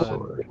long one.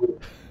 sword.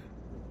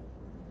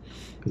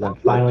 Because I'm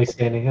finally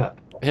standing up.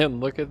 And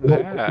look at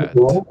that.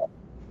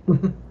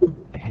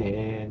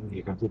 And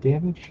here comes the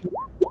damage.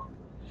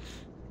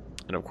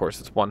 And of course,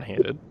 it's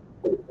one-handed.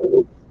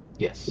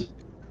 Yes.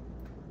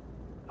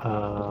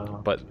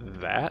 But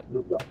that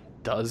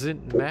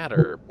doesn't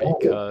matter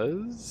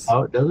because...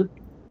 Oh, does it?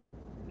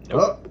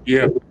 Nope.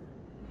 Yeah.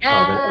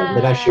 Oh,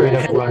 then I straight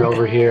up run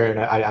over here and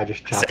I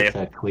just chop Save. its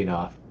head clean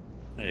off.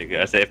 There you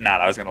go. I say if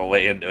not, I was gonna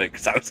lay into it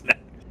because I was.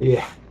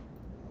 Yeah.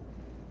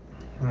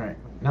 Alright,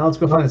 now let's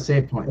go find a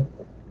save point.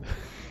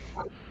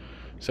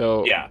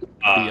 So, Yeah.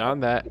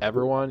 beyond that,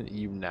 everyone,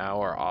 you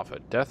now are off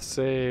of death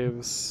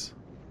saves.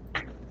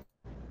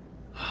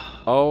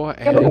 Oh,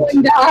 Everyone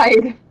and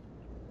died.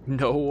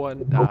 no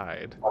one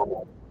died.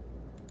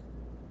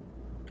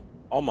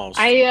 Almost.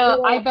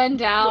 I bend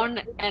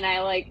down and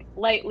I like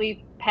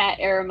lightly pat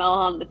Aramel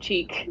on the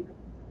cheek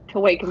to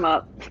wake him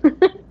up.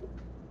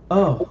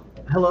 Oh,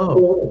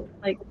 hello.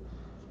 Like,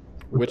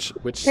 Which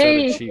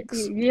hey, set of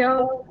cheeks?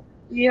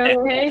 you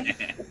okay?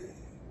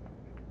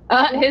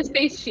 His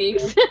face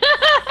cheeks.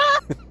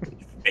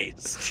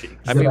 Face cheeks.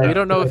 I mean, we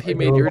don't know if he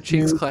made your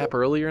cheeks clap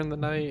earlier in the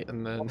night,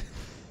 and then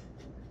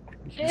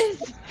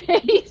His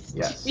face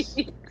Yes.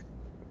 cheeks.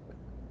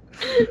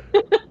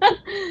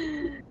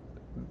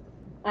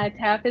 I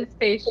tap his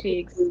face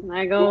cheeks and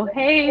I go,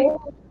 "Hey,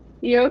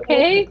 you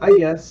okay? I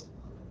guess.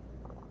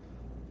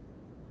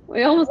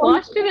 We almost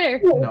lost you there.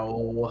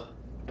 No.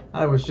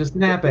 I was just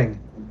napping.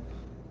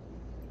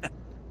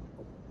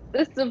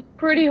 This is a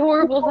pretty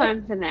horrible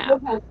time to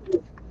nap."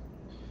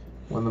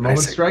 When the moment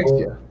strikes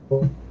you.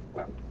 when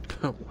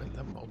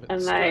the moment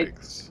And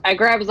strikes. I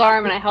grab his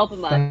arm and I help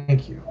him up.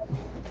 Thank you.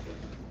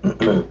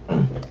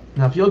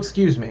 Now, if you'll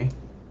excuse me,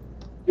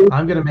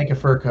 I'm going to make a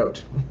fur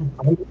coat.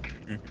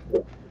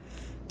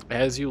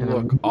 As you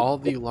look, all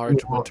the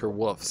large winter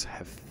wolves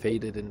have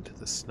faded into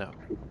the snow.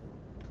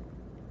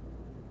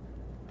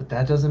 But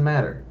that doesn't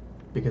matter,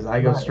 because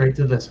I go straight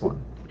to this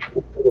one.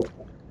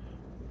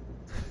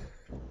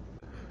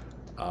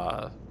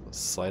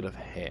 Sleight of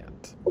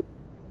hand.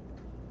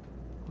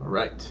 All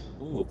right.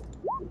 Ooh,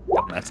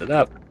 don't mess it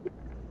up.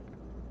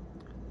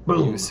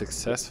 Boom. You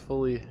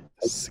successfully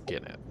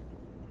skin it.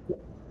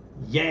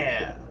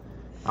 Yeah.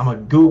 I'm going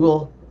to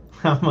Google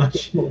how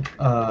much. Actually,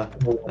 I'm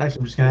just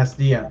going to ask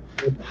DM.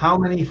 How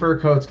many fur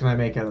coats can I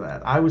make out of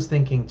that? I was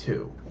thinking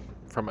 2.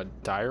 From a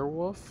dire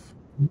wolf?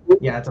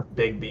 Yeah, it's a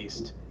big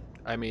beast.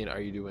 I mean,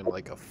 are you doing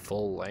like a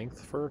full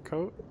length fur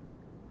coat?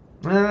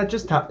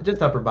 Just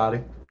upper body.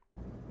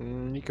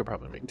 You could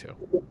probably make 2.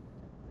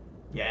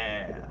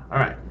 Yeah. All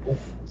right.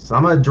 So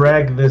I'm gonna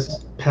drag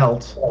this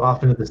pelt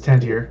off into this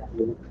tent here,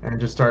 and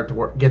just start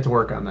to get to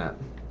work on that.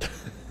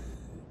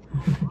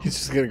 He's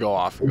just gonna go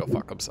off and go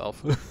fuck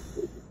himself.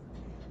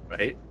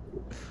 Right?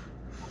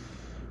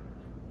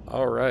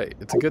 All right.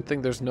 It's a good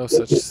thing there's no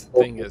such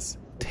thing as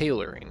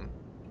tailoring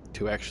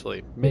to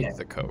actually make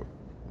the coat.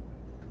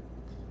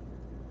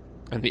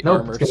 And the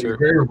Nope, armor it's gonna be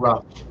very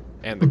rough.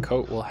 and the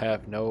coat will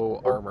have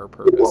no armor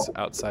purpose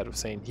outside of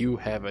saying you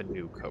have a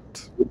new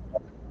coat.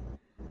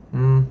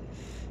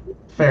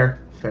 Fair.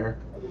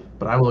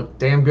 But I will look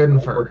damn good in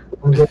fur.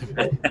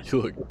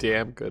 You look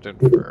damn good in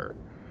fur.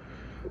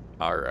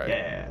 All right.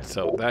 Yeah.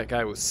 So that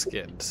guy was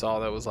skinned. So all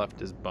that was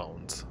left is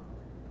bones.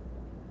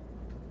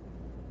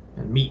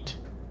 And meat.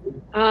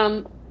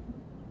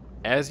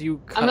 As you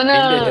cut I'm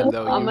gonna- into him,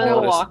 though, I'm you gonna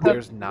notice walk up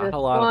there's to not this a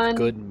lot one. of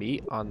good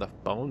meat on the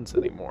bones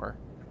anymore.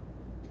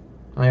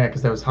 Oh yeah,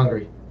 because I was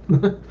hungry.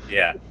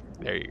 Yeah.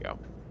 There you go.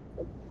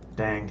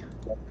 Dang.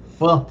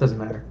 Well, it doesn't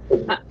matter.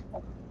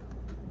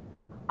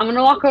 I'm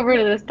gonna walk over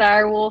to this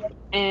dire wolf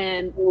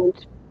and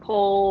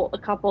pull a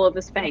couple of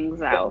his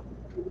fangs out.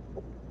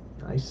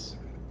 Nice.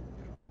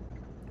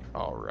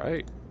 All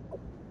right.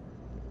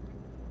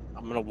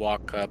 I'm gonna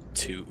walk up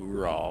to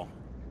Ural.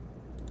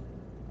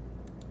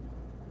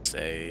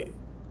 Say,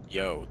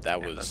 "Yo,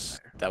 that was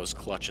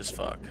clutch as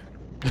fuck."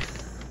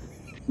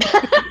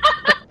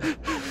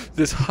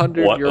 This What a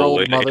 100-year-old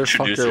way to introduce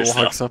motherfucker yourself.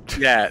 walks up to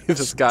Yeah,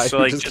 this guy so,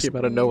 who like, just just- came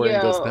out of nowhere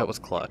and goes, Yo. "That was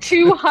clutch."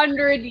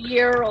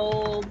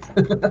 200-year-old.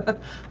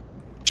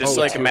 Just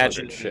Oh, like 200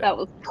 imagine shit. That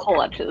was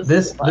clutches.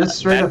 This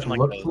straight up Imagine, like,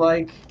 looks the-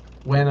 like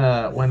when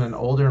an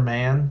older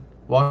man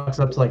walks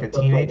up to like a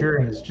teenager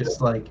and is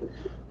just like,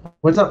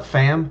 "What's up,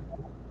 fam?"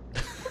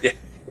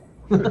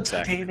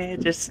 exactly.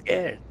 Teenagers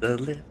scared the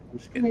living.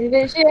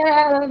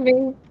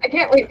 I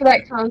can't wait for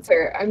that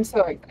concert. I'm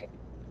so excited.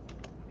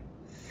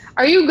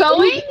 Are you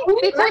going?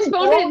 They I'm postponed it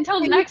going. until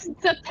next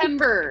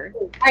September.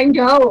 I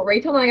know.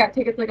 Rachel and I got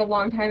tickets like a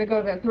long time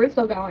ago. So we're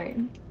still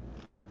going.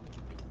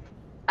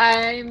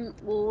 I'm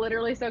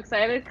literally so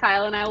excited.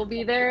 Kyle and I will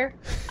be there.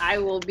 I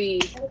will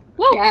be.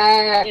 Woo!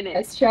 Yeah, In it.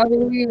 it's shall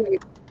we?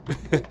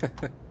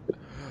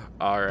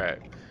 All right.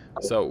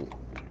 So,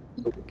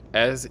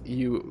 as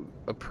you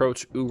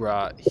approach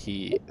Ura,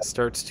 he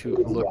starts to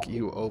look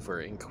you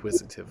over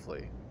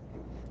inquisitively,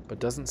 but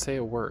doesn't say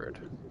a word.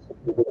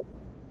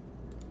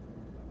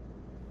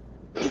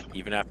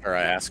 Even after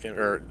I ask him,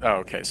 or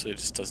okay, so he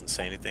just doesn't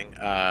say anything.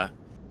 I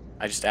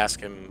just ask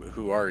him,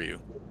 "Who are you?"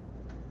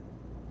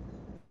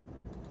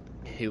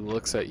 He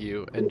looks at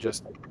you and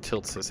just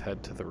tilts his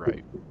head to the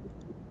right.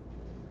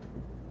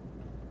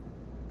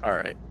 All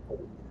right.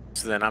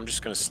 So then I'm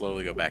just gonna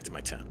slowly go back to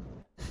my tent.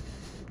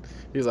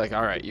 He's like,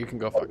 "All right, you can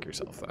go fuck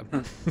yourself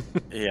then."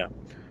 Yeah.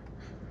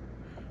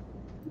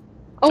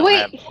 Oh Don't wait,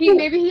 have-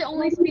 maybe he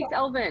only speaks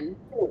Elven.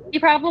 He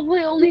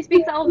probably only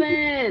speaks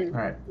Elven.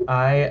 All right.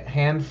 I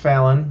hand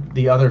Fallon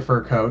the other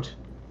fur coat,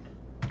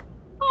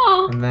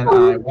 Aw. and then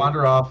I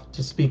wander off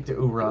to speak to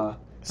Ura,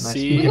 and I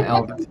speak in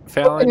Elven.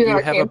 Fallon, In you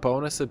our have a camp.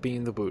 bonus of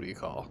being the booty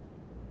call.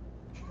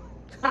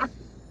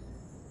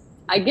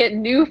 I get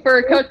new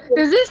fur coat.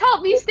 Does this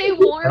help me stay That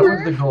was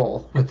warmer? the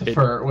goal with the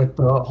fur, with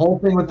the whole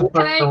thing with the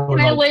fur. Can I was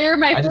like, layer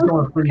my I just don't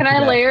want to freeze Can to I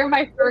death. layer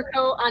my fur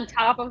coat on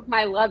top of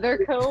my leather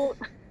coat?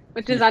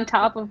 which is on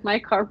top of my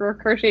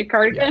crocheted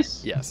cardigan.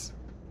 Yes. Yes.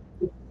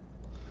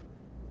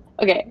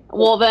 Okay,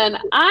 well then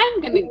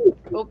I'm gonna.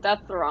 Oh,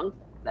 that's the wrong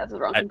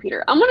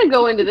computer. I'm gonna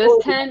go into this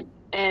tent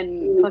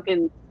and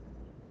fucking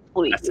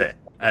sleep. That's it.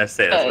 That's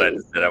what I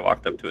just did. I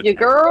walked up to it. Your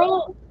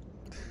girl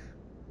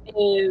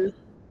is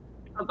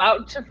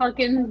about to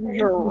fucking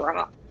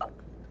drop.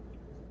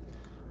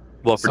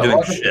 Well, if we're So doing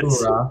welcome to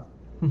shifts, Hoorah.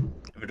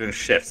 if we're doing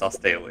shifts, I'll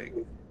stay awake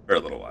for a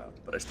little while,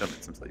 but I still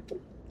need some sleep.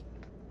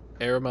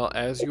 Aramel,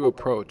 as you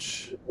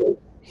approach,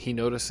 he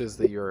notices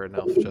that you're an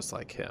elf just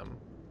like him.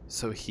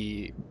 So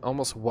he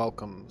almost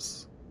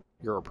welcomes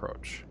your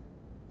approach.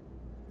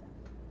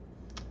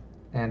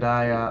 And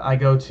I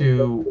go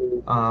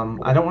to,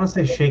 I don't want to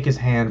say shake his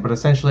hand, but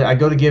essentially I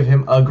go to give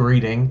him a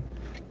greeting.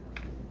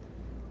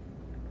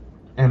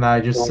 And I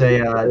just say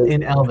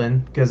in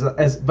Elven,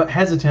 but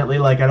hesitantly,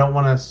 like I don't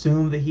want to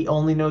assume that he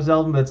only knows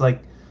Elven, but it's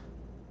like,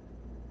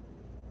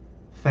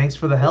 thanks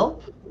for the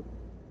help?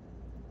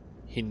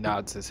 He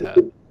nods his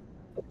head.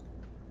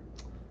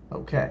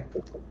 Okay.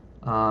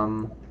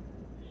 Can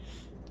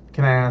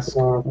I ask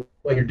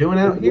what you're doing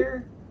out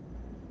here?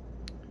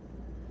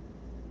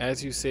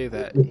 As you say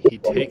that, he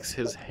takes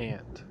his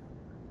hand,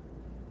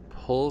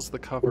 pulls the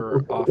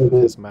cover off of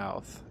his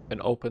mouth, and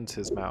opens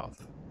his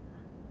mouth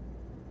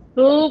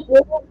Oop.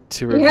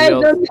 to He had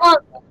reveal no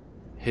tongue.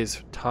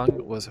 his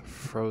tongue was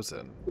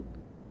frozen,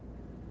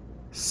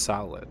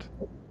 solid,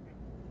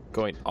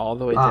 going all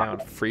the way down,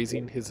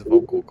 freezing his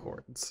vocal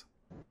cords.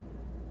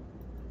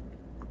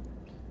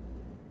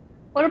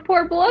 What a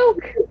poor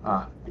bloke.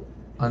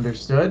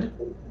 Understood.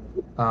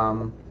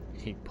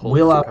 He pulls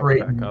We'll the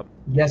operate cover back up.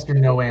 yes or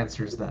no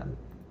answers then.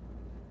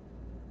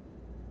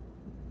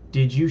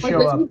 Did you Like, show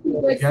does up he speak,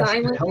 like, just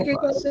sign to help language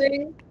or us?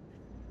 something?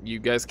 You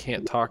guys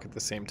can't talk at the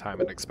same time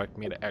and expect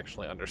me to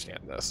actually understand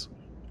this.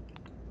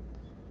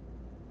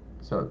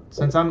 So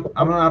since I'm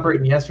gonna operate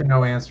in yes or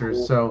no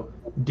answers, so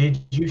did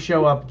you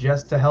show up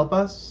just to help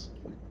us?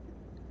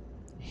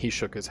 He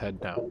shook his head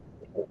no.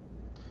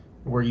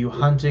 Were you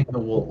hunting the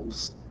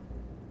wolves?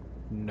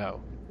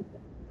 No.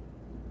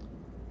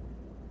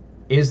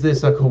 Is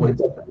this a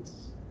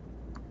coincidence?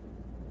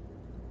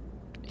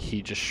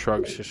 He just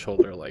shrugs his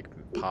shoulder like,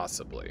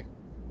 possibly.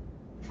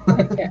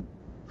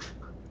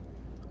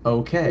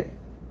 Okay.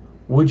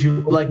 Would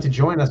you like to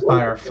join us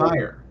by our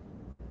fire?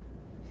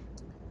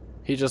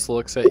 He just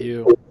looks at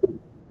you,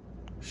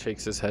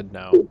 shakes his head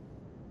no.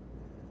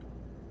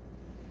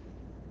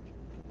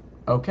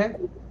 Okay.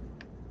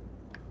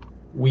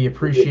 We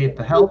appreciate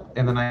the help,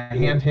 and then I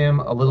hand him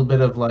a little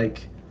bit of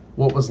like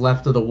what was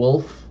left of the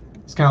wolf.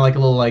 It's kind of like a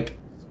little like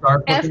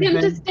scarf Ask looking him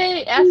to thing.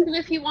 stay. Ask him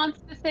if he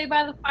wants to stay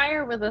by the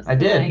fire with us I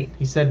did. tonight.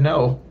 He said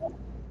no.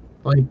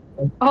 Like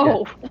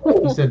Oh.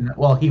 he said no.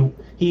 Well,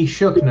 he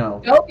shook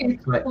no. Nope, he's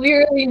Right.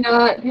 clearly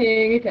not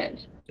paying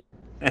attention.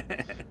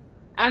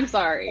 I'm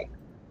sorry.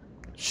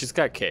 She's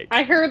got cake.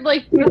 I heard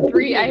like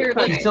three. I heard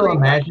like She's still three.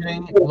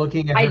 imagining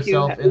looking at I do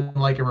herself have- in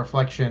like a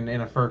reflection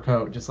in a fur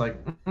coat, just like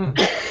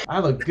I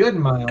look good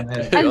in my own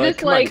head. I'm You're just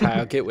Come on, like-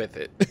 Kyle, get with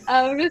it.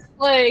 I'm just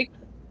like,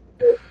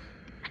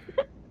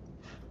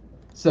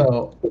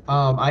 So,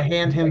 I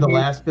hand him the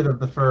last bit of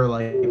the fur,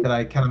 like that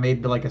I kind of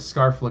made like a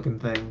scarf-looking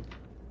thing.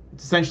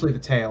 It's essentially the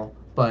tail,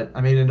 but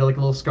I made it into like a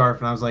little scarf,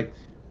 and I was like,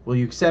 "Will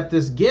you accept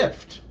this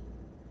gift?"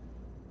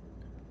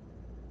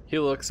 He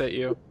looks at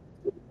you,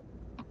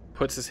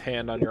 puts his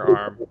hand on your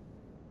arm,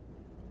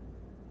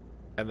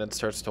 and then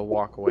starts to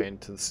walk away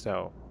into the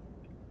snow.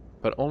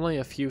 But only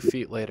a few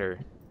feet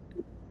later,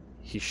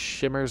 he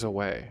shimmers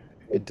away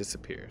and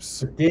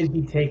disappears. Did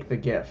he take the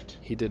gift?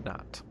 He did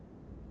not.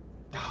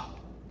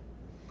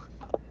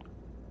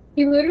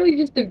 He literally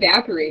just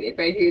evaporated,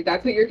 right, dude?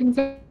 That's what you're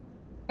concerned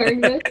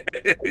with?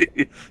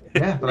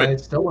 Yeah, but I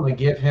still want to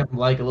give him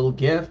like a little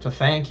gift, a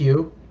thank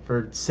you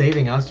for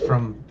saving us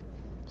from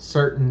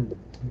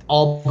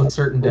all but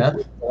certain death.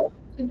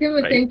 Just give him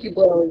a Right. thank you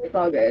blow. It's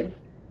all good.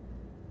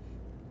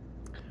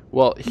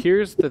 Well,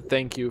 here's the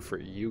thank you for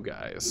you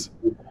guys.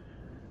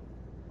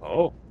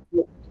 Oh.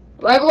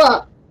 Level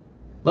up!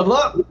 Level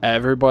up!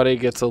 Everybody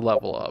gets a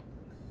level up.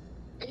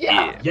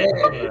 Yeah!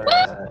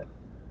 Yeah.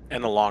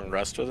 And a long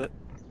rest with it.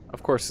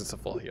 Of course, it's a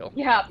full heal.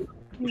 yeah,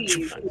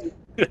 please.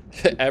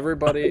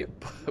 Everybody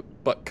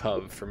but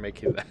Cov for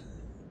making that.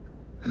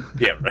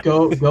 Yeah, right.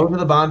 Go to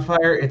the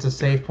bonfire. It's a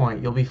save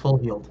point. You'll be full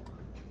healed.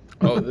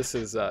 Oh, this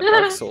is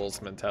Dark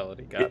Souls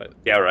mentality. Got it.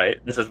 Yeah, right.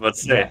 This is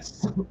what's said.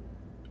 Yes.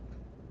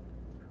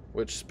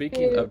 Which,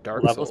 speaking of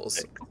Dark Level Souls,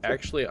 6.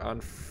 actually on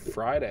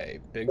Friday,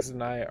 Biggs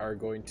and I are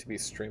going to be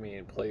streaming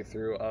a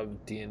playthrough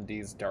of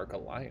D&D's Dark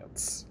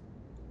Alliance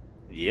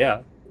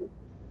Yeah.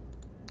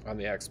 on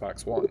the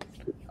Xbox One.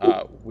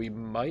 We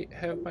might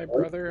have my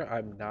brother.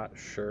 I'm not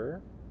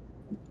sure,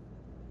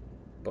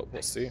 but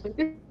we'll see.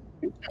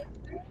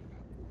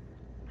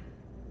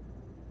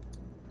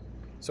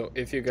 So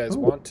if you guys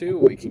want to,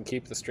 we can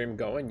keep the stream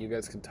going. You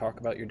guys can talk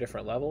about your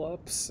different level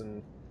ups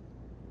and.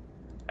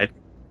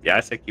 Yeah, I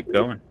say keep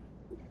going.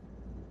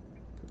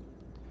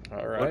 All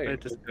Why don't I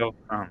right. just go.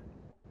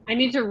 I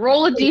need to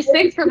roll a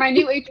d6 for my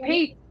new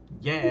HP.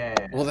 Yeah.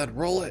 Well, then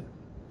roll it.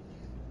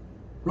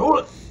 Roll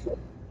it.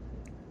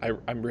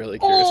 I'm really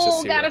curious to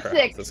see got what a her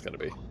 6. health is going to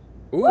be.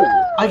 Ooh.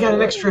 I got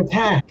an extra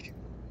attack.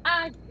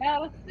 I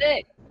got a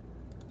 6.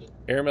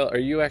 Aramil, are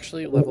you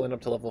actually leveling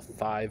up to level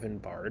 5 in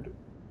Bard?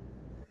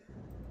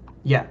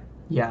 Yeah,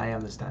 I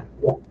am this time.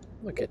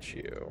 Look at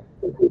you.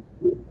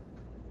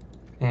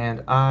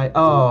 And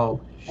oh,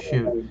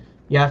 shoot.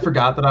 Yeah, I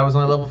forgot that I was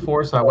only level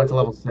 4, so I went to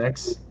level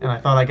 6, and I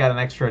thought I got an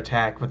extra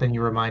attack, but then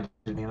you reminded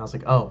me, and I was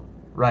like, oh,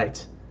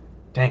 right.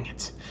 Dang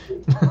it.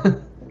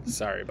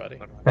 Sorry, buddy.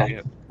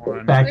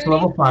 Back to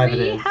level 5 it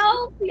is.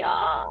 Help,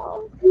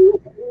 y'all.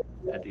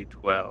 A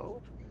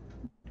D12.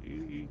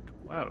 D12.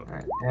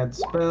 Alright, add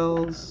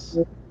spells.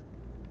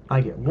 I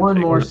get one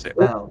more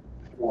spell.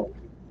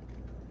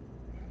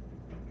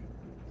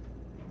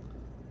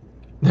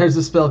 There's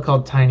a spell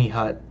called Tiny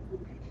Hut.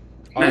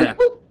 Oh, yeah.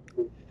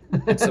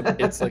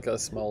 It's like a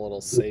small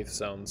little safe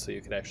zone, so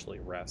you can actually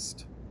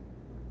rest.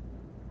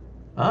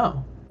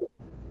 Oh.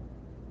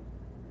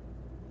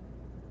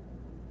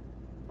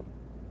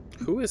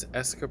 Who is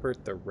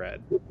Escobert the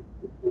Red?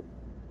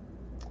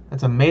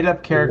 It's a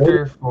made-up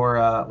character for,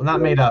 well,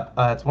 not made-up.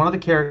 It's one of the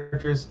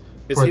characters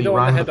Is for he the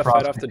one that Rime had to of the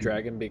fight off the Frostmaiden.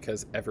 dragon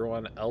because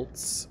everyone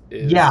else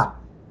is... Yeah,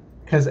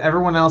 because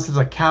everyone else is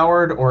a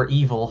coward or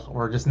evil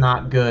or just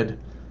not good.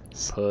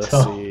 So,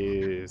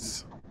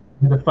 Pussies.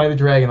 he had to fight a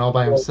dragon all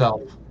by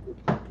himself.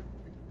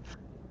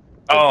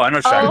 Oh, I know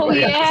what you're talking about.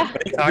 yeah. What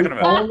are you talking The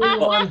about? only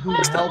one who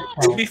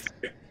helped. To be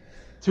fair,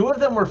 2 of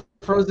them were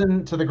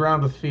frozen to the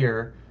ground with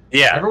fear.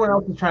 yeah. Everyone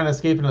else is trying to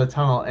escape into the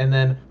tunnel, and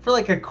then for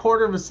like a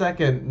quarter of a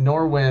second,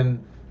 Norwin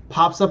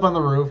pops up on the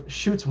roof,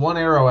 shoots 1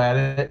 arrow at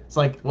it. It's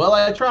like, well,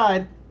 I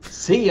tried.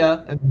 See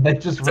ya, and they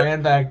just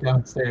ran back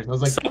downstairs. I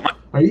was like, So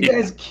are you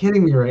guys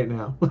kidding me right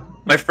now?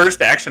 my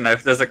first action, I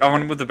was like, I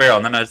want to move the barrel,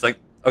 and then I was like,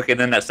 okay.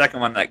 Then that second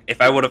one, like,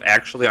 if I would have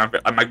actually,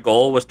 my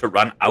goal was to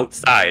run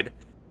outside,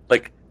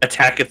 like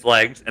attack its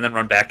legs, and then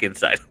run back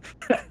inside.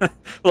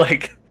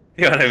 Like,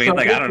 you know what I mean? So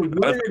like, I don't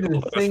know. literally I the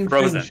was same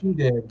frozen. thing she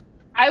did.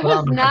 I Put was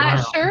on the not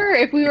ground. sure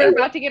if we were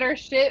about to get our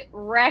shit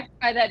wrecked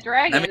by that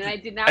dragon, I mean, and I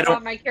did I not don't-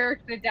 want my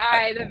character to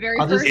die the very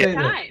I'll just first say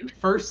time. that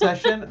first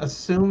session,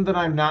 assume that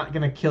I'm not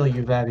gonna kill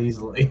you that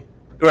easily.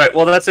 Right.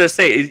 Well, that's what I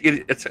say.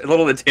 It's a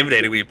little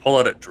intimidating when you pull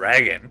out a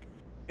dragon.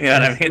 You know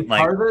what I mean?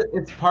 Like,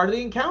 It's part of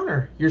the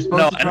encounter. You're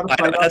No, supposed to try I to know,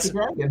 fight off that's- the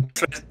dragon.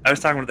 I was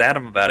talking with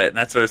Adam about it, and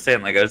that's what I was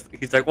saying. Like,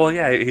 he's like, well,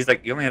 yeah. He's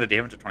like, you only had a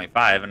damage of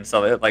 25, and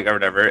so like or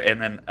whatever. And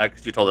then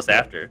because you told us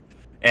after,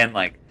 and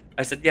like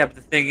I said, yeah, but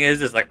the thing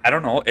is like I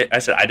don't know. I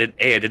said I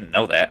didn't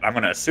know that. I'm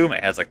gonna assume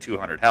it has like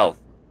 200 health.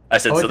 I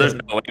said, Oh, so it there's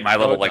does. no way my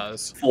little it like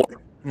does.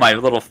 my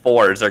little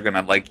 4s are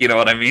gonna like, you know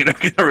what I mean? Are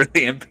gonna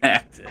really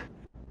impact it.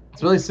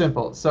 It's really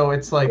simple. So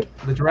it's like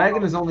the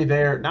dragon is only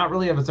there, not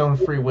really of its own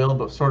free will,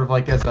 but sort of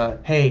like as a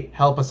hey,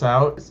 help us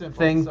out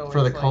thing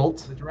for the cult.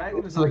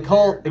 So the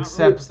cult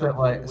accepts that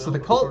like so the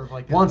cult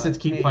wants it to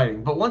keep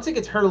fighting, but once it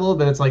gets hurt a little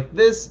bit, it's like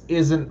this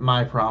isn't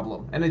my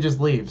problem, and it just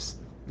leaves.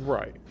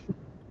 Right.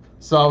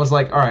 So I was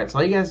like, all right, so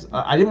you guys,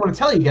 I didn't want to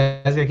tell you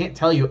guys, I can't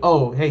tell you,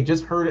 oh, hey,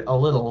 just hurt it a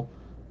little,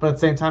 but at the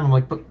same time, I'm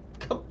like, but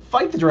come,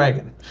 fight the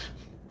dragon,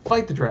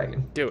 fight the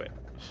dragon. Do it.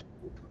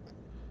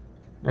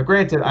 Now,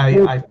 granted,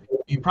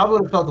 you probably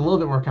would have felt a little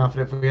bit more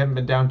confident if we hadn't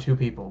been down 2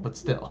 people, but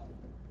still.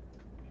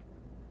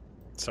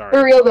 Sorry.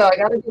 For real though, I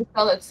got a good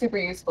spell that's super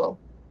useful.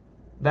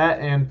 That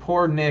and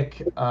poor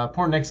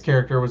Nick's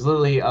character was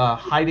literally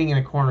hiding in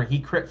a corner. He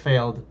crit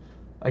failed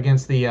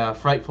against the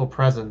frightful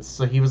presence,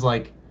 so he was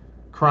like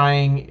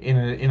crying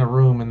in a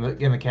room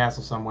in the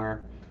castle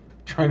somewhere,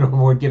 trying to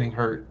avoid getting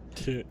hurt.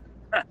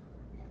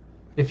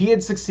 If he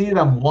had succeeded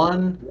on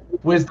 1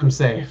 wisdom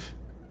save,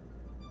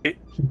 he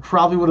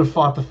probably would have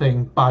fought the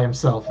thing by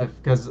himself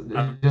because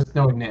just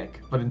knowing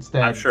Nick. But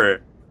instead, I'm sure.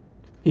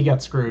 he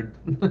got screwed.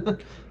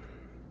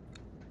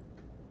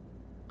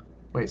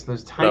 Wait, so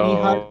there's Tiny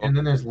So- Hut, and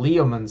then there's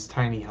Leoman's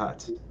Tiny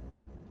Hut.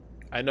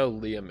 I know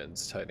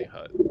Liamin's tiny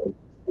hut.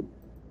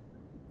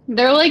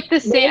 They're like the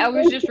same. I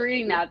was just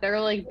reading that. They're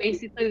like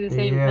basically the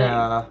same thing.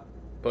 Yeah.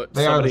 But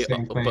They are the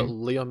somebody, same thing. but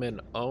Liamin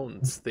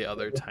owns the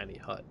other tiny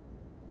hut.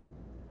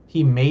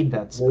 He made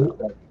that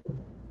spell.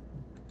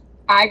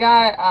 I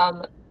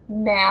got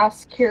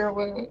mass cure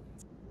wounds.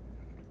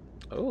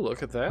 Oh,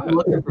 look at I'm that.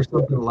 looking for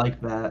something like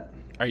that.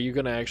 Are you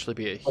gonna actually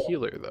be a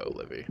healer though,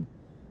 Livy?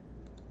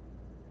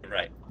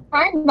 Right.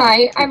 I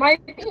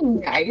might be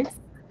nice.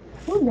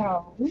 Who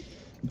knows?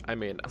 I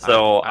mean,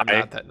 So I'm I-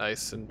 not that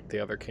nice in the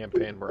other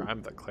campaign where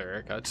I'm the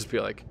cleric. I'd just be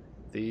like,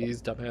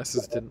 these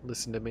dumbasses didn't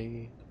listen to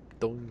me.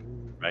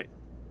 Dong. Right.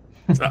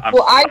 So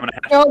Well, I I'm gonna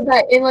have know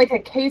that in like a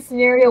case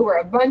scenario where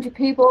a bunch of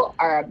people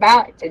are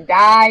about to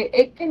die,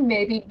 it can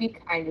maybe be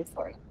kind of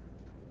sort of.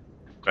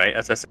 right?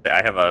 As I say,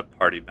 I have a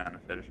party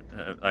benefit,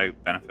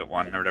 like benefit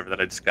 1 or whatever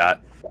that I just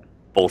got,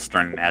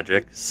 bolstering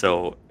magic.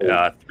 So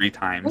 3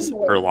 times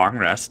per long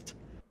rest,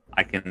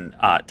 I can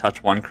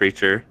touch 1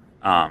 creature,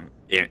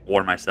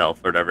 or myself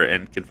or whatever,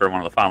 and confer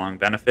one of the following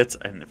benefits.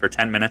 And for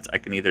 10 minutes,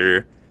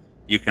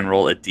 you can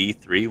roll a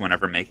D3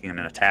 whenever making an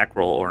attack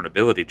roll or an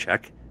ability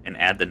check, and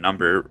add the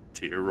number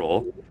to your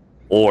roll,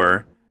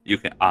 or you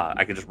can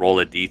I can just roll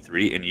a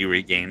D3 and you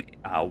regain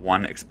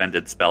 1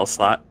 expended spell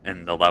slot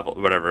in the level,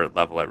 whatever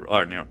level I roll,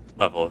 or near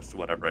level is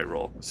whatever I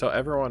roll. So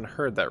everyone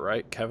heard that,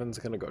 right? Kevin's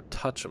gonna go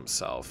touch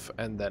himself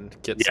and then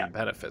get some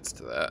benefits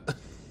to that.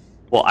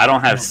 Well, I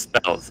don't have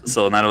spells,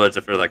 so in other words,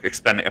 if you're like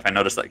expending, if I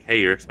notice like,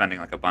 hey, you're expending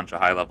like a bunch of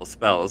high level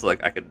spells,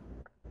 like I could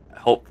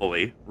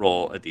hopefully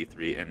roll a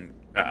D3 and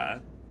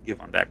give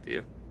one back to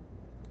you,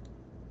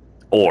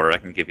 or I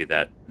can give you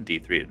that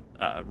D3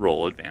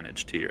 roll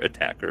advantage to your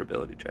attack or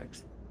ability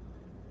checks.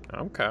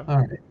 Okay. All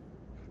right.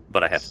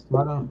 But I have. So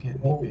I don't get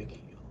any big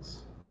heals.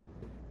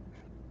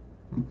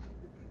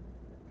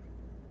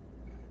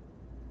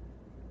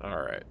 All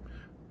right.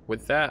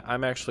 With that,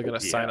 I'm actually going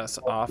to sign us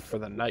off for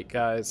the night,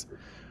 guys.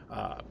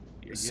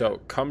 So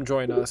come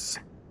join us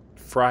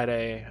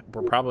Friday.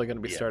 We're probably going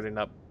to be starting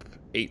up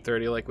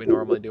 8:30 like we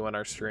normally do on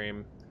our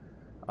stream,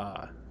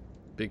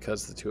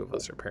 because the 2 of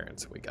us are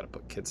parents. We got to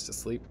put kids to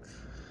sleep.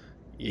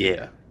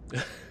 Yeah.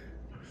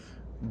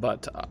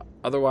 But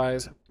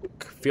otherwise,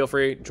 feel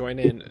free to join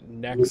in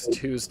next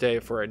Tuesday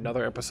for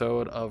another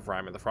episode of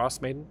Rime and the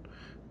Frostmaiden,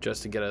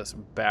 just to get us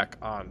back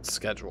on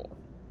schedule.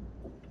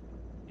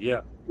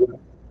 Yeah.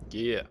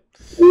 Yeah.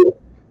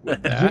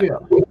 With that,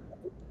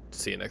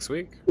 see you next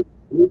week.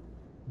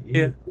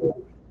 Yeah.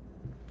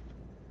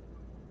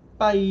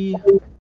 Bye.